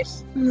right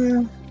choice.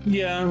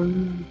 Yeah.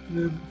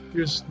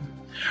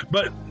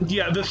 But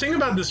yeah, the thing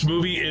about this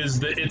movie is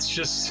that it's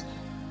just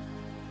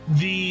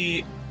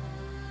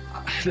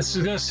this is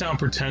going to sound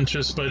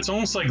pretentious, but it's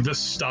almost like the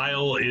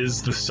style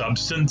is the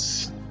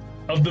substance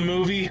of the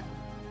movie.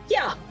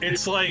 Yeah.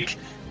 It's like,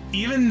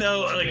 even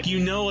though like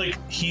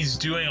he's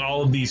doing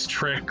all of these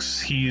tricks,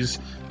 he's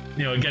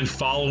again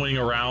following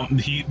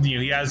around, he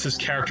has this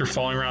character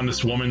following around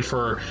this woman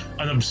for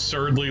an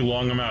absurdly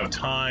long amount of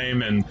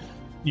time, and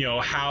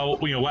how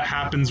what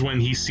happens when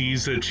he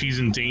sees that she's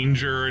in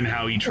danger and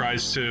how he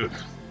tries to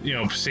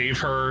save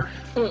her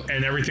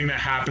and everything that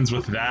happens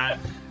with that.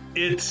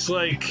 It's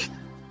like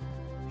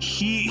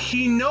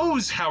he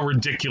knows how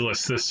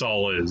ridiculous this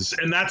all is,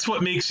 and that's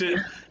what makes it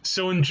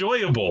so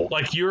enjoyable.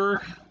 Like,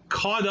 you're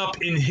caught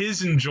up in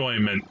his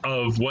enjoyment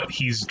of what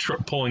he's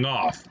pulling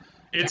off.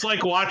 It's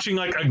like watching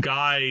like a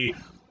guy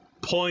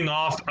pulling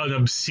off an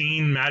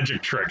obscene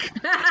magic trick.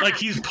 Like,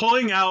 he's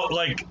pulling out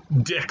like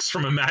dicks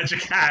from a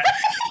magic hat.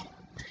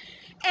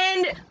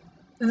 And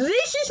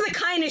this is the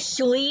kind of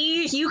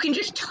sleaze you can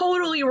just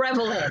totally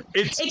revel in.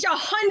 It's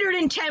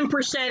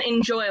 110%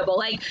 enjoyable.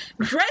 Like,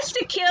 Dressed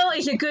to Kill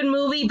is a good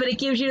movie, but it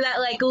gives you that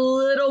like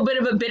little bit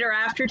of a bitter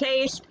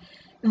aftertaste.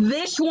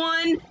 This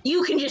one,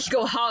 you can just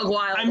go hog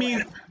wild. I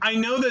mean, I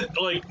know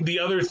that like the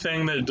other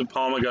thing that De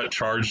Palma got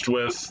charged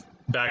with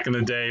back in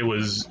the day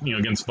was,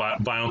 against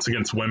violence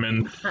against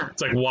women.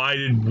 It's like, why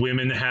did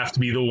women have to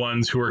be the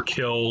ones who are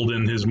killed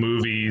in his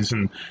movies,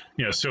 and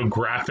so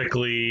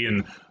graphically,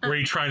 and what are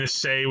you trying to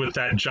say with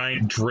that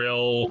giant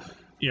drill?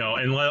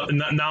 And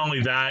not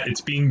only that,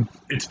 it's being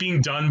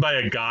done by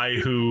a guy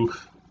who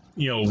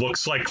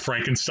looks like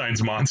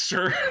Frankenstein's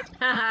monster.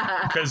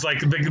 Because like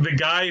the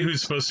guy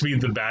who's supposed to be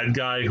the bad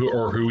guy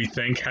who we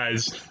think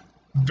has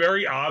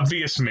very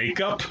obvious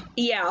makeup.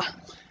 Yeah.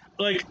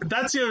 Like,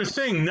 that's the other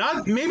thing.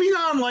 Maybe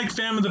not unlike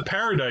Famine of the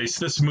Paradise,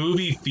 this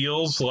movie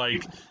feels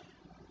like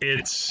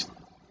it's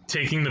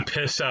taking the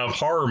piss out of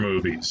horror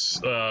movies,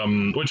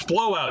 which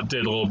Blowout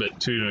did a little bit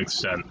to an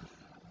extent.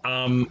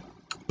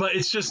 But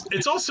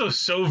it's also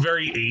so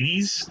very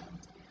 80s.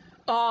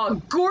 Oh,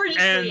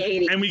 gorgeously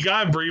 80s. And we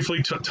got to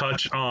briefly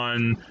touch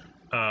on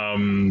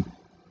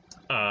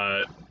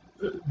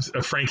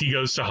Frankie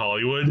Goes to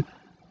Hollywood.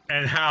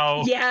 And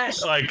how,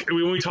 like,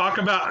 when we talk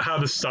about how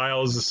the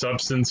style is the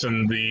substance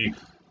and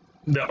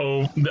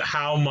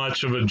how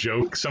much of a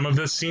joke some of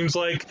this seems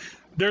like,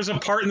 there's a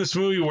part in this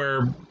movie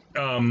where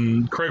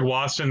Craig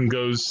Wasson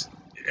goes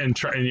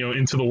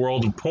into the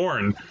world of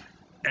porn,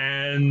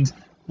 and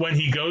when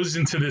he goes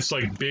into this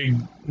like big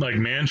like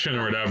mansion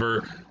or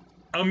whatever,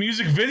 a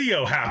music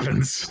video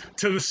happens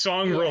to the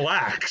song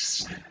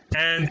Relax,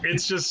 and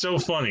it's just so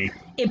funny.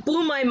 It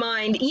blew my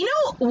mind.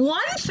 One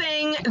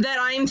thing that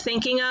I'm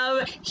thinking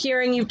of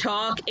hearing you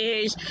talk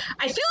is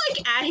I feel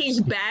like at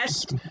his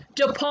best,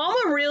 De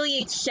Palma really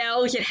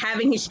excels at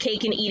having his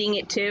cake and eating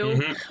it too.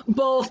 Mm-hmm.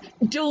 Both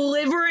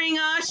delivering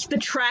us the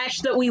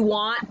trash that we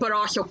want, but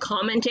also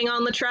commenting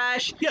on the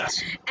trash.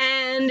 Yes.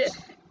 And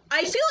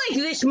I feel like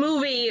this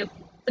movie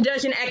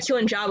does an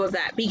excellent job of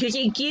that because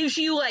it gives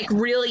you like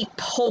really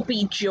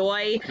pulpy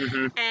joy,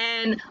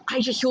 and I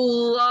just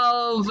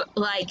love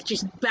like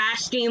just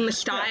basking in the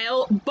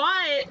style.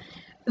 But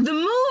the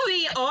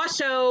movie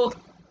also,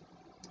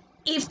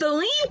 if the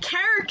lead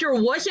character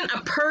wasn't a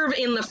perv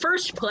in the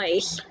first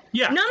place,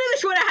 none of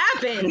this would have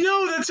happened.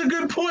 No, that's a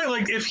good point.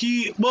 Like if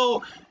he,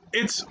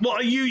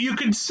 you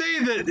could say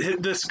that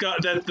this guy,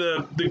 that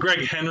the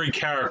Greg Henry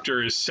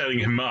character is setting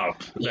him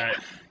up,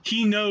 that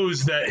he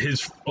knows that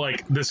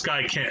this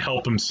guy can't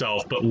help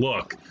himself but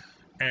look.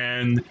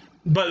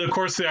 But of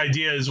course the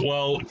idea is,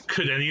 well,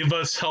 could any of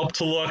us help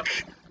to look?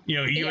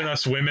 Even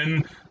us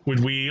women,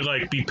 would we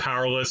like be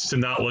powerless to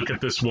not look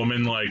at this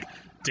woman like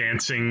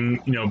dancing,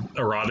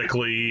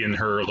 erotically in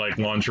her like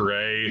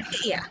lingerie?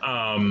 Yeah.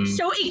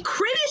 So it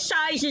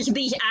criticizes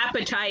these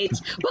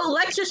appetites, but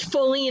lets us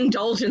fully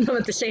indulge in them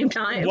at the same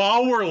time.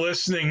 While we're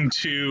listening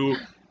to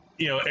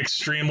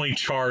extremely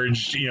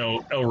charged,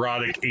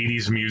 erotic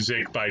 80s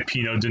music by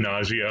Pino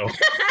Donaggio.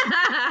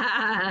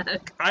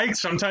 I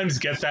sometimes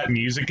get that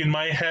music in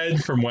my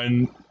head from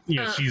when,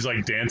 she's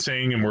like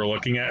dancing and we're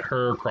looking at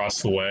her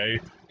across the way.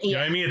 You know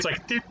what I mean? It's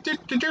like... Well,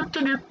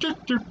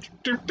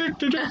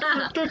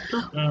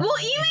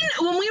 even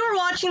when we were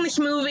watching this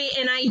movie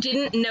and I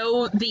didn't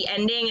know the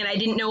ending and I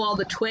didn't know all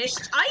the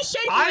twists, I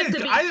said to you at the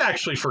beginning... I'd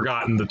actually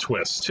forgotten the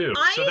twist, too.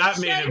 So that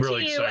made it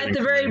really exciting. I said to you at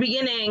the very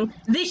beginning,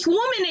 this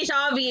woman is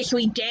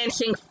obviously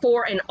dancing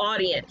for an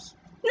audience.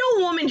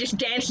 No woman just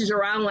dances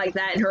around like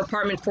that in her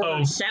apartment for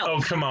herself. Oh,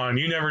 come on.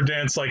 You never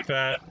dance like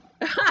that.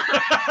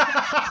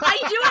 I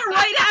do it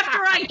right after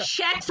I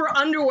check for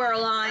underwear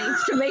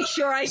lines to make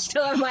sure I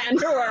still have my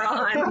underwear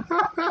on.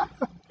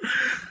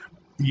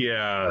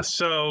 Yeah,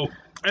 so...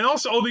 And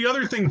also, the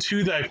other thing,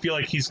 too, that I feel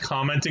like he's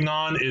commenting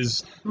on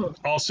is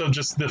also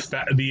just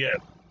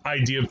the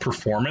idea of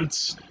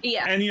performance.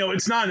 Yeah. And,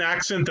 it's not an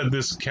accident that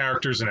this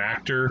character's an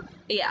actor.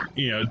 Yeah.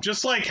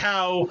 Just like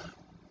how,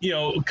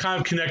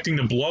 kind of connecting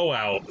to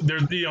Blowout,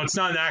 it's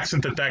not an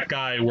accident that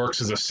guy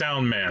works as a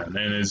sound man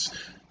and is...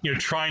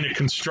 trying to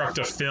construct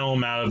a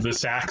film out of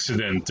this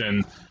accident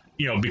and,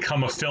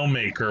 become a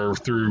filmmaker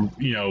through,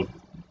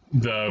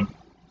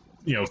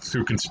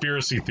 through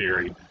conspiracy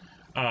theory.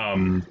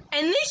 And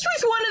this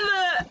was one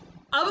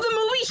of the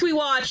movies we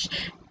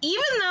watched,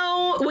 even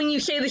though when you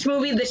say this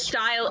movie, the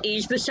style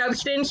is the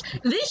substance,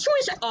 this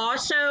was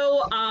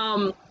also,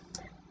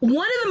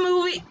 one of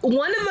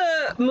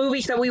the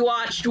movies that we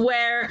watched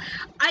where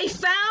I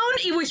found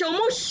it was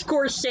almost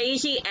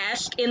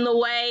Scorsese-esque in the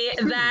way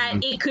that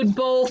it could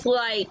both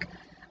like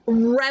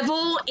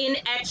revel in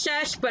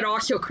excess but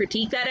also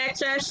critique that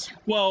excess.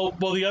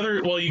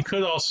 You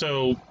could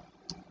also,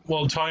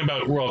 talking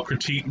about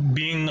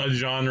being a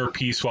genre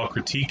piece while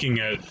critiquing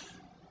it.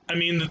 I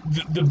mean,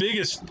 the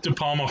biggest De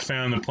Palma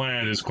fan on the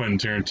planet is Quentin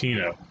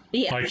Tarantino.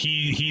 Yeah. Like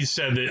he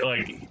said that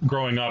like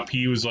growing up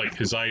he was like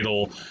his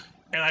idol.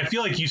 And I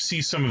feel like you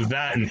see some of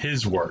that in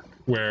his work,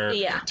 where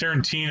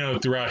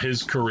Tarantino throughout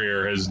his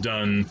career has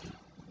done,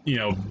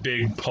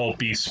 big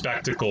pulpy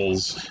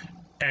spectacles,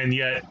 and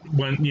yet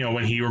when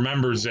he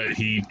remembers it,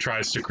 he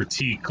tries to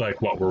critique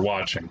like what we're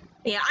watching.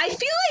 Yeah, I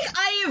feel like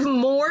I have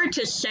more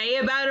to say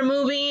about a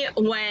movie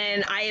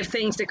when I have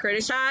things to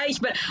criticize,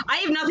 but I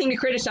have nothing to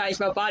criticize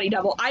about Body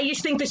Double. I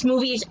just think this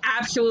movie is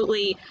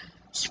absolutely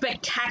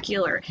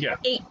spectacular. Yeah.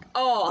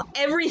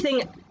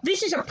 Everything.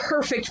 This is a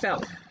perfect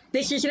film.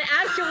 This is an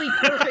absolutely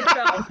perfect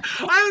film.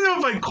 I don't know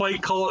if I'd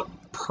quite call it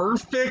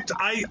perfect.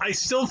 I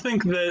still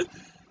think that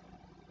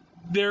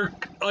they're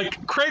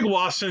like Craig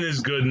Wasson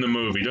is good in the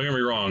movie. Don't get me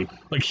wrong.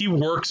 Like he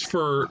works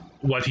for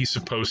what he's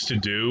supposed to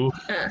do.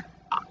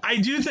 I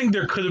do think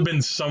there could have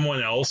been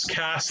someone else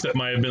cast that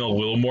might have been a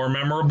little more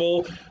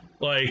memorable.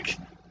 Like,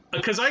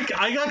 because I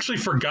actually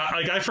forgot.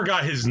 Like I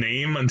forgot his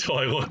name until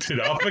I looked it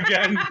up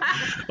again.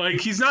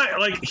 Like he's not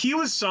like he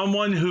was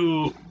someone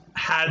who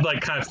had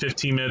like kind of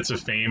 15 minutes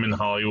of fame in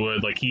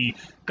Hollywood. Like he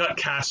got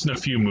cast in a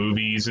few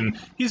movies and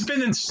he's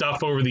been in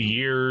stuff over the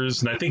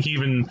years. And I think he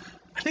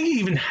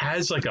even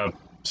has like a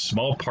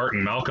small part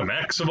in Malcolm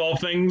X of all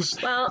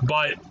things. Well,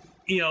 but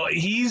you know,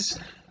 he's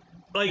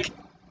like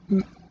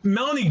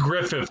Melanie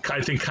Griffith,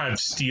 I think, kind of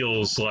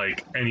steals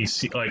like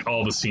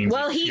all the scenes.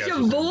 Well, he's a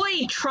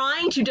void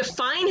trying to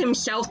define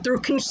himself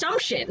through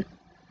consumption.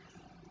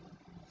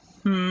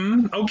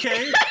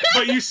 Okay,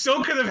 but you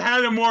still could have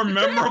had a more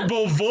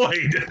memorable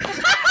void.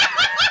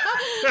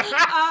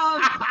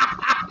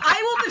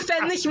 I will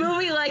defend this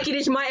movie like it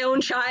is my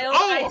own child.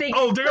 I think.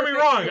 Don't get me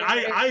wrong.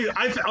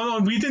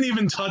 We didn't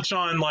even touch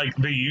on like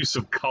the use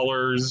of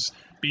colors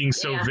being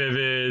so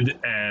vivid,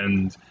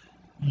 and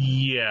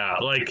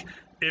like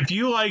if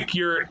you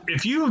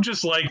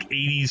just like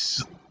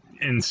 80s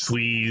and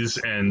sleaze,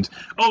 and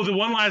the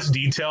one last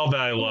detail that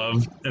I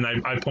love, and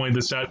I pointed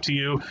this out to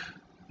you.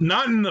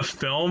 Not in the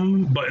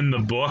film, but in the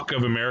book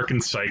of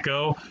American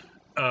Psycho,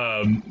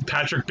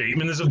 Patrick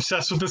Bateman is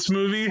obsessed with this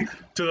movie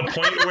to the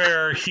point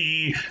where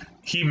he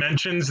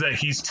mentions that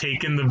he's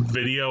taken the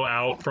video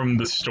out from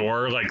the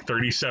store like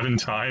 37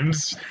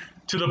 times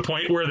to the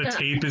point where the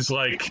tape is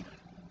like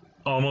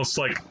almost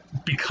like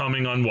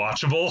becoming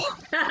unwatchable.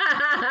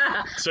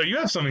 So you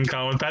have something in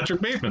common with Patrick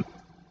Bateman.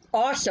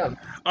 Awesome.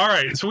 All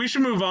right, so we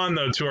should move on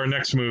though to our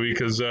next movie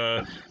because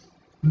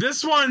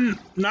this one,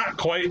 not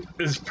quite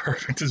as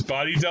perfect as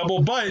Body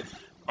Double, but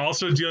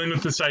also dealing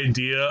with this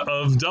idea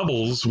of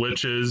doubles,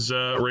 which is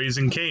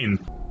Raising Cain.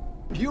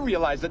 Do you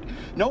realize that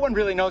no one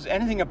really knows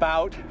anything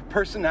about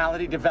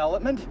personality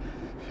development?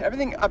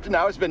 Everything up to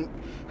now has been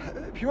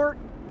pure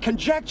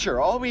conjecture.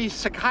 All we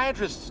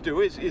psychiatrists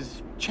do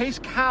is chase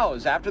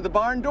cows after the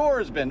barn door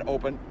has been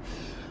opened.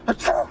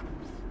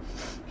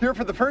 Here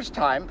for the first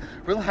time,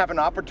 we'll have an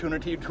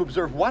opportunity to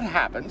observe what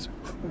happens,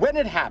 when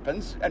it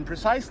happens, and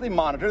precisely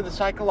monitor the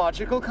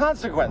psychological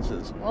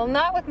consequences. Well,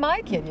 not with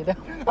my kid, you know.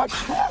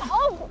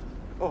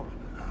 Oh,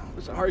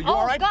 sorry. You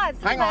all right? God,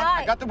 hang on,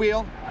 I got the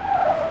wheel.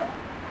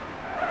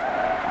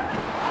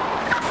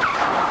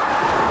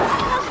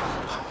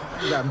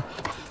 I'm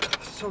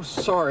so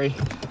sorry,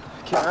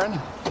 Karen.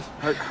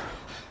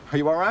 Are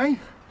you all right?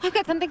 I've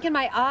got something in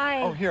my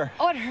eye. Oh, here.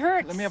 Oh, it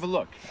hurts. Let me have a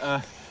look.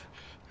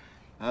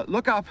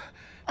 Look up.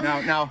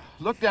 Now,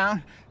 look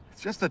down.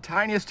 It's just the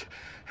tiniest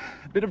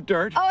bit of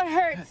dirt. Oh, it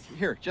hurts.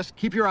 Here, just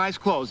keep your eyes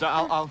closed.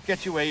 I'll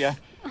get you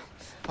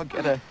I'll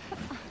get a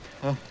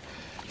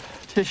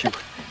tissue.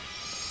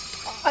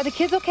 Are the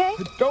kids okay?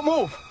 Don't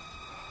move.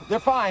 They're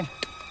fine.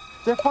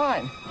 They're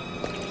fine.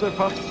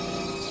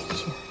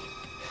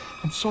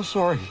 I'm so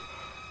sorry.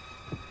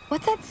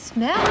 What's that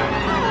smell?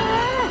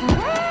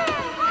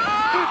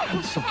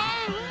 I'm sorry.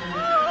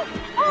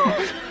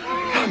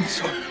 I'm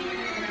sorry.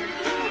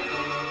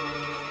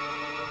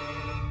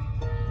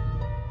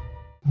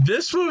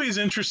 This movie is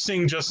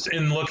interesting just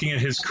in looking at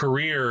his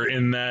career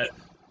in that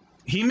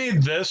he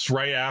made this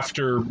right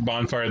after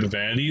Bonfire of the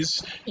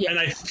Vanities. Yeah. And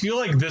I feel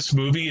like this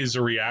movie is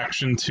a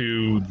reaction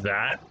to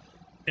that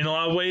in a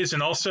lot of ways.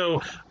 And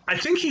also, I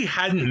think he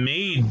hadn't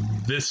made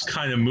this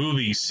kind of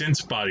movie since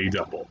Body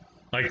Double.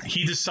 Like,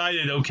 he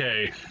decided,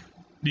 okay,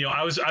 you know,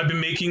 I've been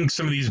making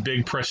some of these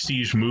big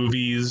prestige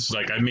movies.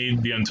 Like, I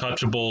made The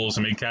Untouchables,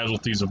 I made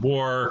Casualties of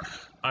War.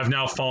 I've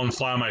now fallen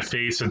flat on my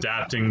face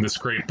adapting this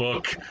great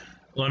book.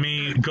 Let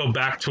me go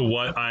back to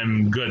what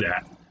I'm good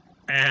at.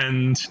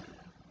 And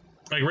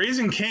like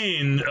Raising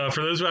Cain,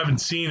 for those who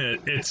haven't seen it,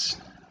 it's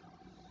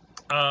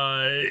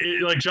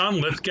like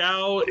John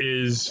Lithgow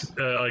is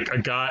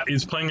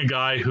is playing a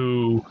guy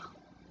who,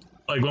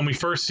 like, when we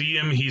first see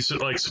him, he's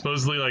like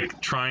supposedly like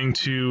trying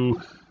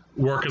to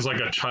work as like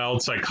a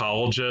child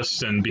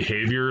psychologist and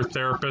behavior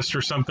therapist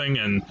or something,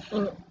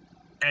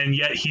 and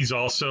yet he's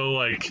also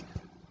like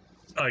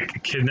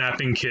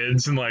kidnapping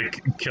kids and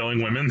like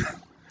killing women.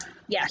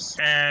 Yes.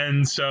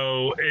 And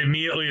so it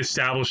immediately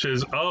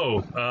establishes,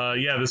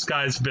 this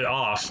guy's a bit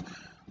off.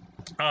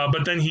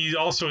 But then he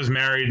also is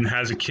married and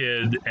has a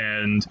kid,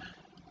 and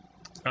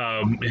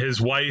his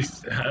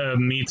wife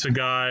meets a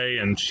guy,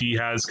 and she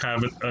has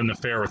kind of an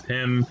affair with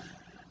him.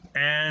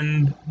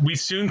 And we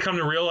soon come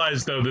to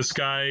realize, though, this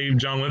guy,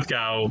 John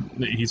Lithgow,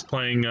 he's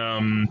playing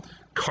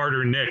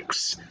Carter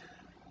Nix.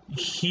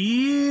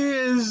 He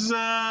is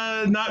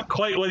not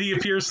quite what he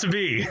appears to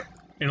be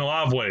in a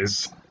lot of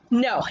ways.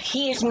 No,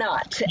 he is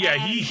not. Yeah,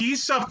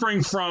 he's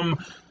suffering from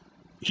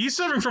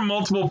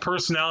multiple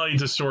personality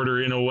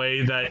disorder in a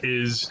way that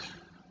is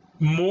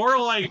more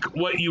like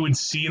what you would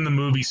see in the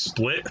movie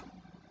Split.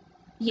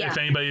 Yeah. If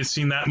anybody has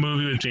seen that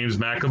movie with James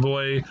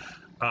McAvoy,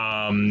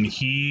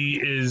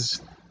 he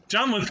is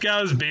John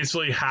Lithgow is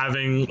basically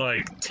having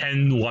like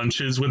 10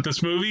 lunches with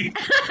this movie.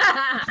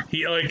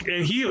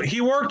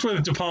 He worked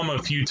with De Palma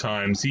a few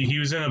times. He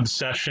was in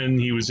Obsession,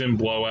 he was in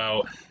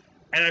Blowout,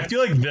 and I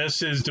feel like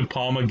this is De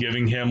Palma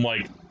giving him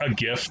like a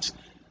gift.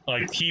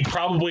 Like he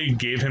probably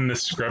gave him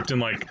this script in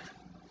like,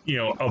 you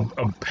know,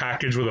 a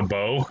package with a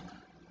bow,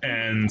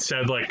 and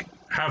said like,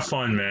 "Have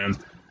fun, man."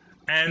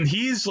 And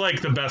he's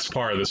like the best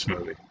part of this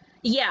movie.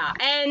 Yeah,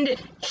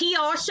 and he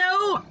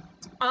also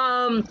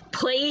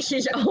plays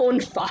his own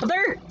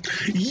father.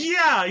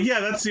 Yeah,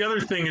 that's the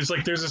other thing is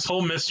like there's this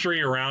whole mystery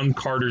around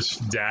Carter's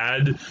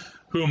dad,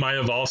 who might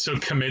have also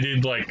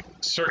committed like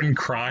certain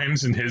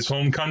crimes in his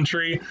home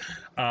country.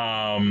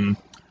 There's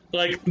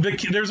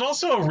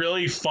also a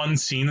really fun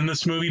scene in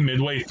this movie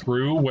midway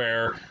through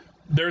where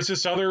there's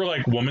this other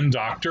like woman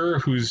doctor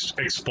who's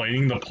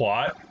explaining the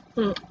plot.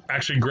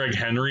 Actually, Greg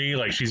Henry,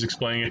 like she's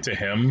explaining it to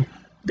him.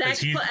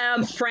 That's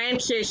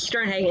Frances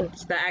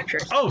Sternhagen, the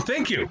actress. Oh,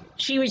 thank you.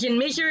 She was in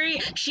Misery.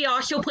 She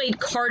also played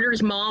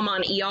Carter's mom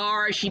on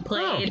ER. She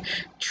played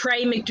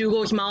Trey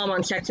McDougal's mom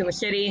on Sex and the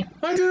City.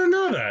 I didn't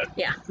know that.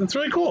 Yeah. That's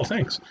really cool.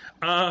 Thanks.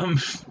 Yeah,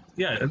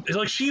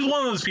 like she's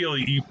one of those people,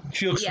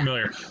 she looks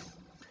familiar.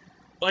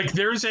 Like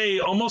there's a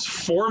almost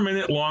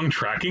 4-minute long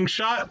tracking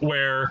shot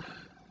where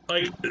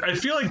like I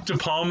feel like De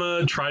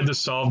Palma tried to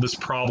solve this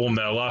problem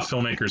that a lot of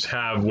filmmakers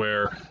have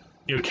where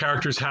you know,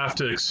 characters have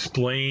to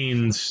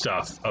explain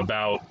stuff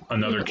about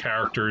another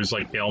character's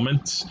like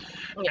ailments,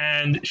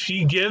 and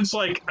she gives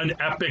like an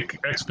epic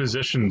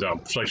exposition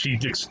dump. Like she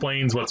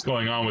explains what's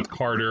going on with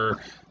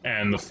Carter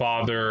and the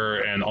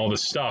father and all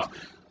this stuff,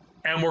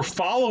 and we're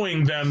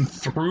following them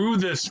through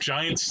this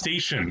giant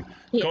station,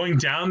 going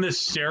down this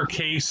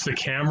staircase. The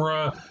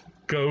camera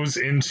goes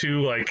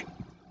into like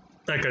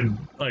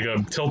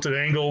a tilted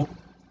angle,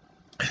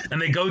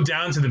 and they go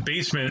down to the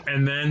basement,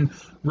 and then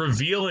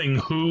revealing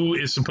who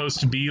is supposed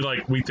to be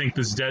like we think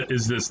this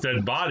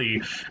dead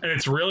body, and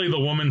it's really the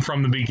woman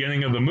from the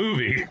beginning of the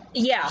movie.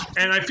 Yeah.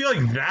 And I feel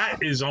like that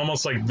is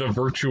almost like the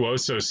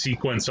virtuoso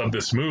sequence of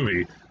this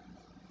movie.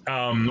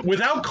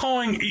 Without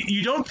calling,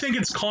 you don't think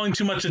it's calling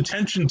too much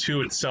attention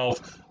to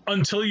itself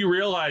until you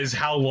realize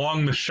how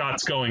long the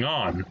shot's going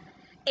on.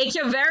 It's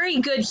a very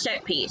good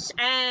set piece,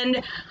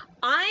 and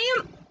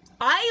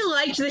I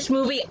liked this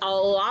movie a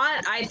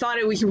lot. I thought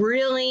it was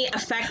really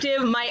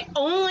effective. My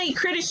only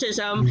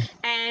criticism,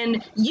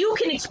 and you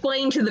can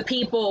explain to the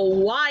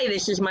people why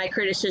this is my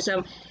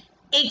criticism,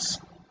 it's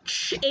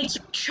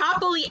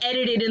choppily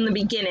edited in the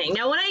beginning.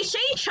 Now, when I say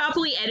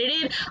choppily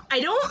edited, I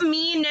don't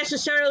mean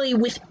necessarily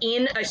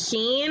within a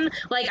scene.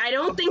 Like, I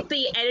don't think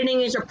the editing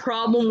is a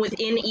problem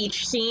within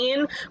each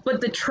scene,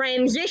 but the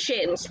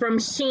transitions from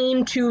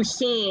scene to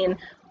scene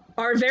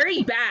are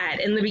very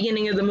bad in the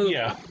beginning of the movie.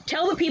 Yeah.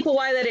 Tell the people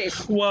why that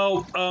is.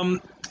 Well,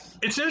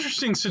 it's an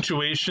interesting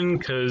situation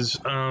because,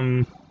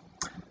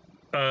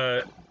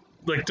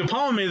 like, De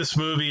Palma made this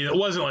movie, it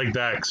wasn't, like,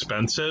 that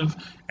expensive,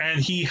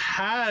 and he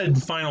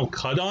had Final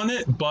Cut on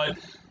it, but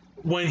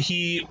when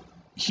he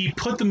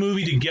put the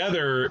movie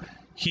together,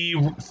 he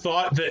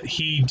thought that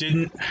he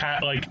didn't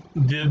have, like,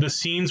 the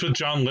scenes with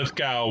John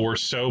Lithgow were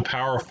so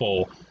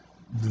powerful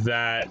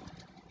that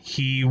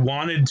he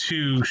wanted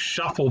to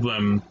shuffle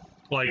them,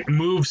 like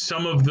move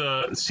some of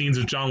the scenes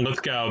of John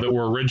Lithgow that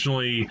were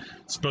originally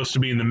supposed to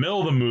be in the middle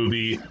of the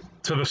movie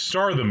to the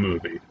start of the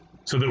movie,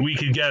 so that we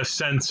could get a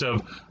sense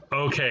of,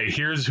 okay,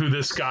 here's who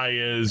this guy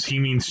is, he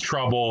means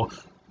trouble,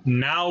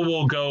 now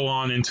we'll go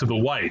on into the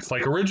wife.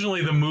 Like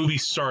originally the movie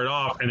started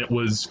off and it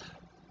was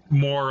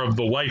more of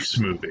the wife's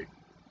movie.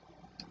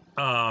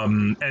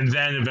 And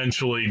then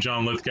eventually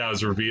John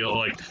Lithgow's revealed,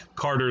 like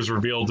Carter's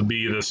revealed to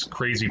be this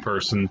crazy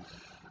person.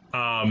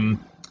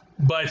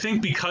 But I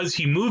think because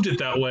he moved it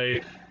that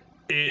way,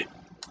 it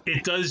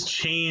does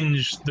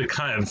change the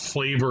kind of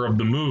flavor of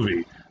the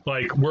movie.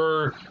 Like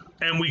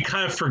we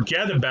kind of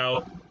forget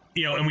about,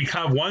 you know, and we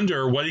kind of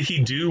wonder, what did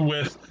he do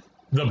with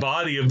the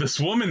body of this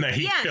woman that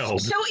he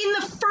killed? So in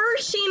the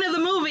first scene of the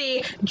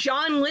movie,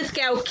 John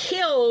Lithgow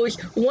kills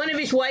one of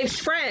his wife's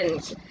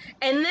friends.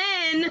 And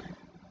then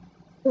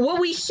what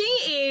we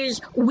see is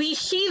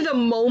the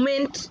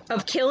moment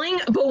of killing,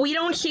 but we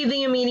don't see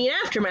the immediate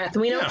aftermath.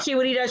 We don't see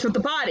what he does with the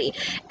body.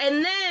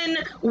 And then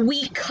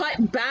we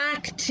cut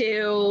back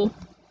to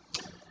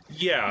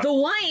the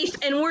wife,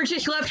 and we're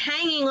just left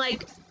hanging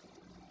like,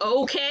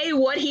 okay,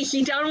 what has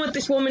he done with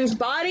this woman's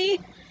body?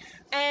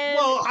 And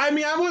well, I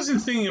mean, I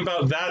wasn't thinking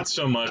about that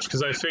so much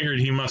because I figured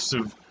he must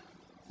have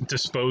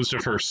disposed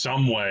of her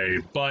some way.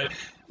 But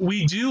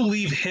we do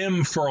leave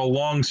him for a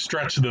long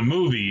stretch of the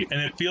movie,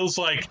 and it feels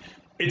like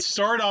it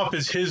started off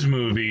as his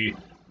movie.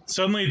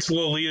 Suddenly it's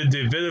Lolita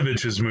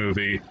Davidovich's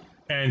movie,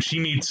 and she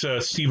meets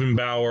Stephen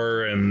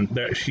Bauer, and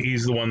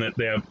he's the one that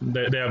they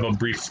have a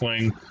brief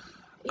fling.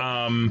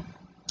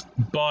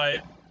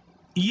 But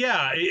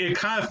yeah, it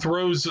kind of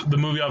throws the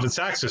movie off its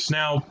axis.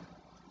 Now,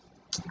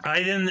 I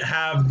didn't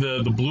have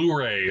the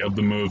Blu-ray of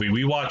the movie.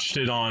 We watched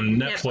it on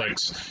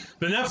Netflix.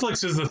 The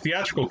Netflix is the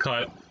theatrical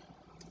cut.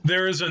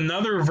 There is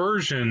another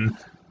version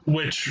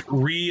which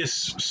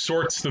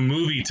resorts the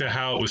movie to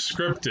how it was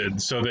scripted,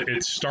 so that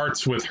it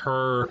starts with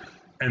her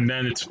and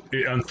then it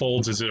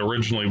unfolds as it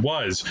originally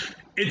was.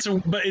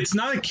 But it's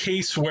not a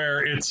case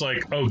where it's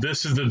like, oh,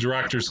 this is the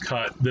director's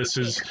cut.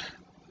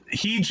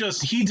 He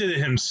did it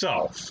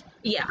himself.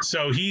 Yeah.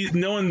 So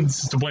no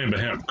one's to blame but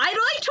him. I'd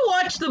like to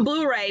watch the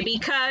Blu-ray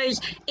because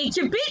it's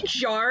a bit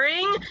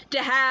jarring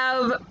to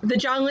have the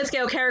John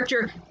Lithgow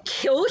character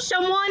kill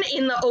someone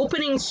in the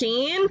opening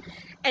scene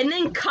and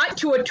then cut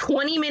to a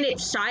 20-minute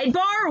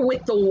sidebar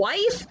with the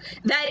wife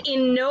that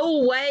in no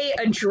way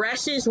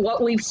addresses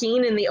what we've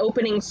seen in the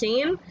opening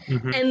scene.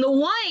 Mm-hmm. And the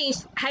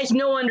wife has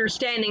no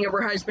understanding of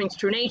her husband's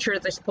true nature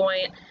at this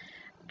point.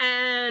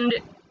 And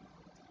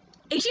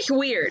it's just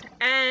weird.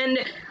 And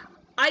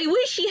I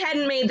wish he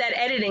hadn't made that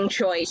editing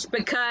choice,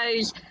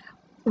 because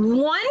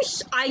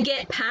once I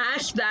get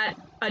past that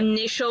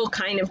initial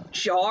kind of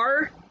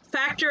jar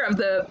factor of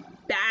the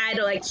bad,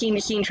 like,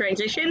 scene-to-scene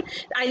transition,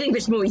 I think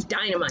this movie's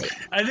dynamite.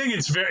 I think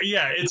it's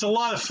it's a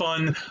lot of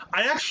fun.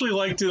 I actually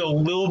liked it a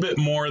little bit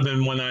more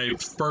than when I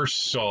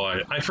first saw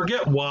it. I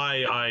forget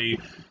why I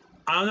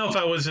don't know if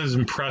I was as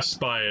impressed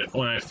by it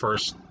when I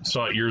first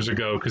saw it years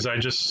ago, because I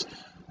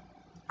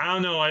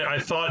don't know, I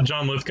thought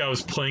John Lithgow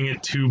was playing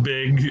it too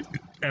big,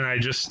 and I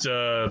just,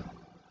 I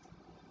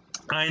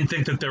didn't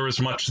think that there was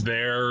much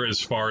there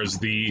as far as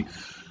the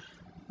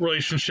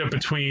relationship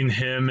between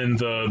him and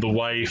the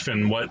wife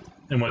and what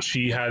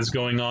she has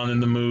going on in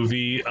the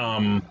movie.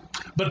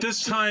 But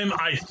this time,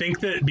 I think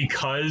that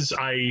because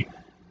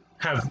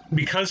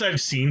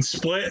I've seen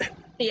Split,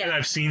 and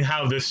I've seen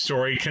how this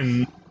story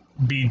can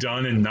be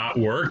done and not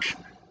work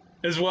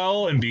as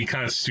well and be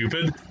kind of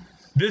stupid,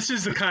 this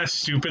is the kind of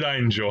stupid I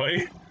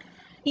enjoy.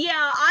 Yeah,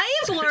 I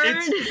have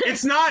learned...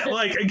 It's not,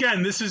 like,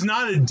 again, this is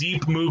not a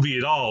deep movie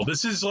at all.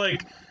 This is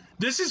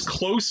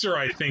closer,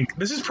 I think.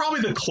 This is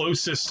probably the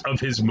closest of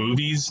his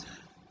movies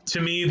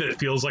to me that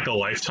feels like a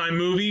Lifetime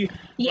movie.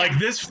 Yeah. Like,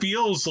 this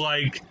feels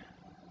like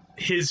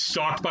his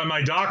Stalked by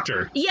My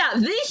Doctor. Yeah,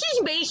 this is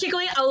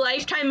basically a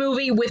Lifetime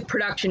movie with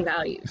production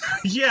values.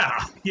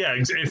 Yeah.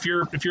 If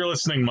you're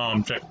listening,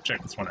 Mom,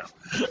 check this one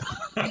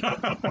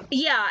out.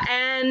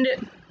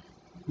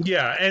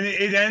 Yeah, and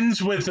it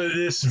ends with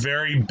this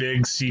very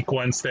big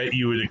sequence that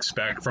you would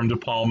expect from De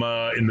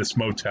Palma in this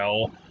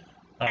motel.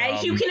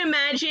 As you can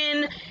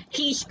imagine,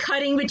 he's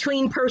cutting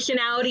between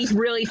personalities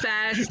really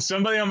fast.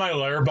 Somebody on my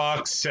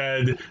Letterboxd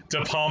said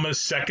De Palma's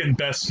second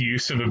best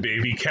use of a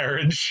baby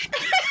carriage.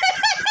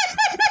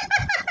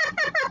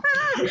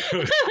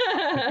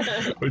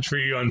 Which for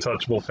you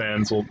Untouchable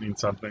fans will mean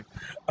something.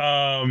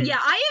 Yeah,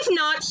 I have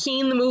not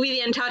seen the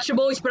movie The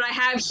Untouchables, but I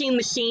have seen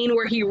the scene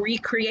where he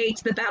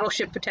recreates the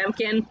Battleship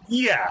Potemkin.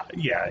 Yeah.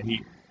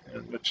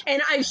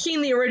 And I've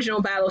seen the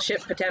original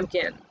Battleship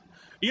Potemkin.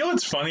 You know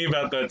what's funny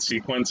about that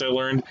sequence I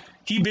learned?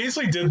 He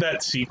basically did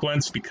that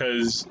sequence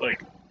because,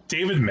 like,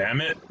 David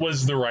Mamet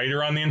was the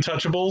writer on The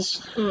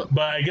Untouchables,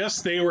 but I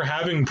guess they were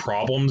having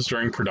problems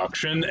during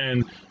production,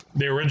 and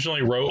they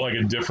originally wrote, like,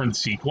 a different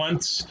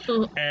sequence,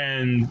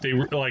 and they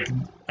were, like,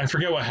 I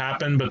forget what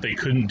happened, but they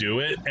couldn't do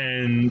it,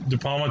 and De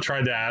Palma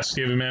tried to ask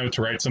David Mamet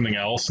to write something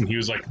else, and he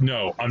was like,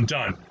 no, I'm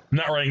done. I'm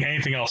not writing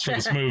anything else for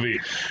this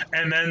movie.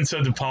 And then,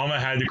 so De Palma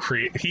had to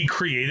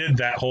created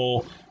that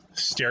whole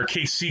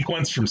staircase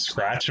sequence from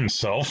scratch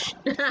himself.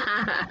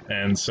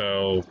 And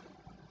so,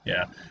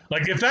 yeah.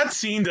 Like, if that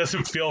scene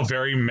doesn't feel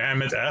very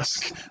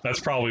Mamet-esque, that's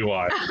probably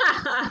why.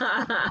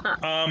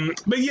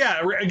 But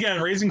yeah,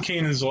 again, Raising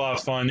Cain is a lot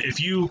of fun.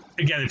 If you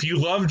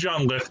love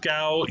John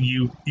Lithgow,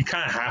 you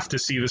kind of have to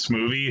see this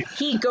movie.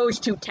 He goes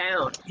to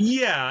town.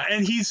 Yeah,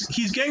 and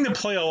he's getting to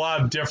play a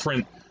lot of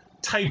different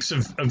types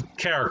of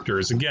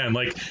characters. Again,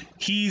 like,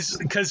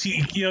 because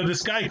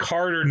this guy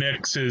Carter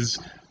Nix is,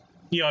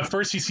 at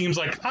first he seems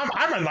like,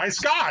 I'm a nice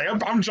guy.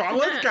 I'm John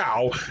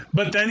Lithgow.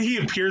 But then he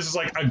appears as,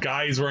 like, a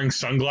guy who's wearing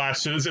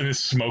sunglasses and is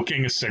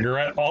smoking a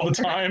cigarette all the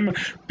time,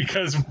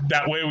 because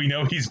that way we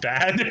know he's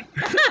bad.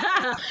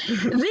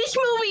 This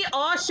movie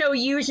also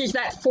uses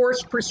that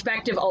forced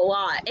perspective a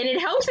lot. And it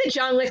helps that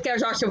John Lithgow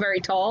is also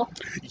very tall.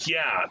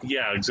 Yeah,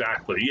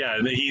 exactly. Yeah,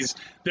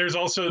 there's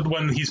also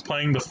when he's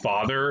playing the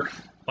father,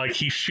 like,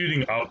 he's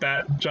shooting up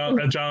at John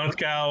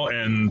Lithgow,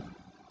 and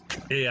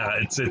yeah,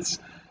 it's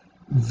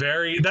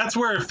very, that's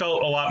where it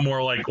felt a lot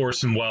more like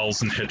Orson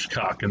Welles and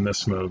Hitchcock in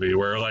this movie,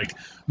 where, like,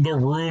 the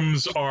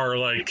rooms are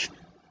like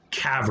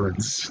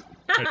caverns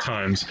at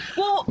times.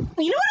 Well,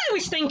 you know what I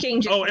was thinking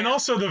just and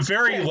also the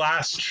very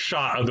last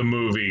shot of the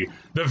movie,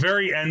 the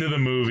very end of the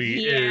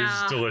movie is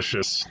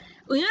delicious.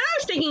 Well, you know what I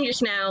was thinking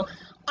just now?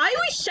 I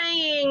was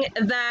saying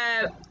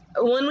that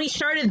when we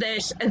started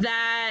this,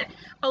 that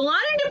a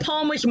lot of De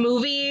Palma's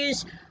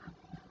movies,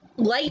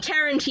 like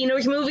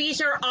Tarantino's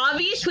movies, are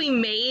obviously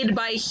made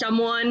by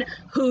someone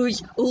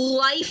whose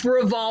life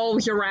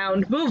revolves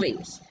around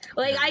movies.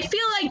 Like, I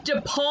feel like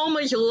De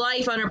Palma's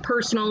life on a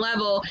personal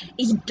level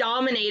is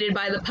dominated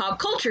by the pop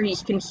culture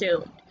he's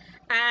consumed.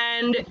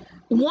 And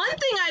one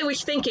thing I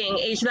was thinking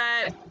is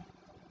that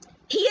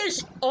he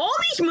has all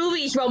these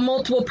movies about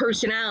multiple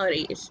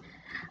personalities.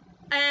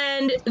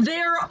 And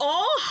they're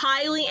all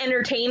highly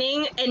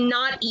entertaining and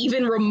not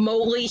even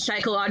remotely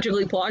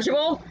psychologically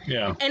plausible.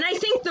 Yeah. And I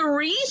think the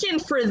reason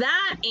for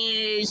that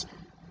is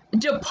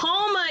De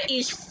Palma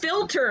is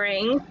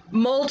filtering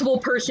multiple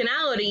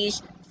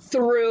personalities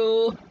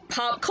through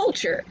pop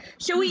culture.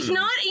 So he's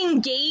not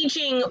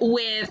engaging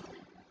with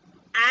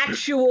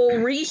actual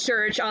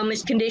research on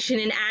this condition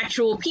in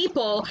actual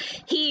people.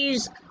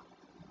 His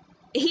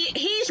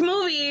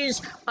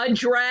movies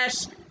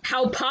address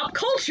how pop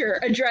culture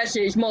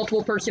addresses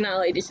multiple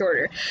personality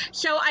disorder.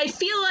 So I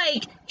feel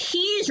like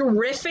he's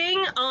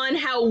riffing on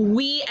how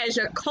we as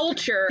a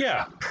culture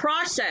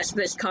process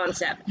this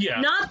concept,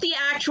 not the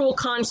actual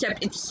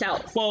concept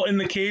itself. Well, in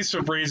the case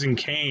of Raising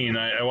Cain,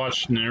 I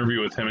watched an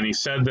interview with him, and he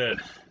said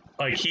that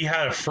like he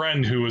had a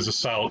friend who was a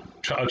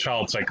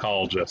child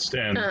psychologist,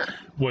 and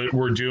what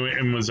we're doing,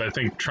 and was, I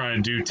think,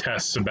 trying to do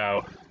tests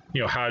about,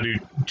 you know, how do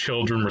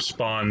children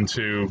respond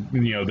to,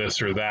 you know,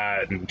 this or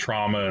that and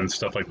trauma and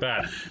stuff like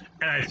that.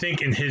 And I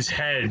think in his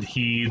head,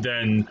 he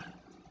then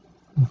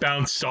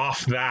bounced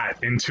off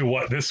that into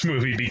what this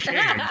movie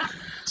became.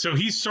 So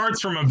he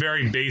starts from a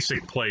very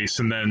basic place,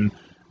 and then,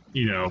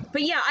 you know.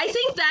 But yeah, I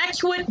think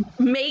that's what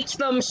makes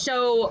them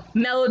so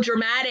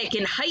melodramatic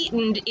and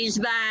heightened, is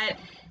that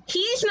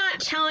he's not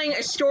telling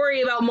a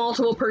story about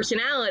multiple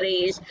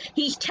personalities.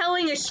 He's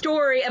telling a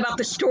story about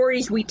the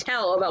stories we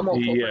tell about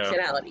multiple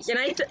personalities.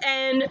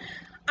 And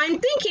I'm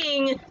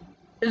thinking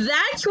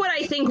that's what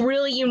I think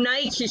really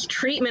unites his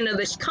treatment of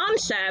this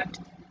concept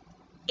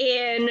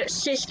in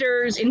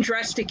Sisters, in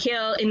Dressed to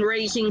Kill, in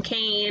Raising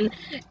Cain,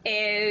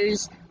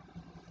 is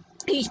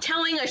he's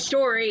telling a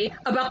story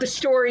about the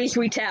stories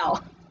we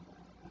tell.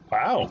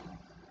 Wow.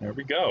 There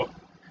we go.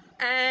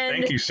 And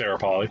thank you, Sarah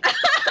Polly.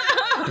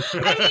 I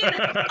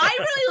mean, I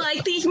really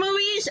like these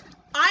movies.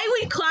 I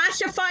would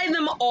classify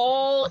them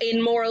all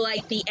in more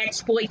like the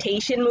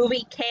exploitation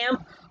movie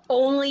camp,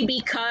 only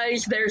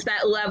because there's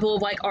that level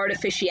of like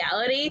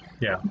artificiality.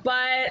 Yeah.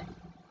 But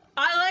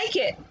I like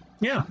it.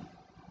 Yeah.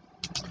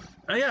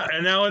 Yeah,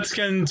 and now let's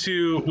get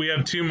into, we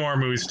have two more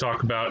movies to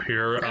talk about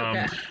here.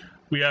 Okay.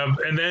 We have,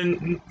 and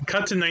then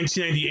cut to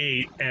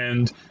 1998,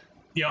 and,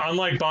 you know,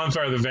 unlike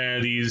Bonfire of the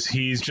Vanities,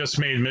 he's just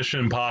made Mission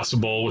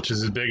Impossible, which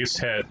is his biggest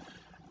hit.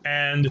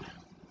 And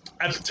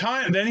at the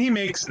time, then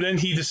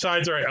he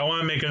decides, all right, I want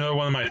to make another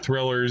one of my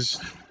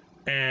thrillers,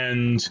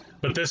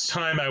 but this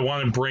time I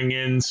want to bring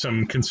in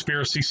some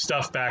conspiracy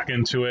stuff back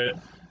into it.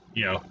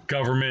 You know,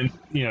 government,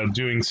 you know,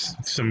 doing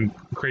some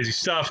crazy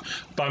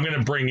stuff, but I'm going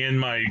to bring in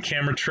my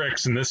camera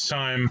tricks, and this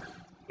time,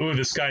 ooh,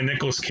 this guy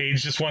Nicolas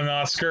Cage just won an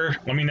Oscar.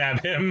 Let me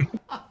nab him.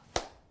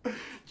 Do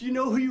you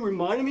know who you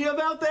reminded me of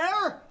out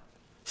there?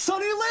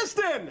 Sonny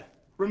Liston!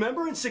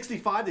 Remember in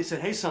 '65 they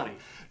said, hey, Sonny,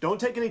 don't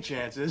take any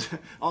chances.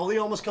 Ali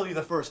almost killed you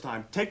the first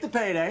time. Take the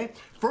payday.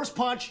 First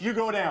punch, you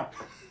go down.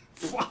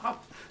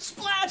 Flop!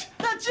 Splat!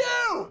 That's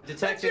you!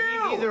 Detective,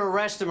 That's you! either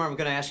arrest him or I'm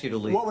going to ask you to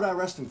leave. What would I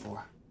arrest him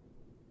for?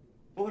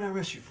 What would I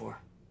arrest you for?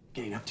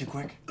 Getting up too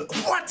quick?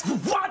 What?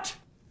 What?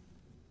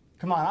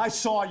 Come on, I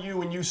saw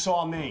you and you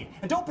saw me.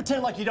 And don't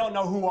pretend like you don't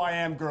know who I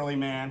am, girly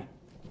man.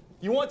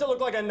 You want to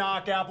look like a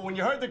knockout, but when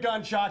you heard the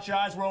gunshot, your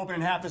eyes were open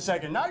in half a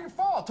second. Not your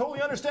fault.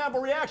 Totally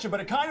understandable reaction, but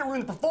it kind of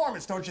ruined the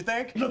performance, don't you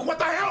think? Look, what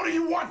the hell do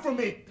you want from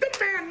me? The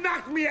man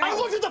knocked me out. I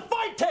looked at the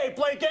fight tape,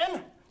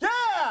 Lincoln.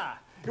 Yeah,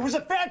 it was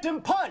a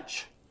phantom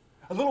punch.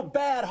 A little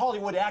bad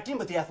Hollywood acting,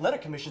 but the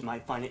Athletic Commission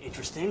might find it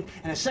interesting.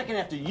 And a second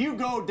after you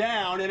go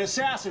down, an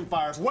assassin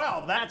fires.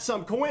 Well, that's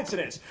some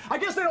coincidence. I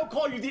guess they don't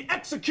call you the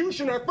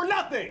executioner for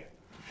nothing.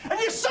 And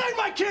you signed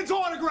my kid's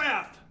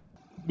autograph!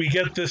 We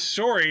get this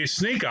story,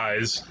 Snake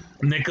Eyes.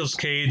 Nicolas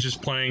Cage is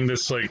playing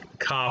this, like,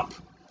 cop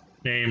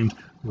named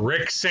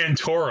Rick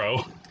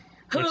Santoro.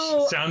 Which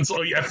sounds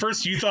like, at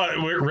first you thought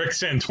Rick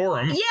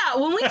Santorum.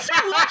 Yeah, when we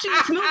started watching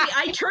this movie,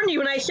 I turned to you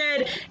and I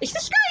said, is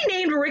this guy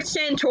named Rick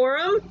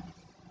Santorum?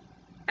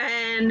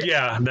 And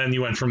yeah, then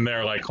you went from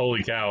there like,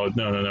 holy cow,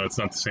 no, it's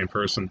not the same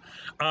person.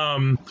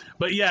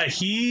 But yeah,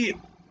 he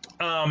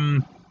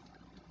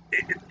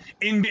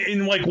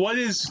in like what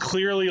is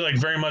clearly like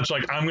very much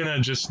like, I'm gonna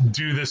just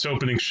do this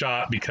opening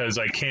shot because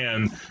I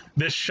can.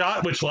 This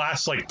shot, which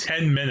lasts like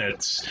 10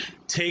 minutes,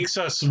 takes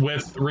us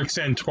with Rick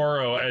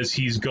Santoro as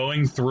he's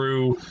going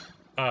through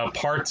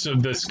parts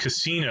of this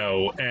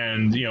casino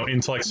and, you know,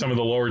 into like some of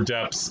the lower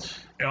depths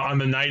on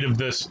the night of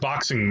this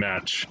boxing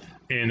match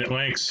in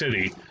Atlantic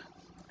City.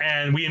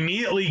 And we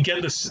immediately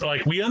get this,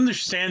 like, we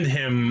understand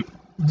him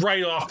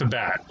right off the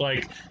bat.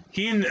 Like,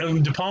 he and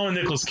De Palma and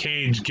Nicolas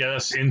Cage get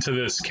us into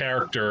this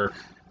character,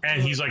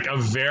 and he's like a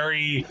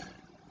very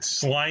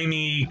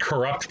slimy,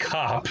 corrupt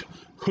cop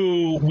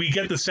who we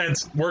get the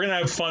sense we're going to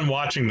have fun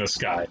watching this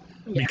guy.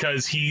 Yeah.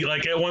 Because he,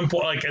 like, at one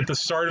point, like, at the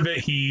start of it,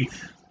 he,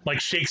 like,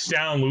 shakes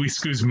down Luis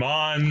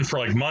Guzman for,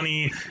 like,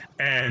 money,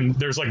 and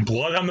there's, like,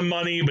 blood on the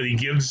money, but he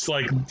gives,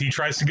 like, he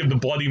tries to give the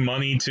bloody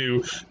money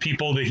to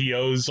people that he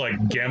owes,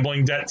 like,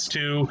 gambling debts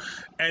to,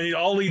 and it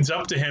all leads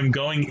up to him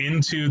going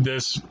into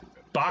this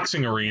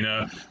boxing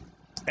arena,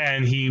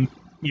 and he,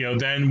 you know,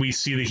 then we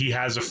see that he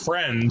has a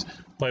friend,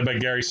 played by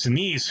Gary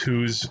Sinise,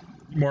 who's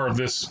more of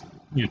this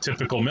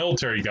typical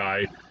military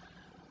guy.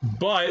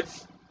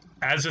 But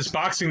as this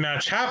boxing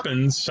match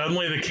happens,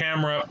 suddenly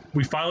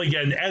we finally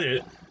get an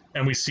edit,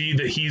 and we see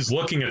that he's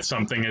looking at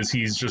something as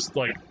he's just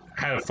like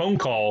had a phone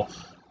call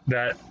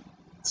that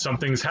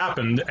something's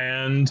happened,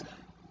 and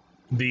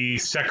the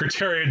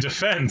Secretary of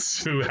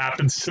Defense, who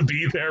happens to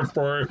be there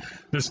for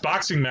this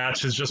boxing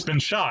match, has just been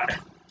shot.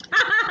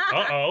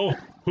 Uh-oh.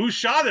 Who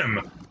shot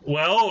him?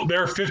 Well,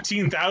 there are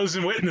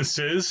 15,000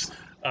 witnesses.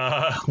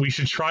 We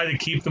should try to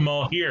keep them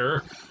all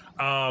here.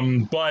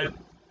 What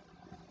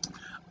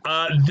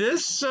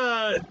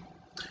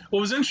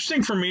was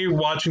interesting for me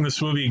watching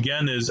this movie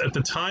again is at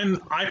the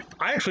time, I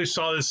actually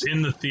saw this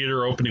in the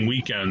theater opening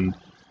weekend.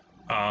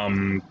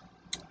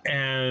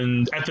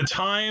 And at the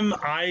time,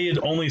 I had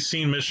only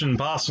seen Mission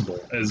Impossible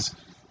as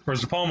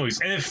Brian De Palma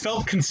movies. And it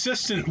felt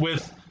consistent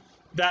with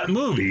that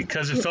movie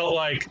because it felt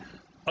like,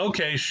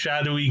 okay,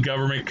 shadowy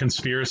government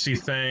conspiracy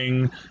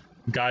thing,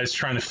 guys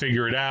trying to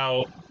figure it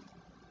out.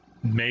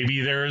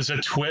 Maybe there's a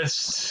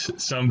twist.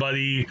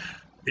 Somebody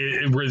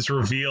it was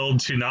revealed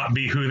to not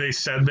be who they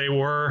said they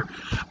were.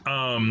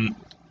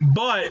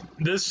 But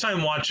this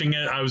time watching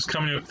it, I was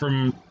coming up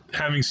from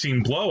having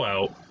seen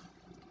Blowout,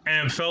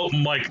 and it felt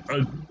like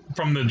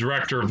from the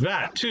director of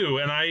that too.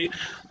 And I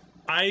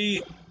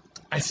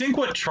think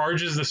what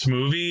charges this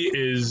movie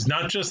is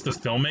not just the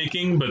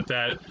filmmaking, but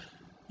that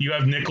you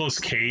have Nicolas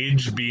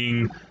Cage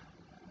being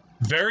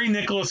very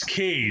Nicolas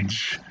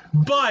Cage,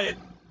 but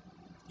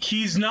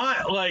he's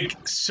not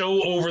like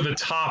so over the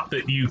top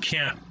that you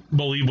can't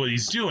believe what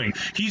he's doing.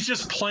 He's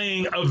just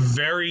playing a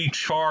very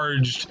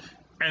charged,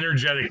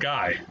 energetic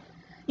guy.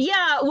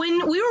 Yeah,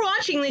 when we were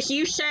watching this,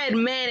 you said,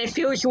 man, it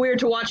feels weird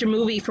to watch a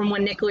movie from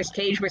when Nicolas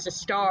Cage was a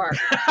star.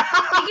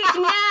 Because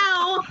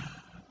now,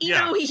 you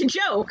know, he's a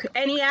joke,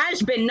 and he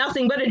has been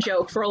nothing but a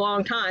joke for a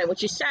long time,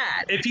 which is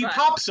sad. If he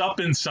pops up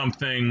in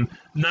something,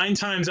 9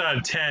 times out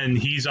of 10,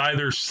 he's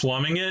either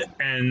slumming it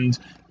and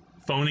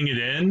phoning it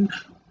in,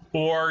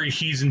 or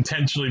he's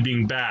intentionally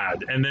being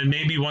bad. And then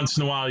maybe once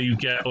in a while you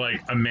get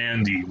like a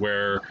Mandy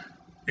where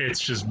it's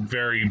just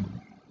very,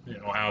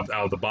 out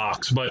of the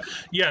box. But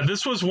yeah,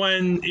 this was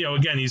when,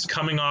 again, he's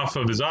coming off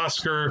of his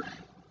Oscar.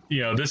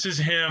 This is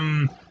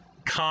him,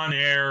 Con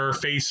Air,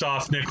 Face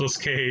Off, Nicolas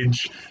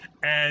Cage.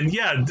 And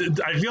yeah,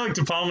 I feel like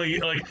De Palma,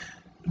 like,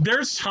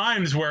 there's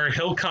times where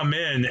he'll come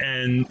in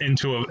and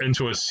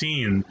into a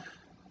scene,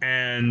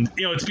 and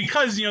it's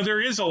because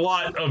there is a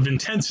lot of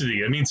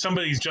intensity. I mean,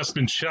 somebody's just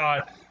been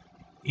shot.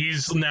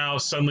 He's now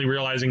suddenly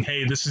realizing,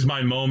 hey, this is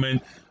my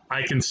moment.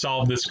 I can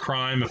solve this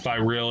crime if I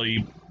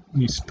really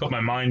put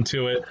my mind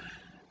to it.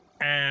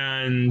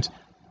 And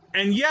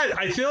yet,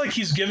 I feel like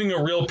he's giving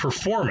a real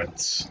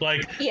performance.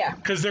 Like,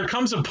 because there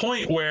comes a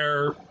point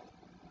where,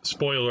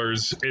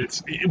 spoilers,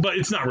 but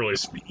it's not really.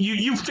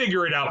 You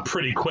figure it out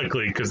pretty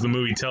quickly because the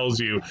movie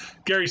tells you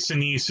Gary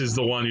Sinise is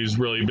the one who's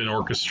really been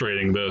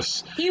orchestrating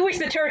this. He was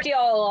the turkey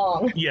all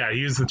along. Yeah,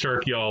 he was the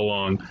turkey all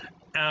along.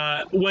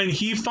 When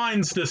he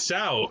finds this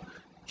out,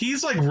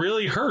 he's like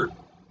really hurt.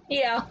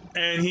 Yeah.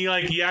 And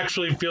he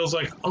actually feels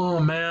like, oh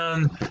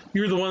man,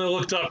 you're the one I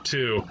looked up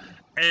to.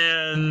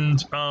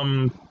 And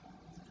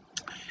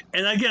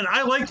again,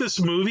 I like this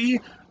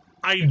movie.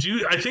 I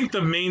think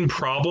the main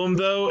problem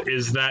though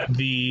is that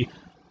it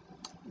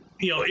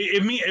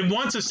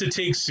wants us to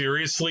take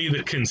seriously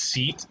the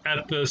conceit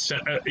at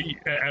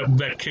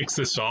that kicks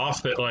this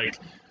off, that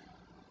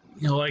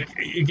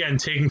again,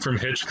 taking from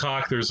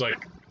Hitchcock, there's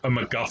like a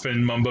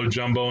MacGuffin mumbo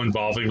jumbo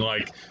involving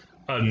like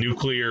a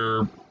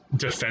nuclear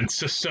defense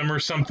system or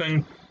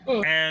something.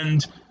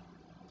 And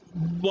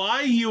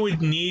why you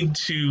would need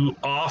to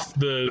off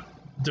the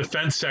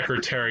defense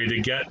secretary to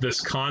get this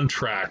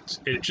contract,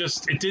 it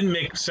didn't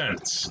make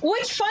sense.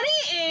 What's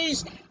funny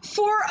is,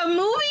 for a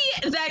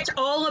movie that's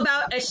all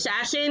about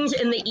assassins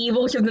and the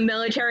evils of the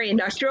military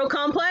industrial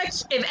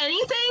complex, if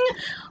anything,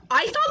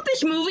 I thought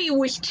this movie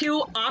was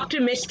too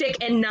optimistic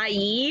and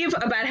naive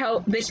about how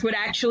this would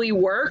actually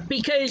work,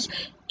 because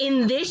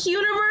in this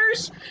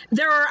universe,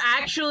 there are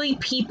actually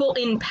people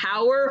in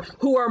power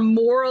who are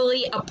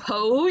morally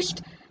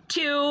opposed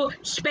to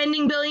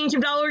spending billions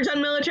of dollars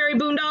on military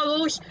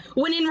boondoggles,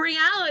 when in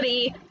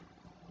reality,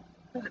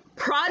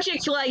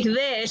 projects like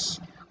this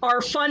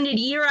are funded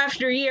year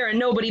after year and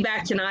nobody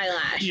bats an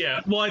eyelash.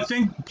 Yeah, well, I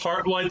think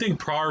part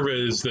of it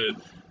is that,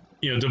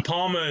 De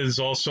Palma is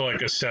also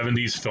like a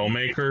 70s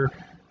filmmaker,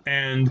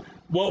 and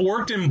what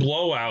worked in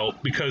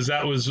Blowout, because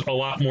that was a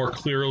lot more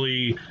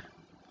clearly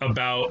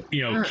about,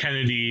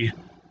 Kennedy,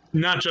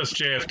 not just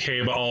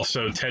JFK, but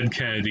also Ted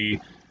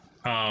Kennedy,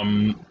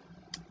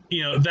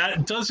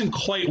 that doesn't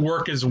quite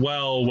work as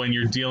well when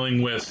you're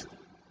dealing with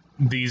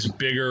these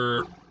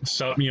bigger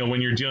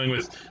when you're dealing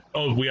with,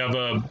 we have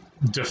a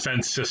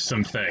defense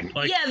system thing.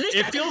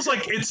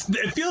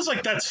 It feels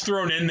like that's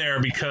thrown in there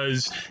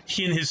because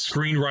he and his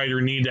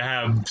screenwriter need to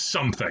have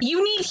something.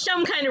 You need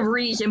some kind of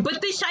reason,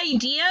 but this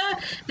idea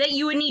that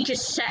you would need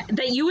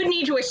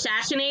to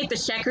assassinate the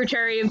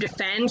Secretary of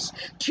Defense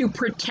to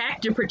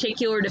protect a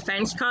particular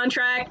defense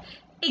contract,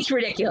 it's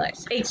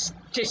ridiculous. It's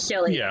just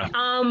silly. Yeah.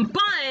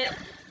 But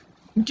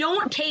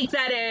don't take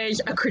that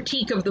as a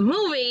critique of the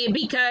movie,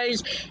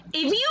 because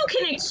if you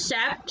can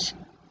accept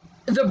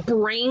the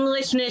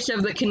brainlessness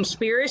of the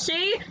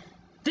conspiracy,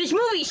 this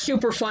movie's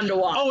super fun to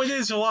watch. Oh, it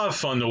is a lot of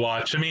fun to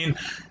watch. I mean,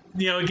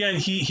 again,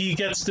 he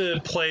gets to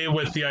play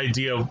with the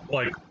idea of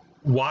like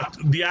what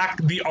the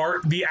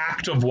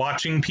act of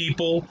watching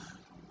people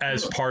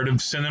as part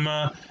of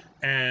cinema,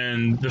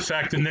 and the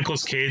fact that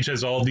Nicolas Cage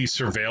has all these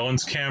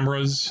surveillance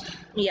cameras,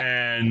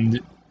 and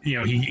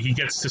he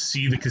gets to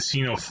see the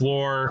casino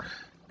floor,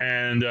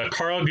 and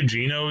Carla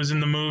Gugino is in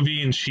the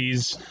movie, and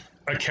she's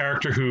a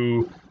character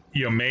who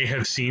may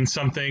have seen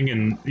something,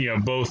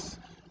 and both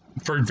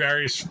for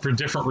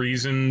different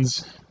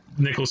reasons,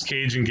 Nicolas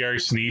Cage and Gary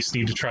Sinise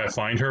need to try to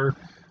find her.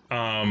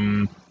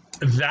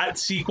 That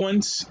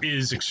sequence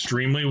is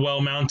extremely well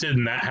mounted,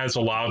 and that has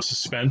a lot of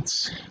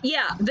suspense.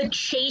 Yeah, the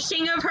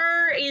chasing of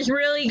her is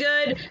really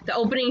good. The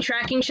opening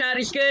tracking shot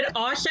is good.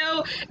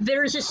 Also,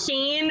 there's a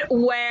scene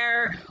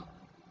where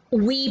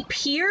we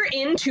peer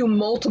into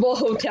multiple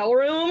hotel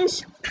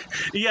rooms.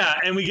 Yeah,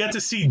 and we get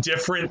to see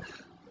different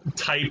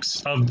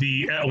types of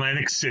the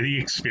Atlantic City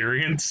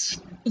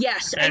experience.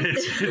 Yes, and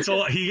it's a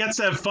lot, he gets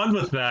to have fun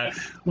with that,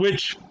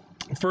 which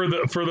for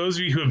those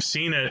of you who have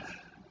seen it,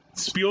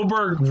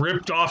 Spielberg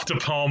ripped off De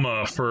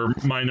Palma for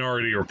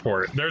Minority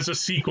Report. There's a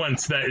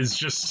sequence that is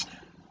just,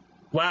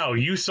 wow,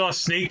 you saw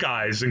Snake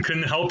Eyes and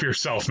couldn't help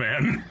yourself,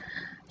 man.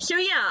 So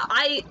yeah,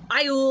 I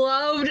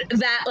loved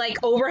that like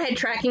overhead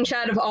tracking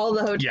shot of all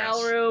the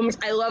hotel rooms.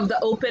 I love the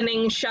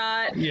opening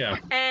shot. Yeah.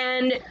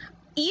 And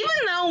even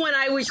though when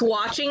I was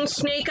watching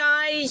Snake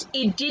Eyes,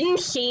 it didn't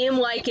seem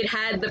like it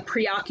had the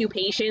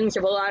preoccupations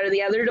of a lot of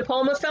the other De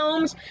Palma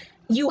films,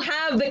 you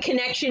have the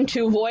connection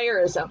to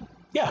voyeurism.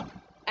 Yeah.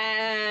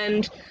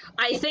 And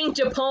I think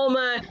De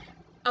Palma,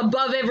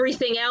 above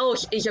everything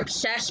else, is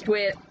obsessed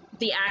with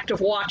the act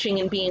of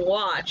watching and being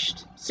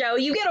watched. So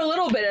you get a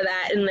little bit of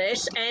that in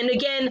this. And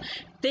again,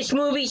 this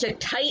movie's a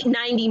tight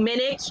 90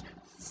 minutes.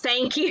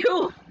 Thank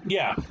you.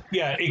 Yeah,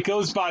 it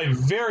goes by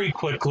very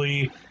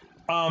quickly.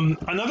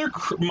 Another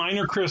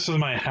minor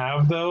criticism I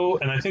have, though,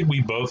 and I think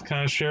we both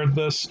kind of shared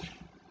this,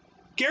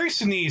 Gary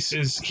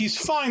Sinise he's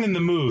fine in the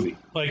movie.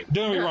 Like,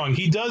 don't get me wrong,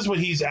 he does what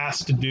he's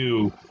asked to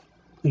do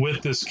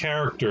with this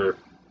character,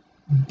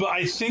 but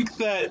I think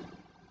that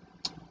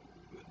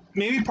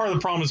maybe part of the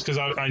problem is because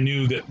I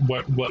knew that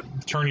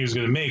what turn he was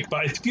going to make,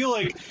 but I feel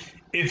like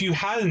if you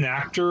had an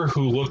actor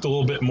who looked a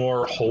little bit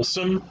more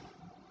wholesome,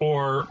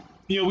 or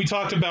we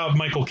talked about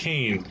Michael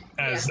Caine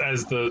as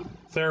the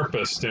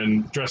therapist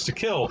in Dressed to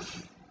Kill,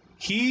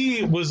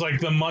 he was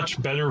like the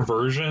much better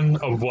version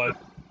of what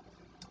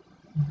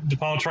De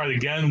Palma tried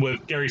again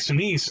with Gary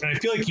Sinise, and I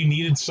feel like you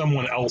needed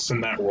someone else in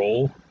that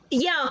role.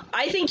 Yeah,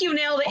 I think you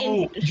nailed it.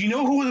 Oh, do you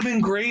know who would have been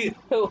great?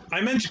 Who?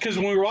 I mentioned, because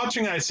when we were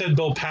watching it, I said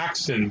Bill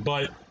Paxton,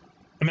 but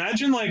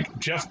imagine like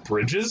Jeff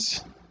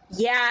Bridges.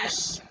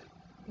 Yes.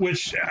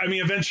 Which, I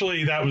mean,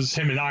 eventually that was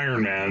him in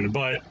Iron Man,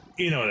 but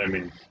you know what I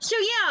mean. So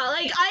yeah,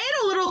 like I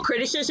had a little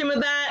criticism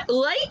of that.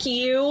 Like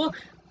you,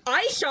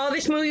 I saw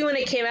this movie when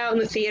it came out in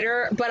the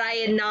theater, but I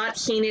had not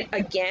seen it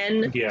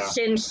again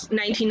since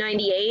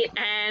 1998,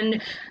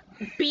 and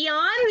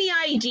beyond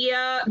the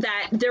idea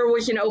that there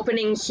was an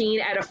opening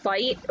scene at a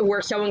fight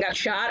where someone got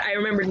shot, I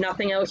remembered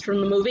nothing else from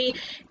the movie.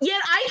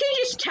 Yet I can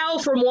just tell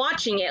from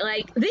watching it,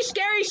 like, this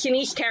Gary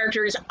Sinise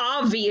character is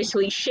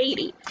obviously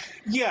shady.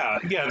 Yeah,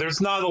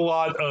 there's not a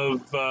lot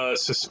of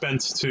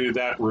suspense to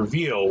that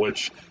reveal,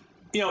 which,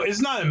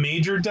 is not a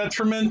major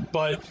detriment,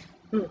 but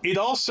it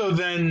also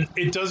then,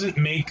 it doesn't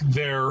make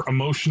their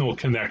emotional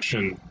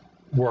connection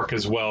work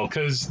as well,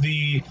 because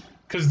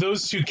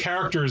those two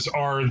characters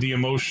are the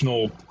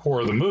emotional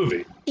core of the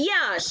movie.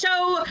 Yeah,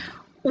 so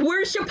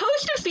we're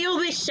supposed to feel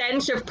this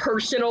sense of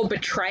personal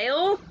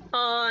betrayal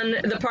on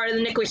the part of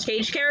the Nicolas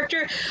Cage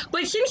character,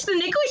 but since the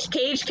Nicolas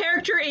Cage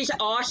character is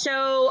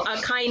also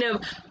a kind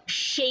of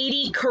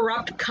shady,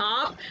 corrupt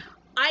cop,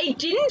 I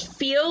didn't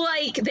feel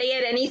like they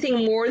had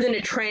anything more than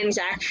a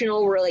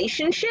transactional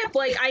relationship.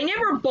 Like, I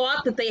never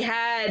bought that they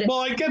had... Well,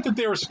 I get that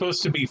they were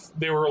supposed to be,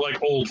 they were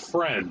like old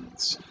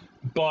friends,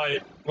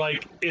 but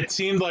like, it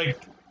seemed like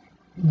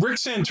Rick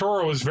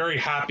Santoro was very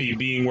happy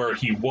being where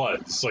he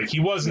was. Like, he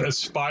wasn't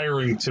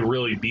aspiring to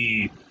really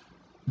be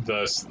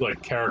the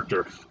like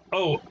character.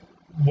 Oh,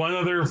 one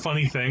other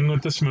funny thing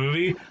with this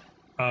movie,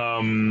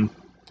 Gary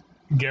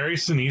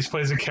Sinise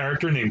plays a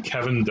character named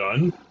Kevin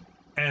Dunn,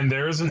 and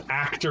there's an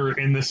actor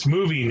in this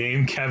movie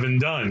named Kevin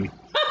Dunn,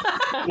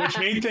 which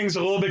made things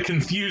a little bit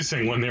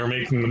confusing when they were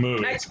making the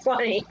movie. That's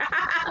funny.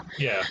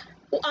 Yeah.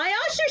 I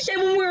also said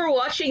when we were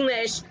watching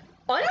this,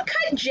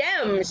 Uncut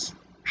Gems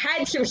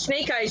had some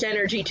Snake Eyes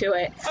energy to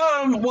it.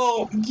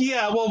 Well,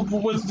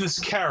 with this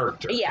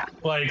character. Yeah.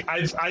 Like,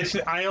 I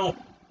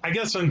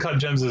guess Uncut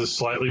Gems is a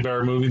slightly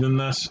better movie than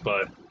this,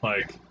 but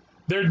like,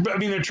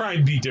 they're trying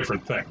to be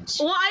different things.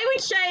 Well, I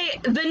would say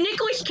the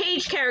Nicolas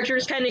Cage character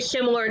is kind of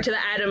similar to the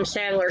Adam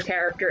Sandler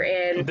character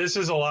in...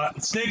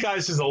 Snake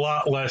Eyes is a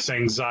lot less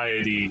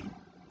anxiety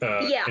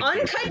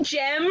Uncut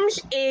Gems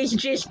is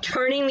just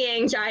turning the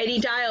anxiety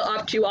dial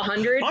up to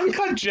 100.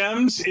 Uncut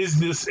Gems is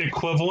this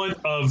equivalent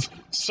of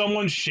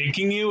someone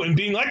shaking you and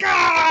being like,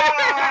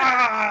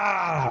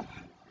 ah!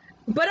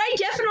 But I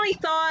definitely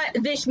thought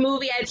this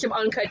movie had some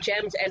Uncut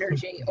Gems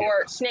energy,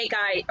 or Snake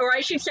Eye, or I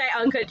should say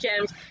Uncut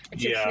Gems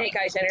and some Snake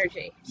Eyes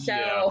energy.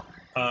 So,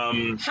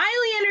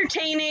 highly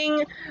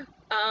entertaining.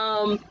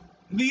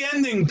 The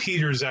ending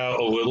peters out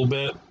a little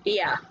bit.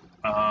 Yeah.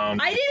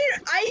 I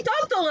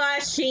thought the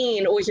last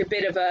scene was a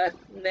bit of a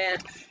meh.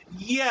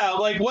 Yeah,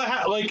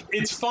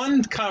 it's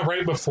fun kind of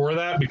right before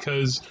that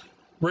because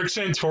Rick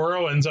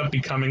Santoro ends up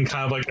becoming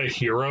kind of like a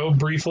hero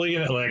briefly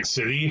in Atlantic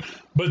City,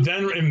 but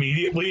then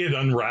immediately it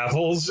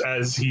unravels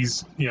as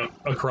he's,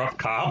 a corrupt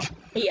cop.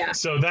 Yeah.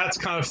 So that's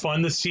kind of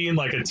fun to see in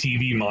like a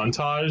TV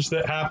montage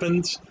that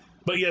happens.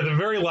 But yeah, the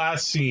very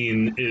last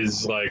scene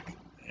is like,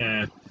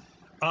 eh.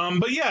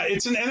 But yeah,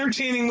 it's an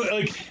entertaining,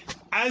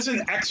 as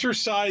an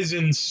exercise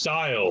in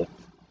style,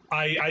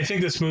 I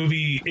think this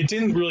movie, it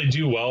didn't really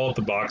do well at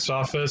the box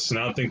office, and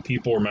I don't think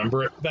people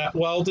remember it that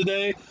well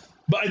today.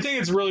 But I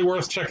think it's really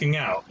worth checking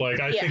out.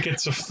 I think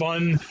it's a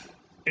fun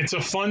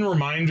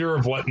reminder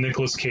of what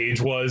Nicolas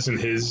Cage was in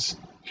his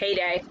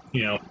heyday.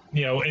 In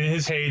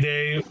his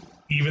heyday,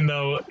 even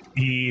though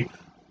he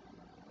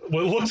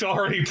looked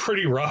already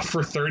pretty rough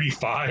for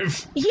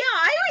 35. Yeah,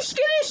 I was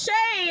gonna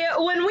say,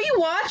 when we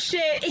watched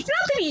it, it's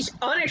not that he's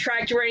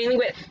unattractive or anything,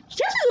 but he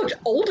definitely looked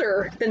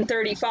older than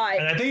 35.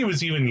 And I think he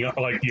was even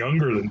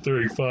younger than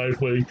 35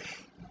 when he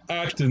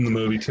acted in the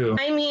movie too.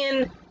 I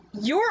mean,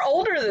 you're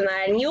older than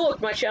that, and you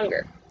look much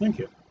younger. Thank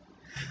you.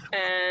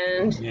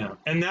 And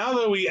now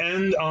that we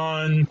end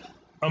on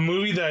a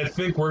movie that I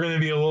think we're going to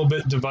be a little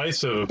bit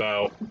divisive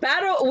about.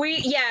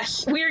 We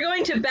are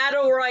going to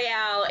Battle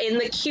Royale in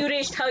the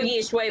cutest,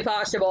 huggiest way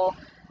possible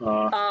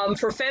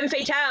for Femme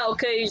Fatale,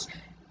 because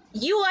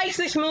you liked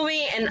this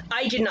movie and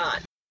I did not.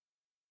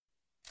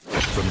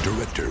 From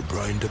director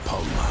Brian De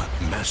Palma,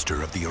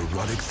 master of the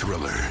erotic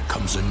thriller,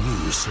 comes a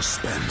new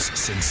suspense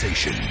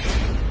sensation.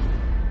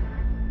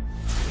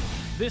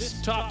 This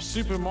top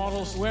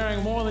supermodel's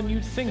wearing more than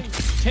you'd think.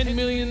 10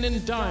 million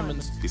in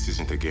diamonds. This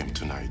isn't a game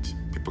tonight.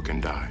 People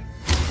can die.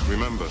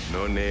 Remember,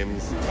 no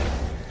names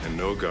and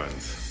no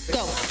guns.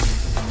 Go.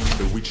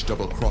 The witch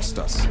double-crossed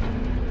us.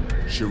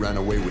 She ran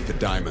away with the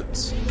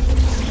diamonds.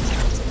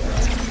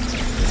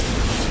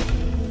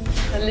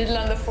 A little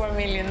under 4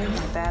 million.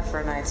 Not bad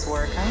for a night's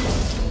work, huh?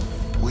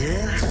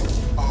 Where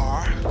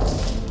are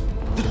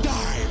the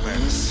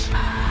diamonds?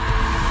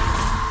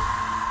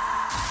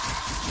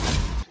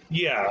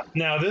 Yeah,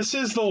 now this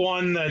is the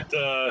one that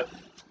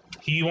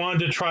he wanted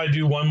to try to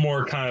do one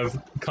more kind of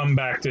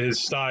comeback to his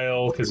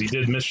style because he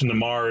did Mission to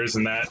Mars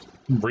and that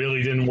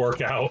really didn't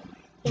work out.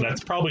 And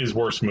that's probably his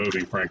worst movie,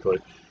 frankly.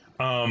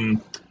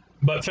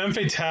 But Femme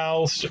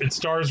Fatale, it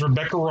stars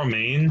Rebecca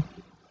Romaine,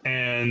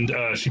 and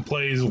she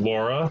plays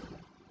Laura,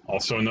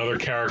 also another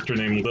character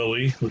named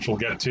Lily, which we'll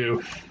get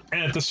to.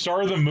 And at the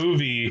start of the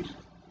movie,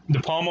 De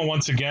Palma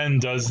once again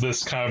does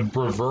this kind of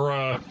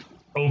bravura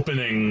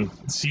opening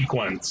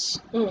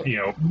sequence,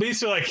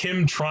 basically like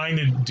him trying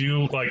to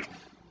do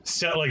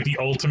set the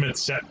ultimate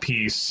set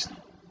piece.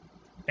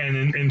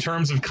 And in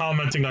terms of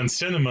commenting on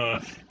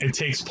cinema, it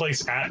takes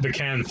place at the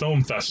Cannes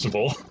Film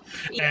Festival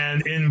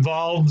and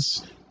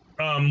involves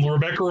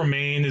Rebecca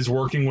Romaine is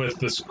working with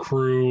this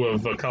crew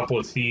of a couple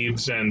of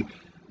thieves, and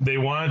they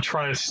want to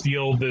try to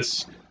steal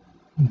this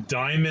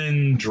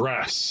diamond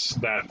dress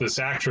that this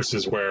actress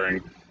is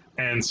wearing.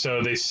 And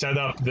so they set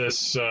up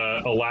this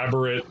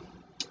elaborate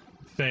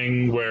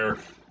thing where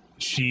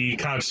she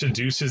kind of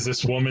seduces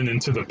this woman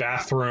into the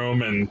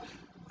bathroom, and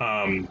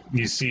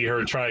you see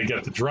her try to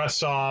get the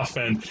dress off,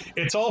 and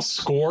it's all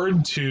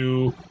scored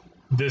to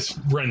this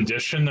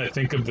rendition, I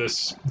think, of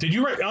this. I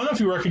don't know if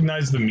you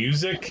recognize the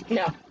music.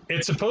 No.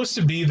 It's supposed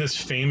to be this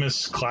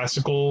famous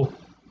classical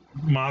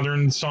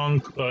modern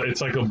song.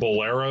 It's like a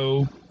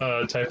bolero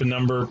type of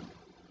number.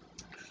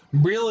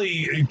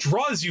 Really, it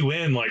draws you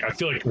in, I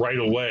feel like right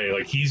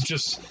away. He's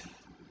just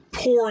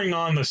pouring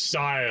on the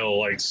style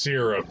like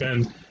syrup,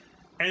 and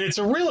it's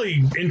a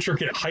really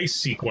intricate heist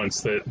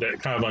sequence that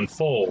kind of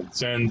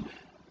unfolds, and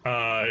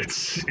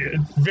it's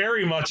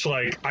very much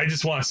I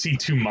just want to see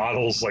two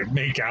models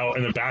make out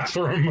in a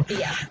bathroom.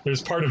 Yeah.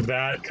 There's part of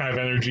that kind of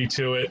energy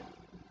to it,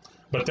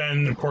 but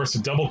then of course the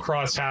double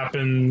cross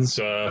happens,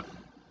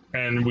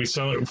 and we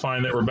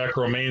find that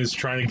Rebecca Romaine is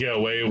trying to get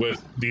away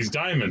with these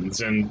diamonds,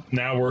 and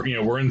now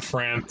we're in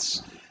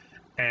France,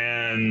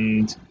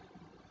 and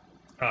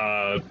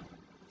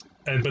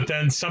but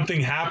then something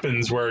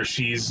happens where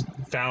she's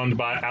found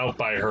out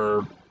by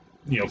her,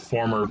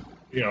 former,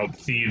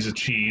 thieves that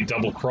she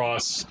double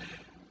cross,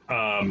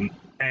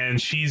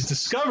 and she's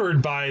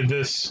discovered by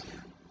this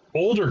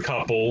older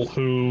couple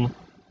who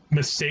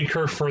mistake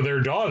her for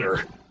their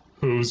daughter,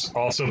 who's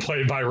also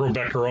played by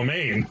Rebecca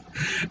Romaine.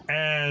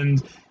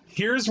 And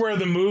here's where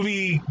the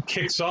movie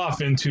kicks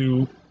off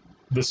into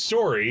the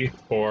story,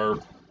 or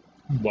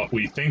what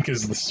we think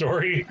is the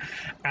story,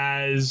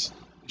 as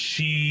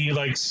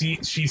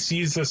she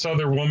sees this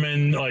other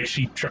woman, like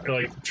she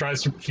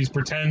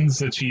pretends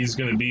that she's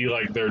going to be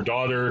like their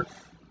daughter.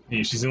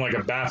 She's in like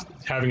a bath,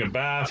 having a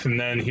bath, and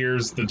then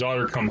here's the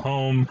daughter come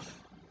home.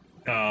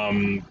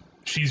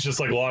 She's just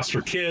like lost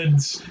her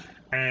kids,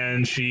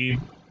 and she,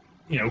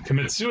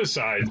 commits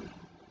suicide.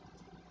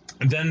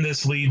 And then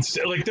this leads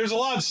to, like, there's a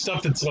lot of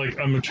stuff that's like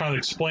I'm trying to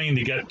explain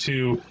to get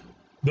to.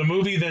 The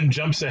movie then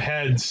jumps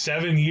ahead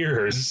 7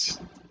 years.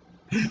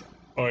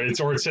 Or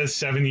it says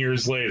 7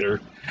 years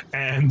later,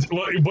 and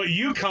what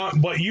you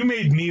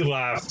made me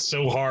laugh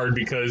so hard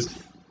because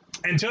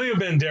Antonio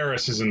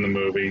Banderas is in the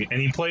movie,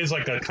 and he plays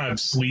like a kind of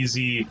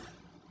sleazy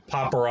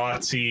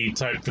paparazzi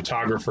type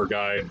photographer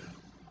guy.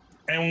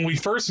 And when we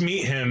first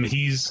meet him,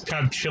 he's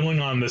kind of chilling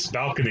on this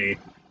balcony,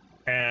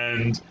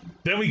 and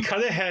then we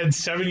cut ahead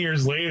 7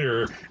 years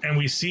later, and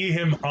we see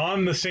him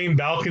on the same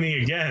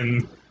balcony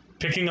again,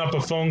 picking up a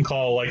phone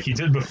call like he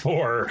did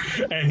before,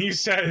 and he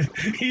said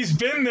he's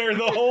been there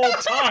the whole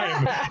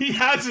time. He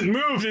hasn't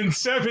moved in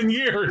 7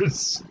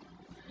 years.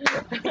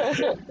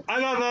 I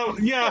don't know.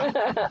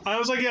 Yeah, I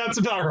was like, yeah, that's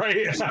about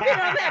right.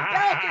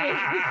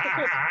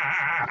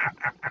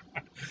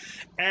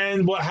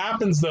 And what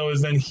happens though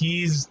is then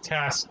he's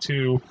tasked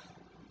to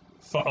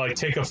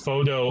take a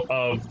photo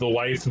of the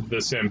wife of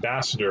this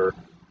ambassador,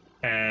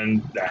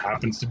 and that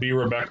happens to be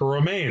Rebecca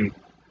Romijn.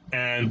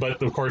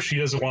 But of course she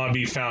doesn't want to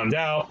be found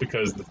out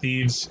because the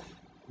thieves,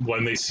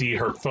 when they see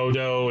her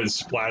photo is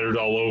splattered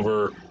all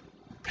over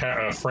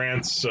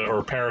France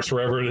or Paris,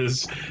 wherever it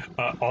is,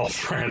 all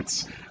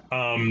France,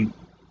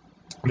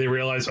 they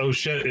realize, oh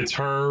shit, it's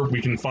her,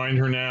 we can find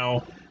her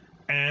now.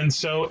 And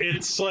so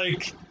it's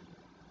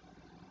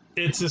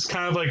this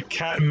kind of like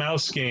cat and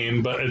mouse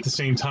game, but at the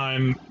same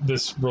time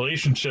this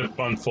relationship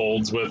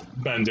unfolds with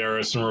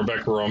Banderas and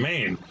Rebecca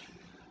Romijn.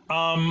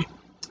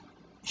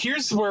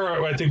 Here's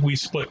where I think we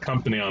split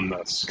company on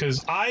this,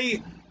 because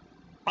I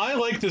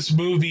like this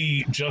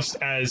movie just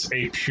as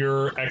a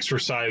pure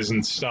exercise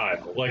in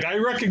style. Like, I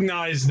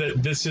recognize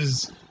that this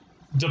is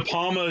De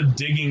Palma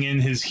digging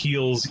in his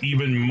heels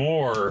even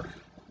more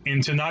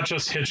into not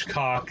just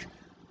Hitchcock,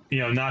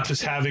 not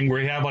just having where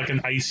you have like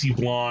an icy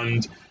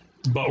blonde,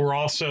 but we're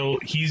also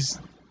he's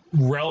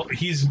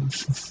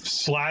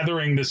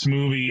slathering this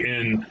movie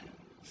in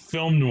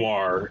film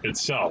noir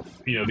itself.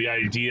 The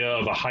idea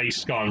of a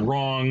heist gone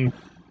wrong,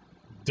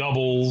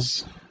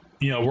 doubles.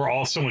 We're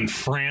also in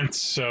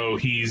France, so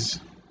he's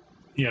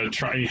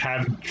trying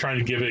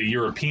to give it a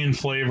European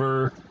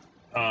flavor.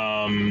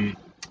 And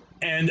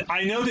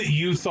I know that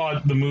you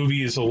thought the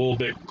movie is a little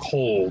bit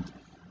cold,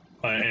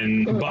 but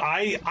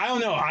I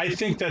don't know. I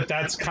think that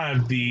that's kind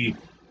of the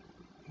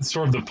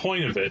sort of the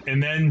point of it.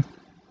 And then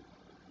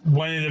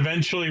when it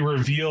eventually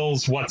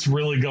reveals what's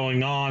really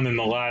going on in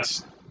the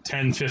last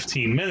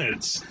 10-15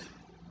 minutes,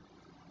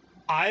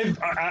 I've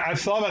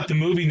thought about the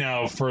movie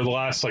now for the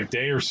last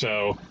day or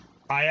so.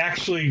 I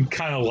actually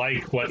kind of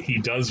like what he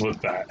does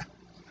with that.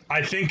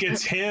 I think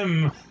it's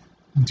him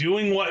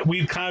doing what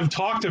we've kind of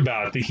talked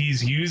about, that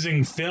he's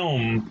using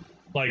film,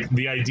 like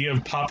the idea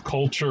of pop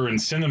culture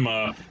and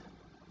cinema,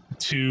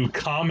 to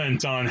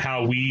comment on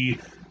how we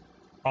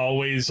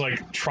always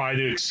try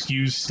to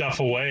excuse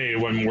stuff away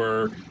when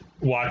we're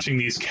watching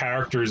these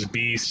characters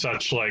be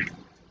such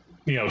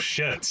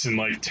shits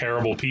and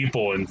terrible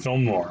people in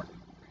film noir.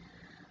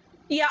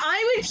 Yeah,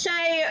 I would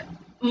say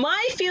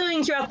my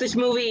feelings about this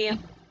movie,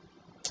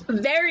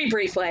 very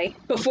briefly,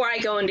 before I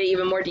go into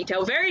even more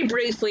detail, very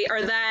briefly,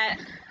 are that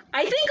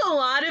I think a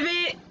lot of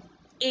it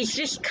is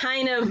just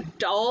kind of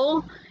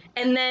dull,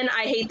 and then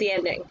I hate the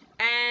ending.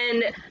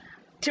 And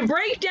to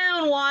break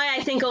down why I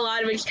think a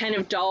lot of it's kind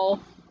of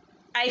dull,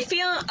 I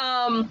feel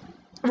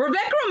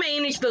Rebecca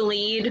Romijn is the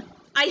lead.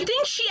 I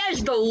think she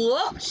has the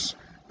looks,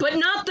 but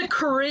not the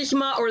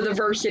charisma or the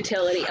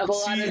versatility of a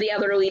lot of the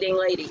other leading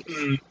ladies.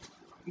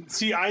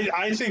 See,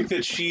 I think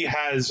that she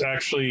has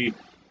actually...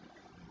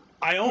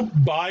 I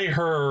don't buy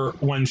her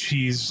when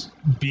so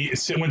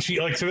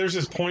there's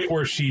this point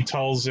where she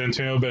tells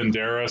Antonio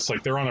Banderas,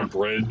 they're on a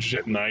bridge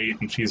at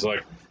night, and she's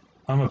like,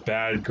 I'm a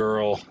bad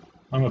girl.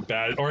 I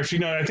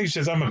think she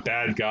says, I'm a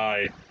bad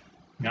guy.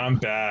 I'm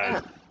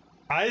bad.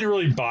 I didn't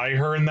really buy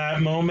her in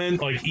that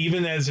moment,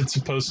 even as it's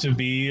supposed to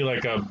be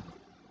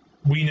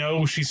we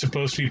know she's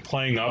supposed to be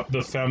playing up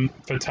the femme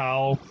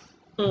fatale,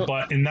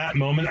 but in that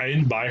moment, I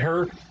didn't buy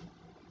her.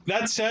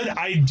 That said,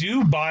 I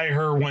do buy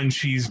her when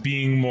she's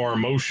being more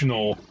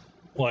emotional,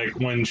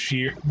 when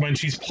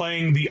she's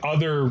playing the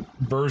other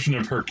version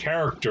of her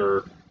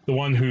character, the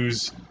one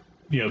who's,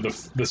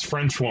 this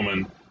French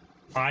woman.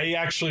 I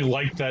actually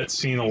like that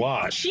scene a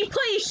lot. She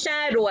plays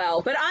sad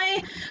well, but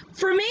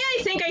for me, I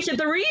think I said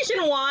the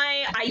reason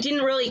why I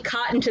didn't really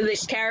cotton to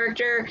this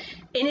character,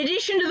 in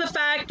addition to the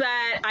fact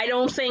that I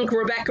don't think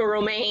Rebecca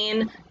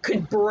Romijn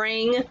could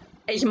bring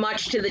as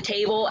much to the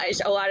table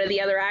as a lot of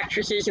the other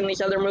actresses in these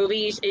other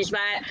movies, is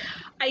that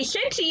I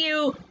said to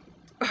you,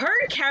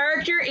 her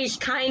character is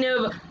kind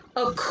of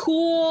a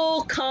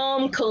cool,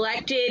 calm,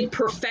 collected,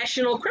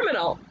 professional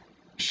criminal.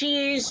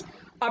 She's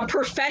a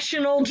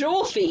professional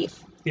jewel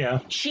thief. Yeah.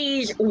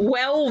 She's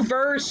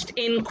well-versed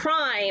in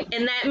crime,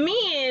 and that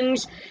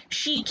means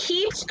she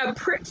keeps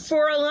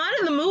for a lot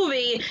of the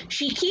movie,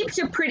 she keeps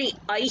a pretty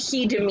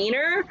icy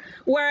demeanor,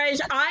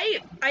 whereas I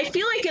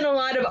feel like in a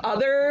lot of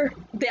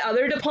the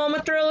other De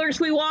Palma thrillers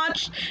we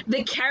watched,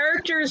 the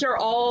characters are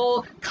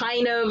all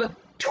kind of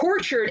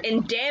tortured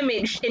and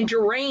damaged and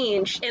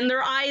deranged, and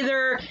they're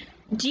either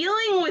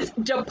dealing with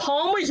De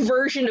Palma's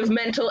version of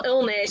mental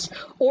illness,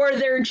 or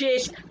they're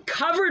just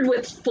covered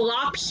with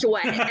flop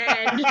sweat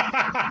and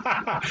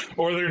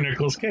or they're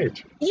Nicolas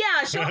Cage.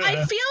 Yeah, so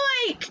I feel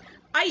like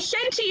I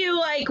said to you,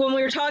 like, when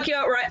we were talking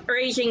about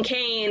Raising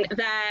Cain,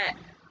 that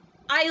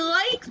I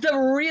like the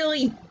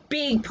really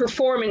big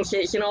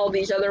performances in all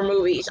these other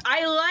movies.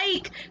 I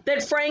like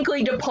that,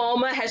 frankly, De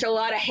Palma has a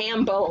lot of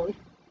ham bone.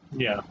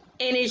 Yeah.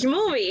 In his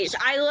movies.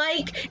 I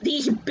like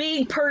these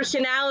big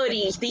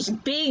personalities, these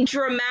big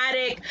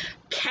dramatic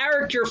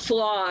character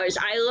flaws.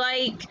 I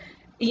like,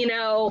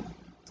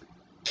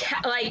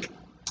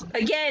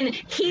 again,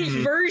 his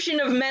version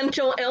of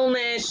mental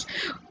illness,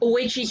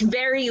 which is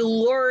very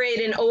lurid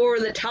and over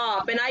the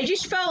top. And I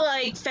just felt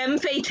like Femme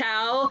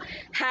Fatale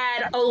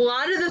had a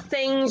lot of the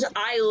things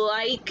I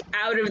like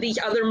out of these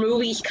other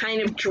movies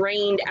kind of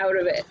drained out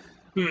of it.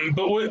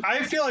 But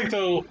I feel like,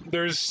 though,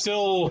 there's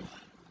still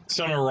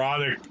some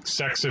erotic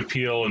sex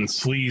appeal and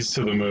sleaze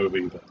to the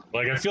movie.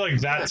 Like, I feel like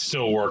that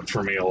still worked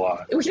for me a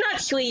lot. It was not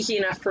sleazy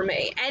enough for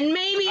me. And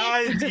maybe...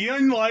 you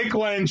didn't like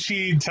when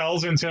she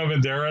tells Antonio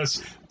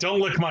Banderas, don't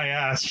lick my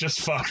ass,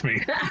 just fuck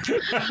me.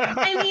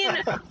 I mean,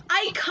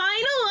 I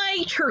kind of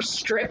liked her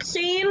strip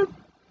scene.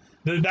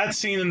 That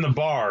scene in the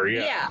bar,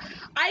 yeah. Yeah.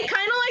 I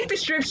kind of liked the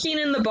strip scene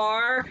in the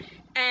bar,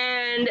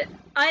 and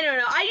I don't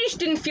know, I just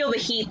didn't feel the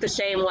heat the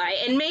same way.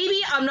 And maybe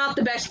I'm not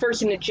the best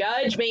person to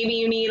judge. Maybe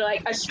you need,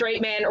 like, a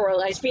straight man or a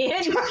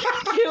lesbian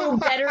to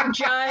better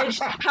judge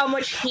how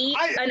much heat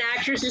an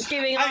actress is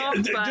giving off.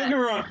 Don't get me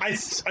wrong,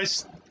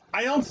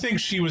 I don't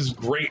think she was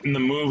great in the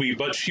movie,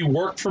 but she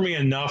worked for me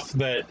enough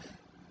that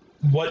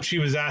what she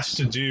was asked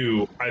to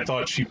do, I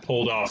thought she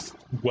pulled off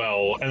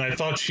well. And I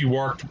thought she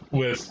worked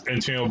with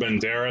Antonio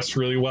Banderas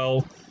really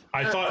well.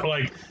 I thought,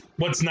 like,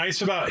 what's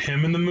nice about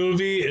him in the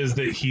movie is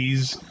that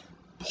he's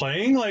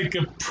playing like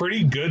a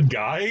pretty good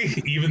guy,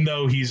 even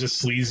though he's a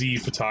sleazy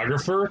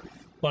photographer.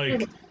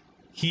 Like,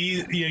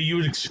 you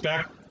would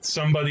expect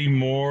somebody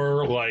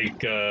more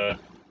like, I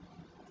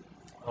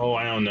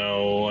don't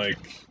know, like,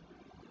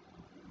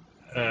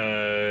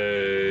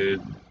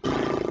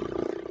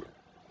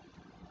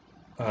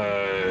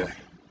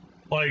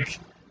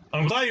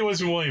 I'm glad he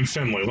wasn't William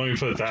Finley, let me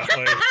put it that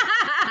way.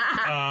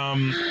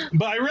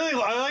 But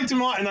I liked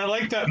him a lot, and I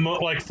like that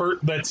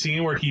that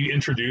scene where he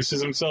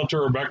introduces himself to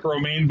Rebecca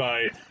Romijn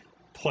by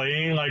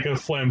playing like a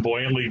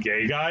flamboyantly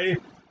gay guy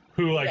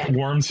who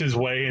worms his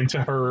way into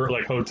her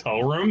like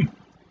hotel room.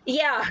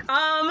 Yeah,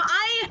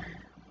 I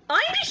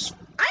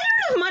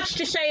don't have much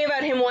to say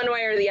about him one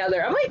way or the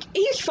other. I'm like,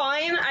 he's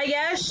fine, I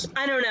guess.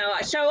 I don't know.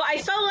 So I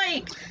felt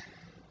like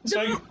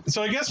So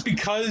I guess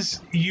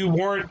because you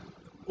weren't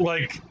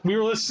like, we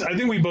were listening, I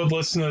think we both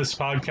listened to this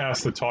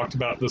podcast that talked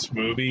about this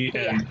movie,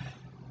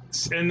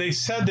 and they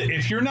said that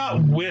if you're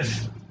not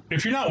with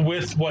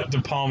what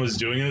De Palma's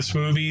doing in this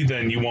movie,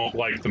 then you won't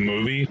like the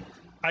movie.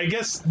 I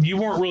guess you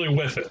weren't really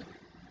with it.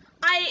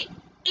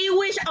 It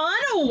was on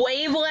a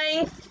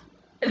wavelength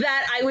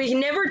that I was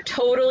never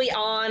totally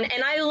on,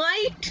 and I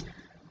liked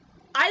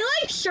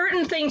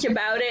certain things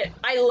about it.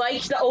 I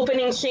liked the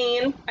opening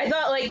scene. I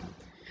thought,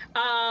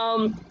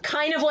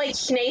 kind of like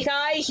Snake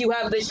Eyes, you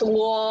have this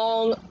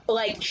long,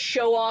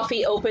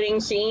 show-offy opening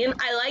scene.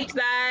 I liked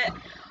that.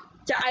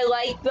 I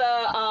liked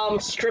the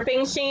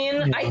stripping scene.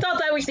 Yeah. I thought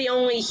that was the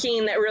only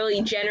scene that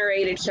really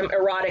generated some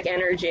erotic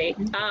energy.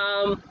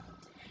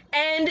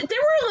 And there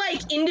were,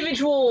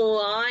 individual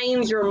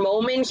lines or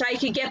moments I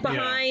could get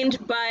behind,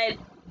 but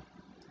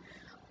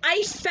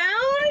I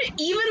found,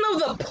 even though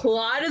the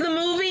plot of the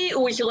movie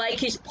was like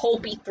his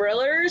pulpy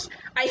thrillers,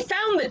 I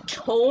found the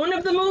tone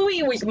of the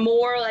movie was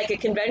more like a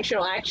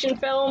conventional action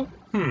film,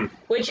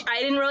 which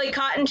I didn't really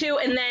cotton to,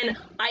 and then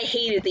I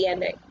hated the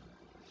ending.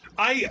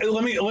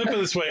 Let me put it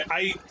this way.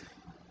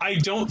 I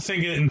don't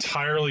think it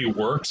entirely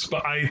works,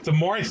 but the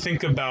more I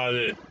think about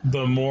it,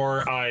 the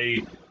more I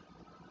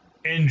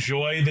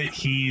enjoy that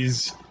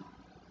he's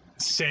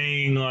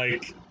saying,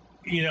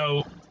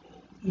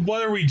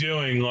 what are we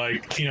doing?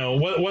 What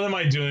am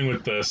I doing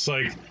with this?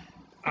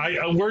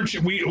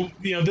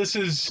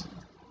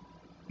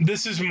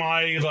 This is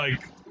my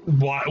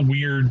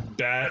weird,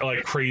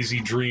 bad, crazy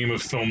dream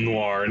of film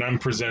noir, and I'm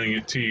presenting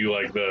it to you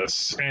like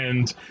this.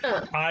 And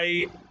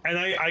I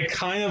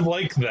kind of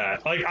like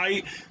that. Let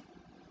me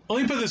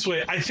put it this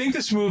way. I think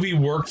this movie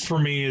worked for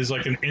me as on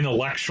an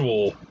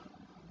intellectual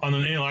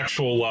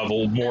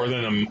level more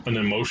than an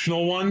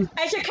emotional one.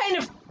 As a kind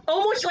of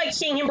almost like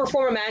seeing him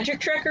perform a magic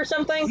trick or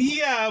something.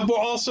 Yeah, but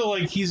also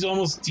he's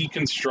almost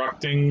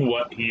deconstructing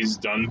what he's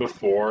done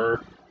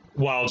before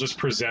while just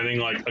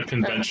presenting a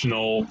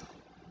conventional,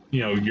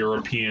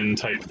 European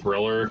type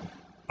thriller.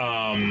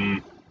 I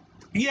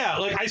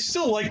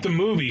still like the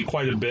movie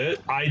quite a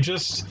bit.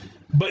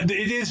 but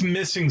it is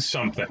missing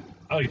something.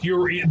 Like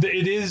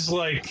it is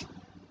like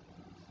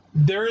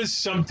there is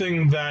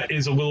something that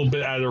is a little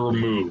bit at a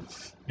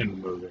remove in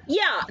the movie.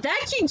 Yeah,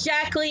 that's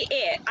exactly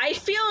it. I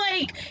feel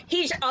like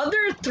his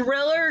other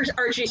thrillers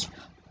are just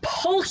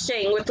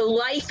pulsing with the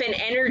life and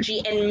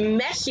energy and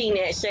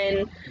messiness,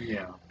 and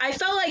I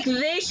felt like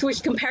this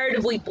was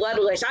comparatively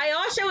bloodless. I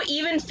also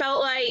even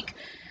felt like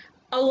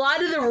a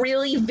lot of the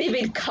really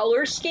vivid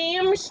color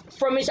schemes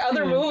from his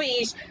other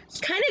movies is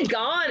kind of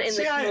gone in this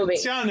movie.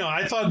 I don't know.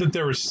 I thought that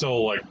there was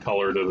still like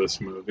color to this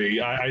movie.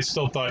 I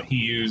still thought he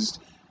used,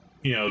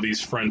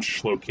 these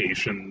French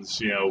locations,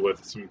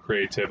 with some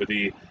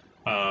creativity.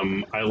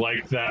 I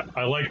like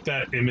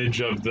that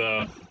image of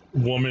the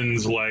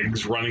woman's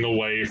legs running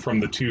away from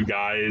the two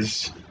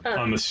guys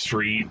on the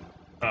street.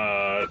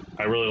 I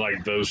really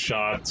like those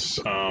shots.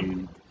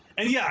 And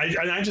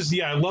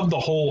I love the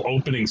whole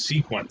opening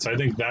sequence. I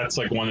think that's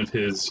like one of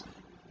his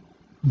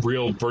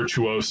real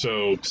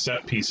virtuoso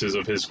set pieces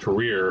of his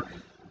career.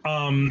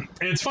 And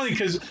it's funny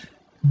because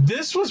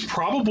this was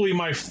probably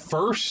my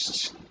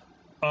first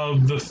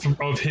of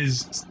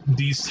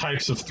these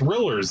types of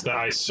thrillers that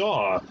I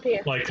saw.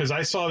 Yeah. Like, because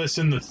I saw this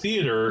in the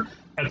theater.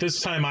 At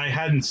this time, I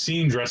hadn't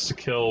seen Dress to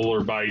Kill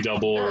or Body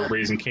Double or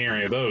Raising Cain or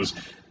any of those.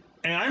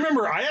 And I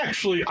remember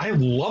I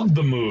loved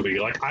the movie.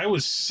 Like, I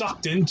was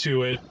sucked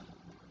into it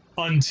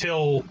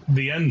until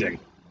the ending.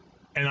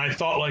 And I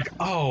thought, like,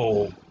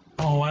 oh,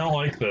 I don't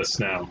like this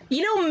now.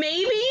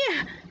 Maybe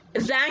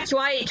that's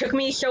why it took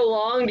me so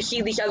long to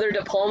see these other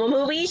De Palma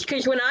movies,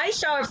 because when I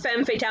saw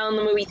Femme Fatale in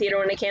the movie theater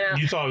when it came out...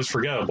 You thought it was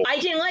forgettable. I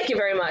didn't like it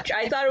very much.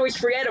 I thought it was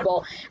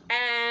forgettable.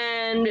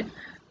 And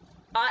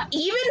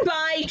even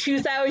by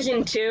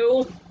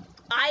 2002,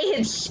 I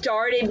had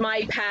started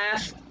my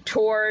path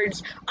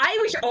towards... I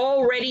was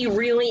already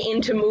really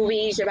into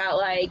movies about,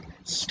 like,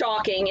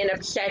 stalking and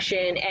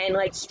obsession and,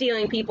 like,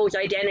 stealing people's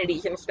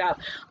identities and stuff.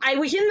 I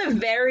was in the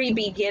very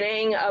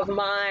beginning of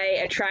my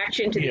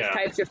attraction to these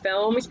types of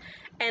films,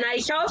 and I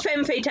saw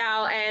Femme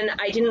Fatale, and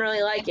I didn't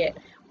really like it.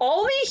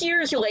 All these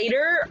years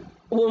later,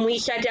 when we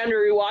sat down to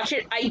rewatch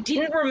it, I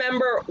didn't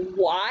remember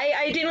why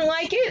I didn't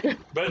like it.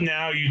 But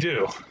now you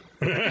do.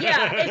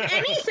 Yeah, if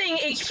anything,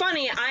 it's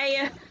funny.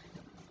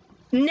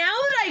 Now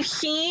that I've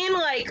seen,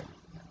 like,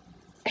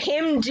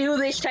 him do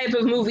this type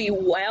of movie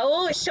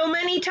well so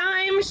many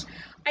times,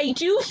 I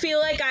do feel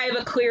like I have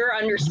a clearer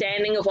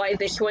understanding of why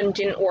this one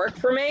didn't work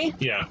for me.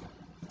 Yeah.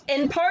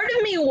 And part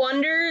of me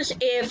wonders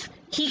if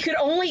he could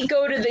only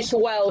go to this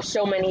well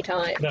so many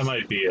times. That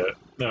might be it.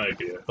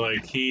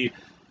 Like, he...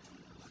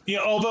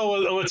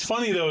 although what's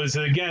funny, though, is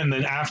that, again,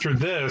 then after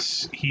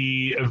this,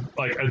 he,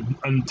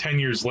 10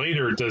 years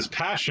later, does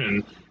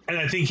Passion, and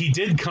I think he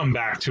did come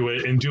back to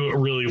it and do it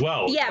really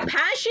well. Yeah,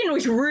 Passion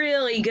was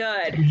really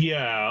good.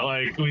 Yeah,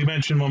 like, we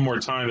mentioned one more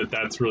time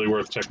that's really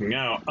worth checking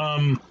out.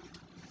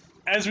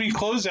 As we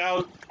close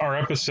out our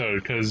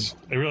episode, because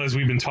I realize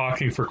we've been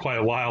talking for quite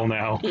a while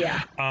now.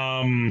 Yeah.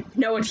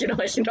 No one's going to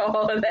listen to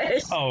all of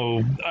this.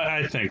 Oh,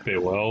 I think they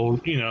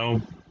will.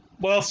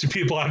 What else do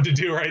people have to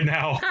do right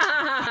now?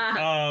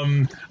 I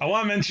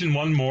want to mention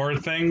one more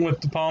thing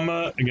with De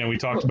Palma. Again, we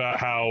talked about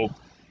how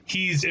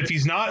if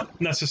he's not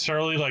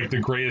necessarily like the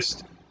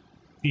greatest,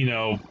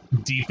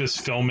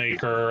 deepest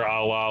filmmaker,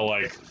 a la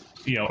like,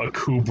 a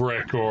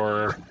Kubrick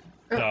or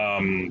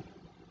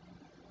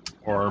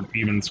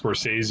even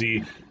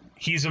Scorsese,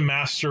 he's a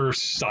master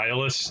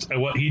stylist at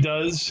what he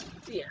does.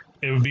 Yeah.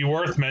 It would be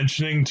worth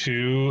mentioning,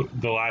 too,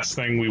 the last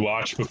thing we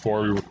watched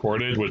before we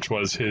recorded, which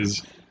was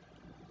his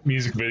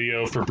music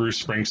video for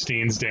Bruce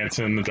Springsteen's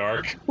Dancing in the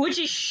Dark. Which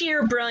is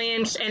sheer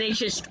brilliance, and it's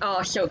just,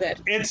 so good.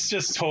 It's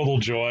just total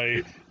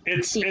joy.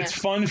 It's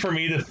fun for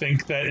me to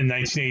think that in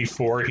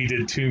 1984 he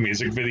did two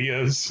music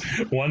videos,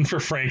 one for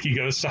Frankie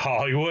Goes to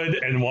Hollywood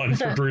and one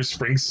for Bruce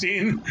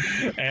Springsteen.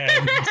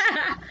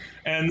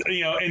 And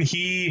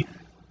he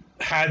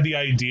had the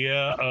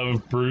idea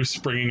of Bruce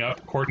bringing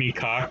up Courtney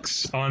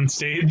Cox on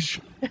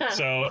stage.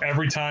 So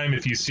every time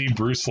if you see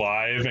Bruce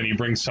live and he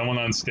brings someone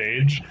on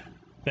stage,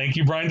 thank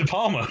you, Brian De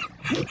Palma.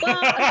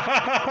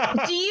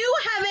 Well, do you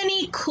have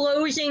any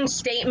closing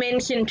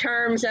statements in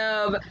terms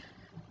of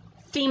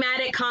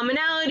thematic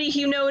commonalities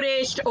you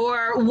noticed,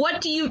 or what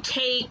do you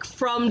take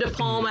from De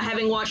Palma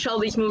having watched all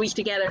these movies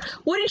together?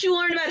 What did you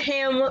learn about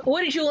him?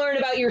 What did you learn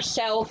about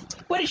yourself?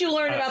 What did you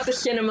learn about the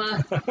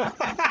cinema?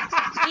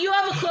 Do you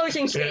have a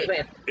closing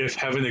statement? If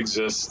heaven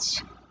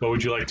exists, what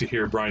would you like to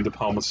hear Brian De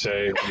Palma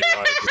say when your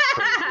eyes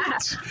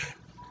are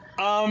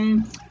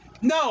closed?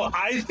 No,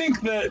 I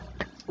think that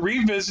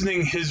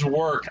revisiting his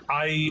work,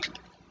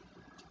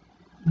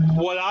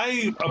 what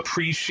I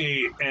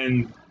appreciate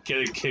and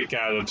get a kick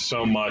out of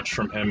so much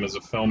from him as a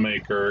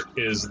filmmaker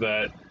is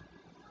that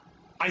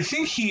I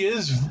think he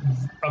is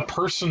a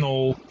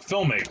personal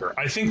filmmaker.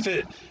 I think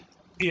that,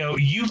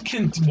 you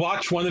can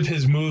watch one of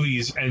his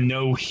movies and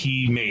know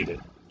he made it,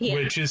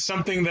 which is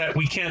something that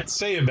we can't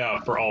say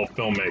about for all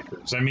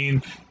filmmakers. I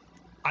mean,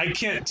 I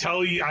can't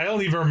tell you, I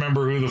don't even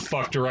remember who the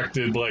fuck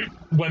directed, like,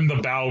 When the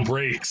Bow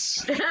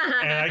Breaks. And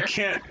I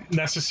can't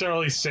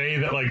necessarily say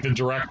that, like, the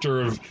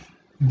director of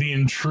The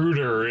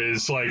Intruder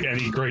is like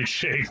any great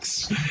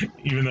shakes,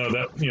 even though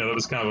that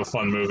was kind of a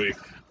fun movie.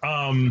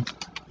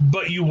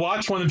 But you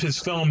watch one of his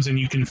films and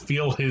you can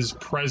feel his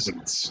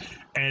presence,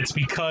 and it's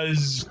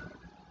because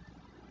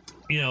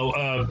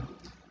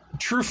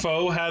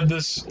Truffaut had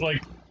this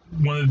like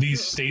one of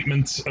these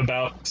statements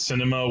about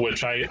cinema,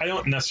 which I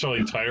don't necessarily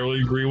entirely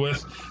agree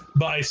with,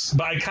 but I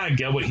kind of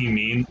get what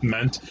he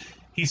meant.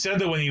 He said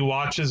that when he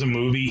watches a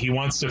movie, he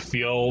wants to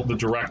feel the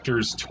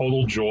director's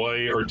total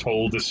joy or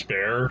total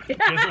despair. He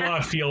doesn't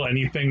want to feel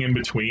anything in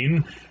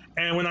between.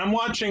 And when I'm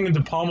watching a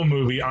De Palma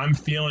movie, I'm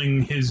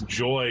feeling his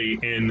joy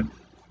in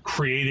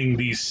creating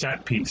these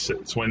set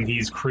pieces, when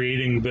he's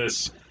creating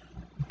this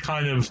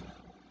kind of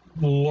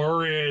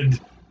lurid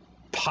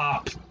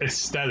pop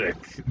aesthetic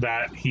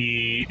that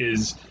he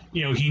is,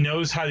 he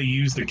knows how to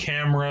use the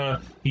camera,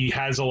 he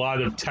has a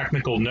lot of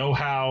technical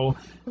know-how,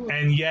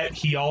 and yet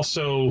he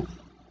also,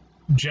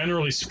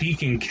 generally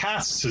speaking,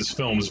 casts his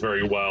films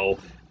very well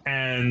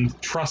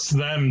and trusts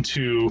them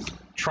to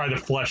try to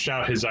flesh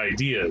out his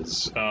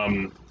ideas.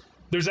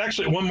 There's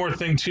actually one more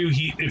thing too.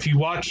 If you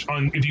go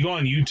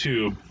on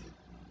YouTube,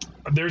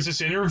 there's this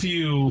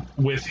interview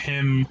with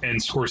him and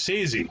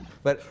Scorsese.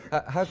 But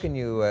how can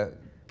you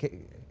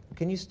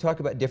can you talk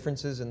about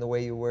differences in the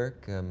way you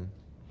work?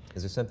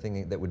 Is there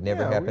something that would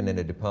never happen in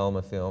a De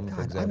Palma film,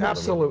 for example?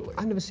 Absolutely.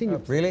 I've never seen you.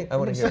 Really? I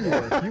want to hear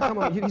that. You come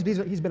on.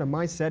 He's been on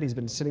my set. He's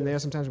been sitting there.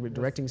 Sometimes we're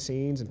directing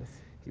scenes and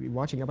he'd be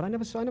watching it. But I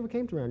never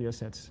came to around your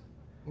sets.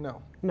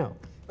 No. No.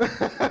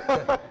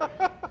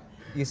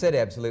 You said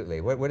absolutely.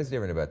 What is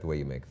different about the way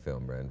you make a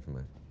film, Brian?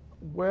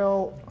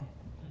 Well,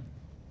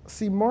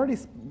 see,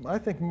 I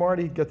think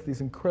Marty gets these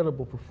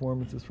incredible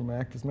performances from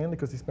actors, mainly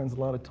because he spends a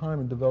lot of time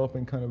in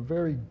developing kind of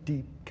very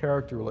deep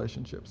character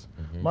relationships.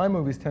 Mm-hmm. My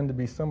movies tend to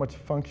be so much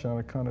function on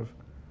a kind of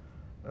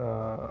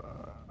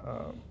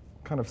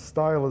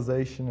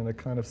stylization and a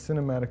kind of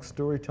cinematic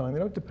storytelling. They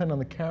don't depend on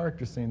the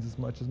character scenes as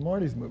much as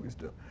Marty's movies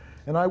do.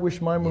 And I wish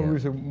my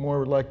movies are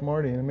more like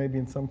Marty, and maybe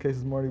in some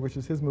cases Marty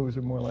wishes his movies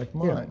were more like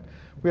mine. Yeah.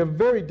 We have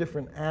very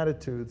different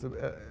attitudes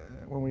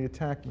when we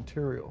attack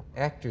material.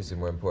 Actors are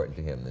more important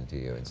to him than to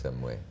you in some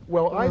way.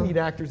 Well, I need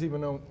actors even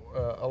though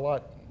a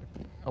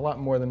lot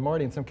more than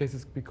Marty in some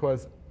cases,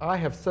 because I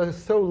have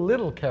so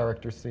little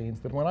character scenes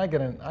that when I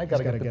get in, I got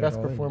to get the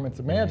best performance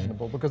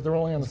imaginable, because they're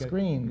only on the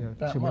screen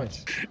that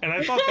much. And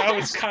I thought that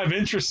was kind of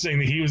interesting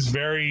that he was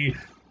very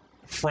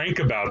frank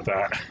about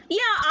that. Yeah,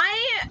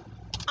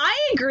 I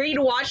agreed.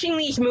 Watching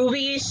these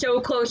movies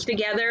so close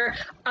together,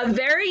 a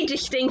very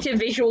distinctive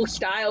visual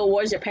style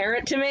was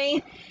apparent to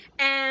me.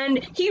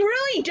 And he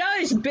really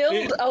does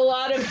build a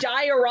lot of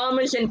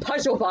dioramas and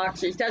puzzle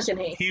boxes, doesn't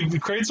he? He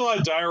creates a lot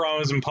of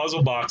dioramas and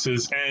puzzle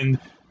boxes, and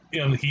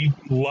he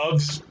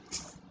loves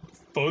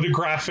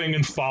photographing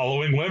and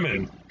following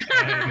women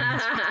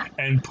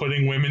and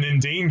putting women in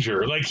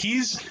danger. Like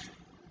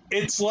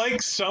it's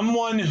like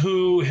someone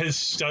who has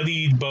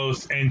studied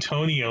both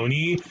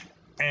Antonioni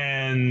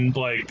and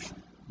like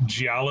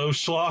Giallo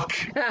schlock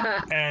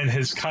and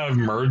has kind of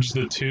merged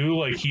the two.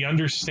 Like he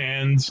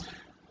understands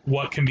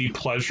what can be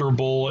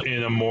pleasurable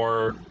in a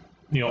more,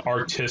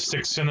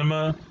 artistic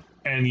cinema,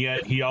 and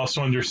yet he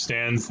also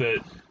understands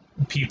that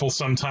people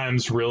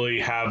sometimes really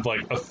have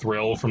like a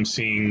thrill from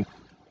seeing,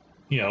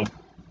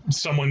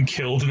 someone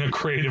killed in a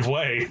creative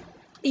way.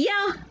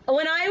 Yeah,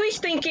 when I was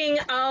thinking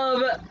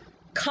of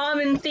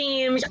common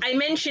themes, I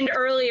mentioned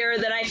earlier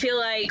that I feel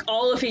like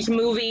all of his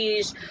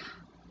movies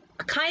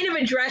kind of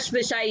address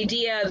this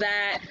idea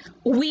that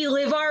we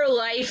live our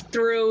life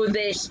through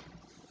this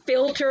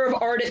filter of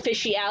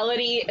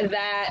artificiality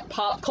that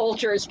pop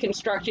culture is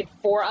constructed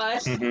for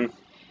us. Mm-hmm.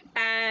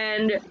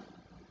 And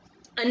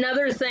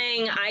another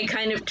thing I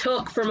kind of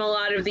took from a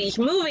lot of these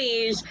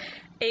movies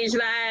is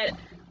that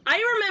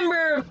I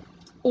remember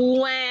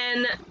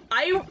when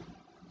I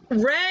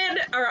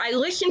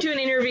listened to an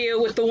interview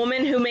with the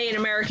woman who made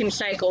American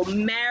Psycho,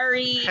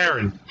 Mary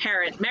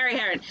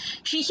Harron.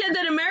 She said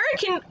that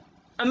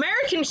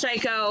American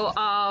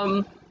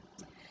Psycho,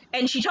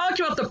 and she talked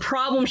about the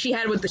problem she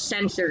had with the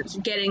censors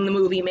getting the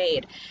movie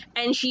made.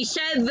 And she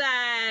said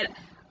that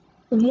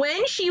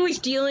when she was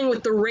dealing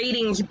with the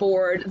ratings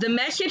board, the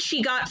message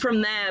she got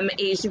from them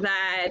is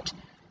that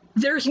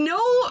there's no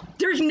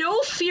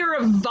fear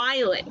of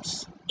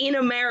violence in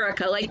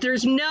America. Like,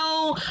 there's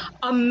no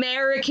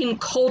American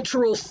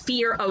cultural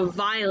fear of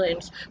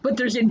violence, but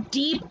there's a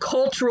deep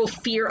cultural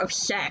fear of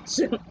sex.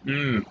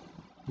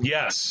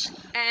 Yes.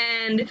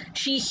 And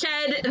she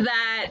said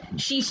that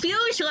she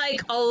feels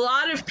like a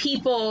lot of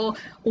people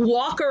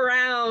walk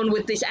around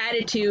with this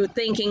attitude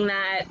thinking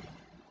that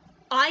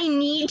I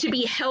need to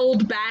be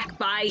held back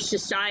by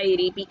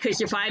society,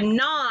 because if I'm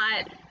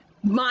not,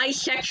 my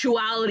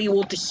sexuality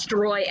will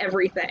destroy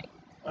everything.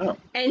 Oh.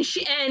 And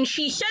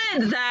she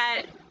said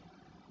that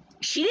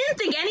she didn't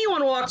think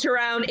anyone walks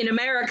around in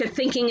America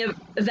thinking of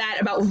that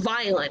about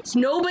violence.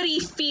 Nobody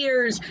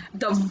fears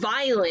the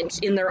violence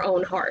in their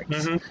own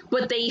hearts,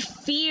 but they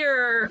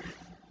fear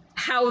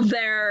how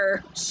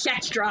their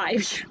sex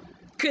drives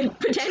could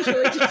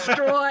potentially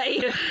destroy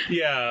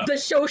Yeah. the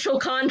social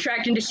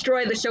contract and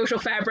destroy the social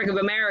fabric of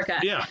America.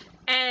 Yeah.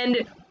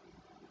 And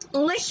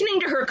listening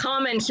to her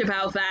comments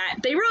about that,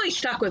 they really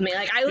stuck with me.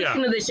 Like, I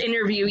listened to this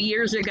interview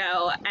years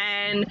ago,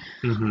 and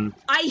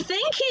I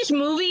think his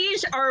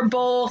movies are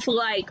both,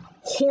 like,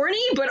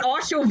 horny, but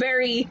also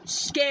very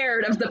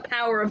scared of the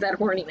power of that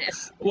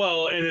horniness.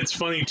 Well, and it's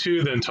funny,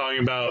 too, then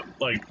talking about,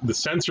 like, the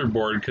censor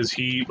board, because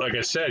he, like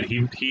I said,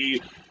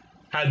 he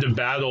had to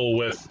battle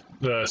with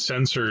the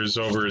censors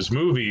over his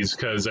movies,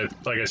 because,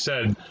 like I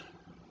said,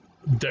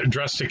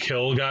 Dressed to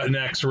Kill got an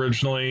X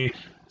originally.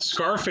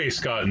 Scarface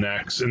got an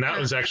X, and that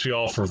was actually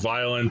all for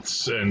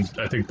violence, and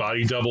I think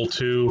Body Double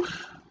too.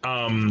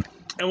 And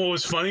what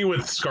was funny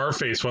with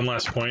Scarface, one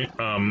last point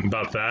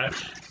about that,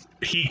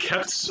 he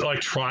kept like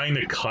trying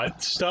to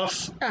cut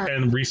stuff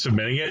and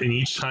resubmitting it, and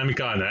each time it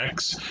got an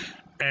X.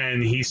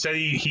 And he said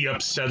he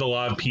upset a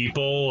lot of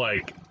people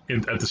like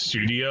at the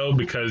studio,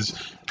 because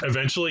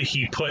eventually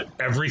he put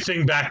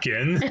everything back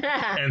in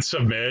and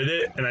submitted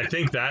it, and I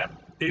think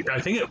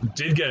it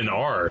did get an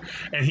R.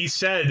 And he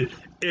said,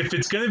 if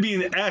it's going to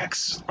be an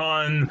X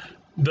on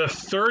the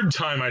third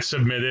time I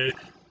submit it,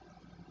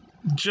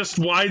 just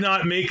why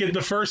not make it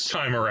the first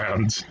time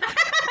around?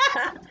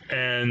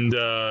 And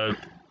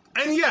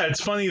yeah, it's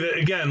funny that,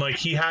 again, like,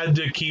 he had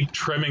to keep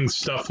trimming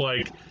stuff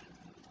like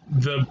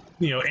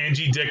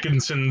Angie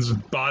Dickinson's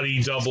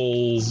body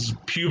doubles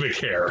pubic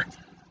hair,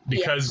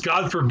 because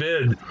God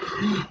forbid,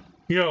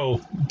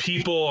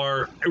 people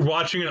are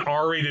watching an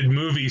R-rated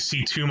movie,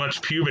 see too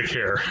much pubic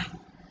hair.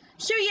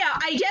 So yeah,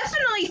 I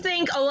definitely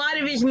think a lot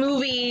of his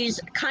movies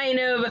kind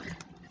of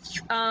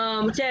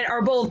that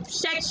are both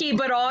sexy,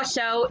 but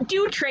also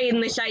do trade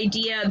in this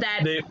idea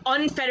that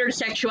unfettered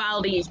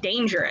sexuality is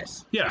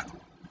dangerous. Yeah,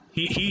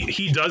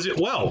 he does it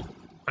well.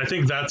 I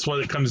think that's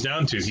what it comes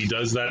down to. He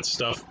does that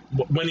stuff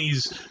when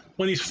he's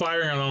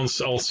firing on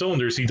all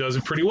cylinders. He does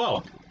it pretty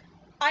well.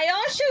 I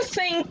also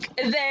think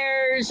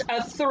there's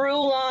a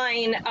through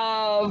line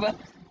of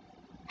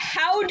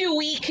how do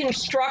we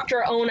construct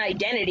our own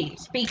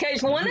identities?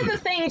 Because one of the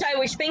things I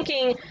was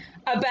thinking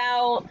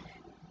about,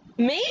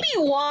 maybe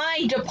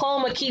why De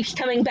Palma keeps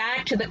coming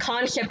back to the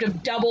concept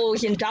of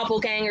doubles and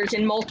doppelgangers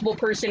and multiple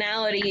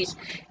personalities,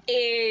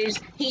 is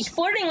he's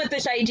flirting with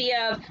this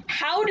idea of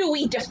how do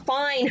we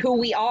define who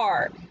we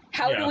are?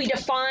 How do we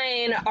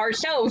define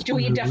ourselves? Do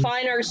we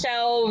define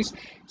ourselves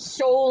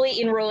solely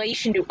in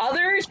relation to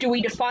others? Do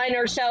we define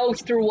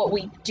ourselves through what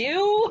we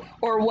do,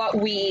 or what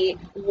we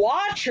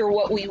watch, or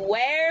what we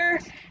wear?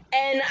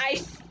 And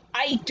I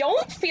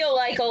don't feel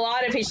like a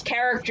lot of his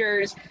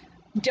characters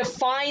I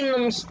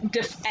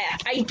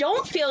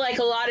don't feel like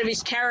a lot of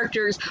his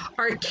characters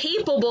are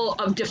capable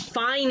of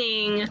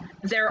defining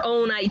their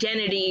own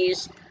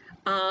identities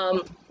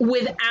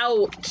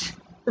without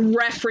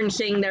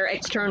referencing their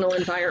external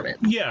environment.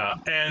 Yeah,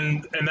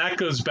 and that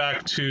goes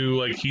back to,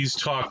 like, he's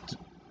talked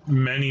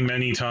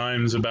many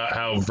times about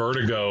how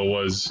Vertigo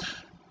was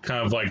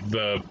kind of like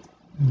the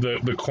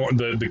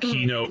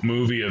keynote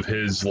movie of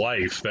his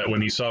life, that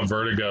when he saw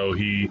Vertigo,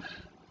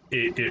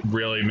 it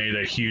really made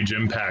a huge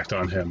impact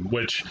on him,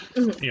 which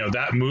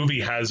that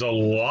movie has a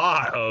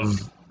lot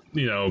of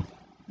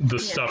the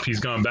stuff he's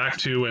gone back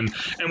to, and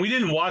we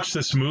didn't watch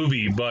this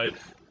movie, but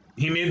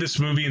he made this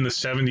movie in the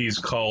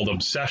 70s called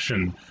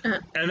Obsession,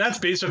 and that's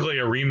basically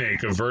a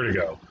remake of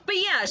Vertigo. But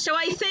yeah, so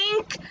I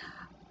think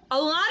a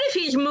lot of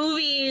his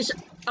movies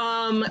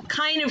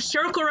kind of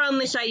circle around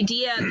this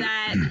idea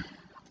that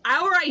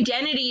our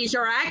identities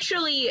are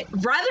actually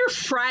rather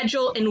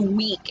fragile and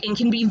weak and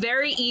can be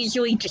very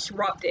easily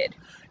disrupted.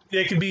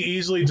 They can be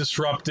easily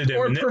disrupted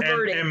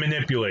and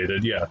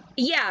manipulated, yeah.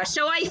 Yeah,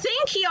 so I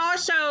think he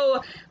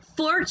also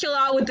flirts a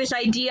lot with this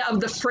idea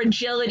of the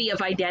fragility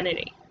of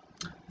identity.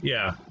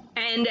 Yeah.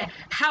 And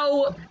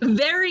how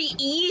very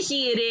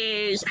easy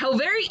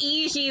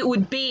it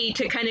would be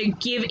to kind of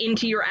give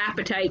into your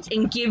appetites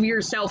and give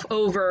yourself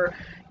over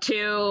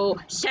to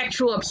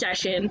sexual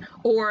obsession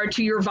or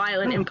to your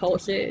violent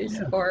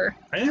impulses. Or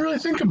I didn't really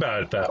think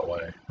about it that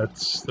way.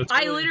 That's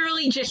I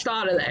literally just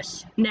thought of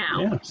this now.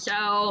 Yeah.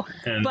 So,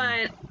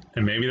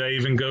 and maybe that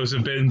even goes a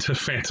bit into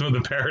Phantom of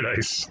the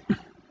Paradise.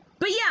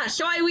 But yeah,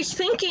 so I was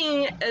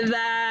thinking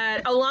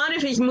that a lot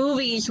of his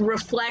movies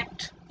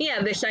reflect,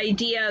 this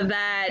idea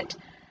that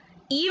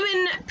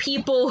even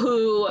people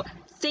who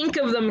think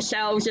of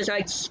themselves as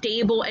like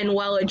stable and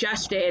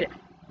well-adjusted,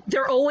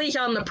 they're always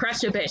on the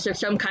precipice of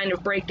some kind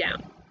of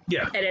breakdown.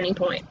 Yeah. At any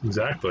point.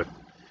 Exactly.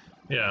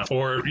 Yeah.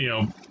 Or,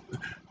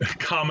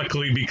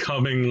 comically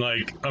becoming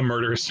like a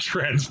murderous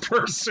trans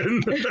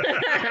person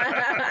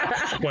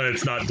when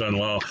it's not done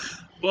well.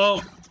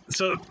 Well,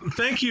 so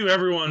thank you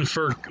everyone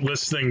for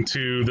listening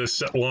to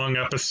this long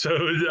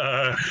episode.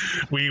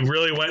 We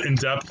really went in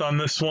depth on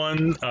this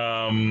one.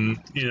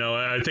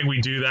 I think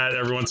we do that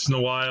every once in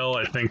a while.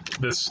 I think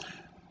this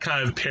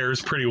kind of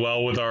pairs pretty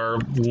well with our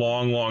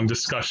long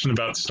discussion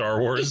about Star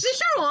Wars. Is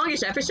this our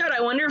longest episode?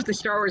 I wonder if the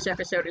Star Wars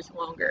episode is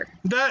longer.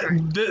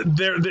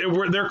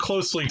 They're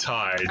closely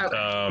tied.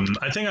 Okay.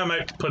 I think I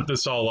might put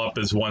this all up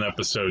as one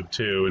episode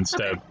too,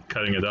 instead of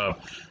cutting it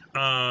up.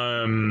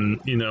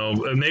 You know,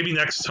 maybe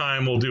next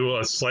time we'll do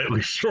a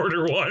slightly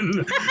shorter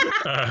one.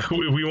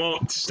 We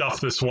won't stuff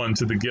this one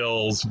to the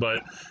gills,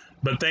 but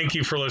thank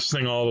you for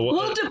listening all the way.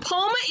 Well, De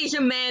Palma is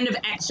a man of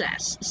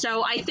excess,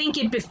 so I think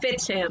it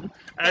befits him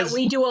that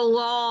we do a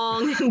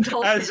long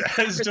as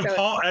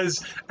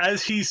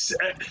he's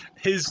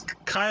his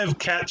kind of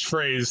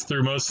catchphrase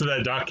through most of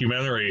that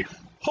documentary.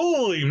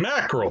 Holy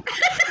mackerel.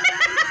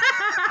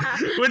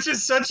 Which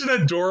is such an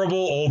adorable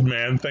old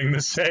man thing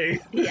to say.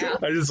 Yeah.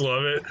 I just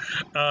love it.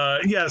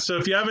 Yeah, so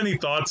if you have any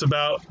thoughts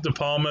about De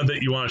Palma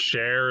that you want to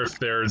share, if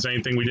there's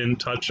anything we didn't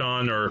touch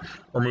on or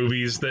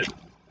movies that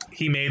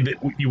he made that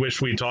you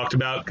wish we talked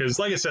about, because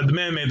like I said, the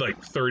man made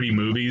like 30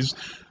 movies.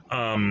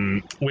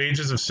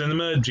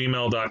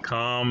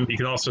 wagesofcinema@gmail.com. You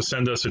can also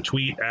send us a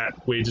tweet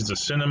at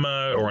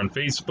wagesofcinema or on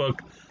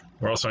Facebook.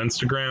 We're also on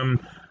Instagram.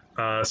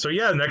 So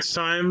yeah, next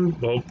time,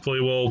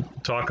 hopefully we'll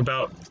talk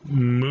about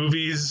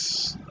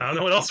movies. I don't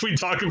know what else we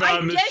talk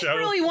about in this show. I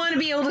desperately want to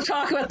be able to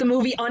talk about the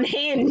movie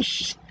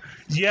Unhinged.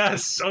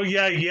 Yes. Oh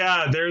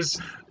yeah. There's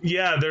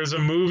a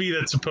movie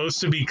that's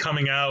supposed to be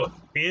coming out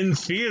in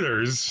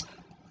theaters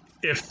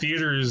if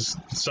theaters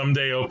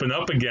someday open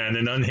up again,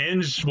 and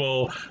Unhinged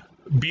will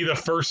be the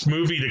first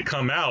movie to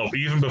come out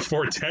even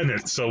before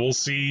Tenet. So we'll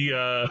see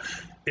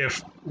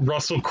if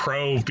Russell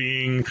Crowe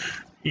being,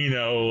 you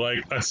know,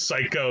 like a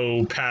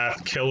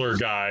psychopath killer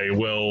guy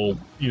will,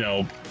 you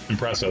know,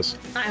 impress us.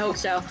 I hope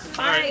so. All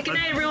right, good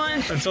night,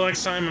 everyone. Until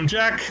next time, I'm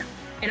Jack.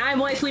 And I'm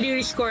Wifely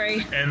Duty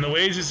Scory. And the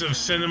wages of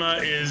cinema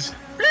is...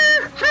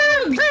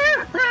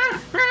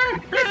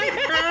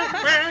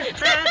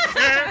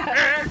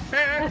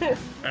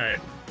 All right,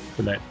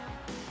 good night.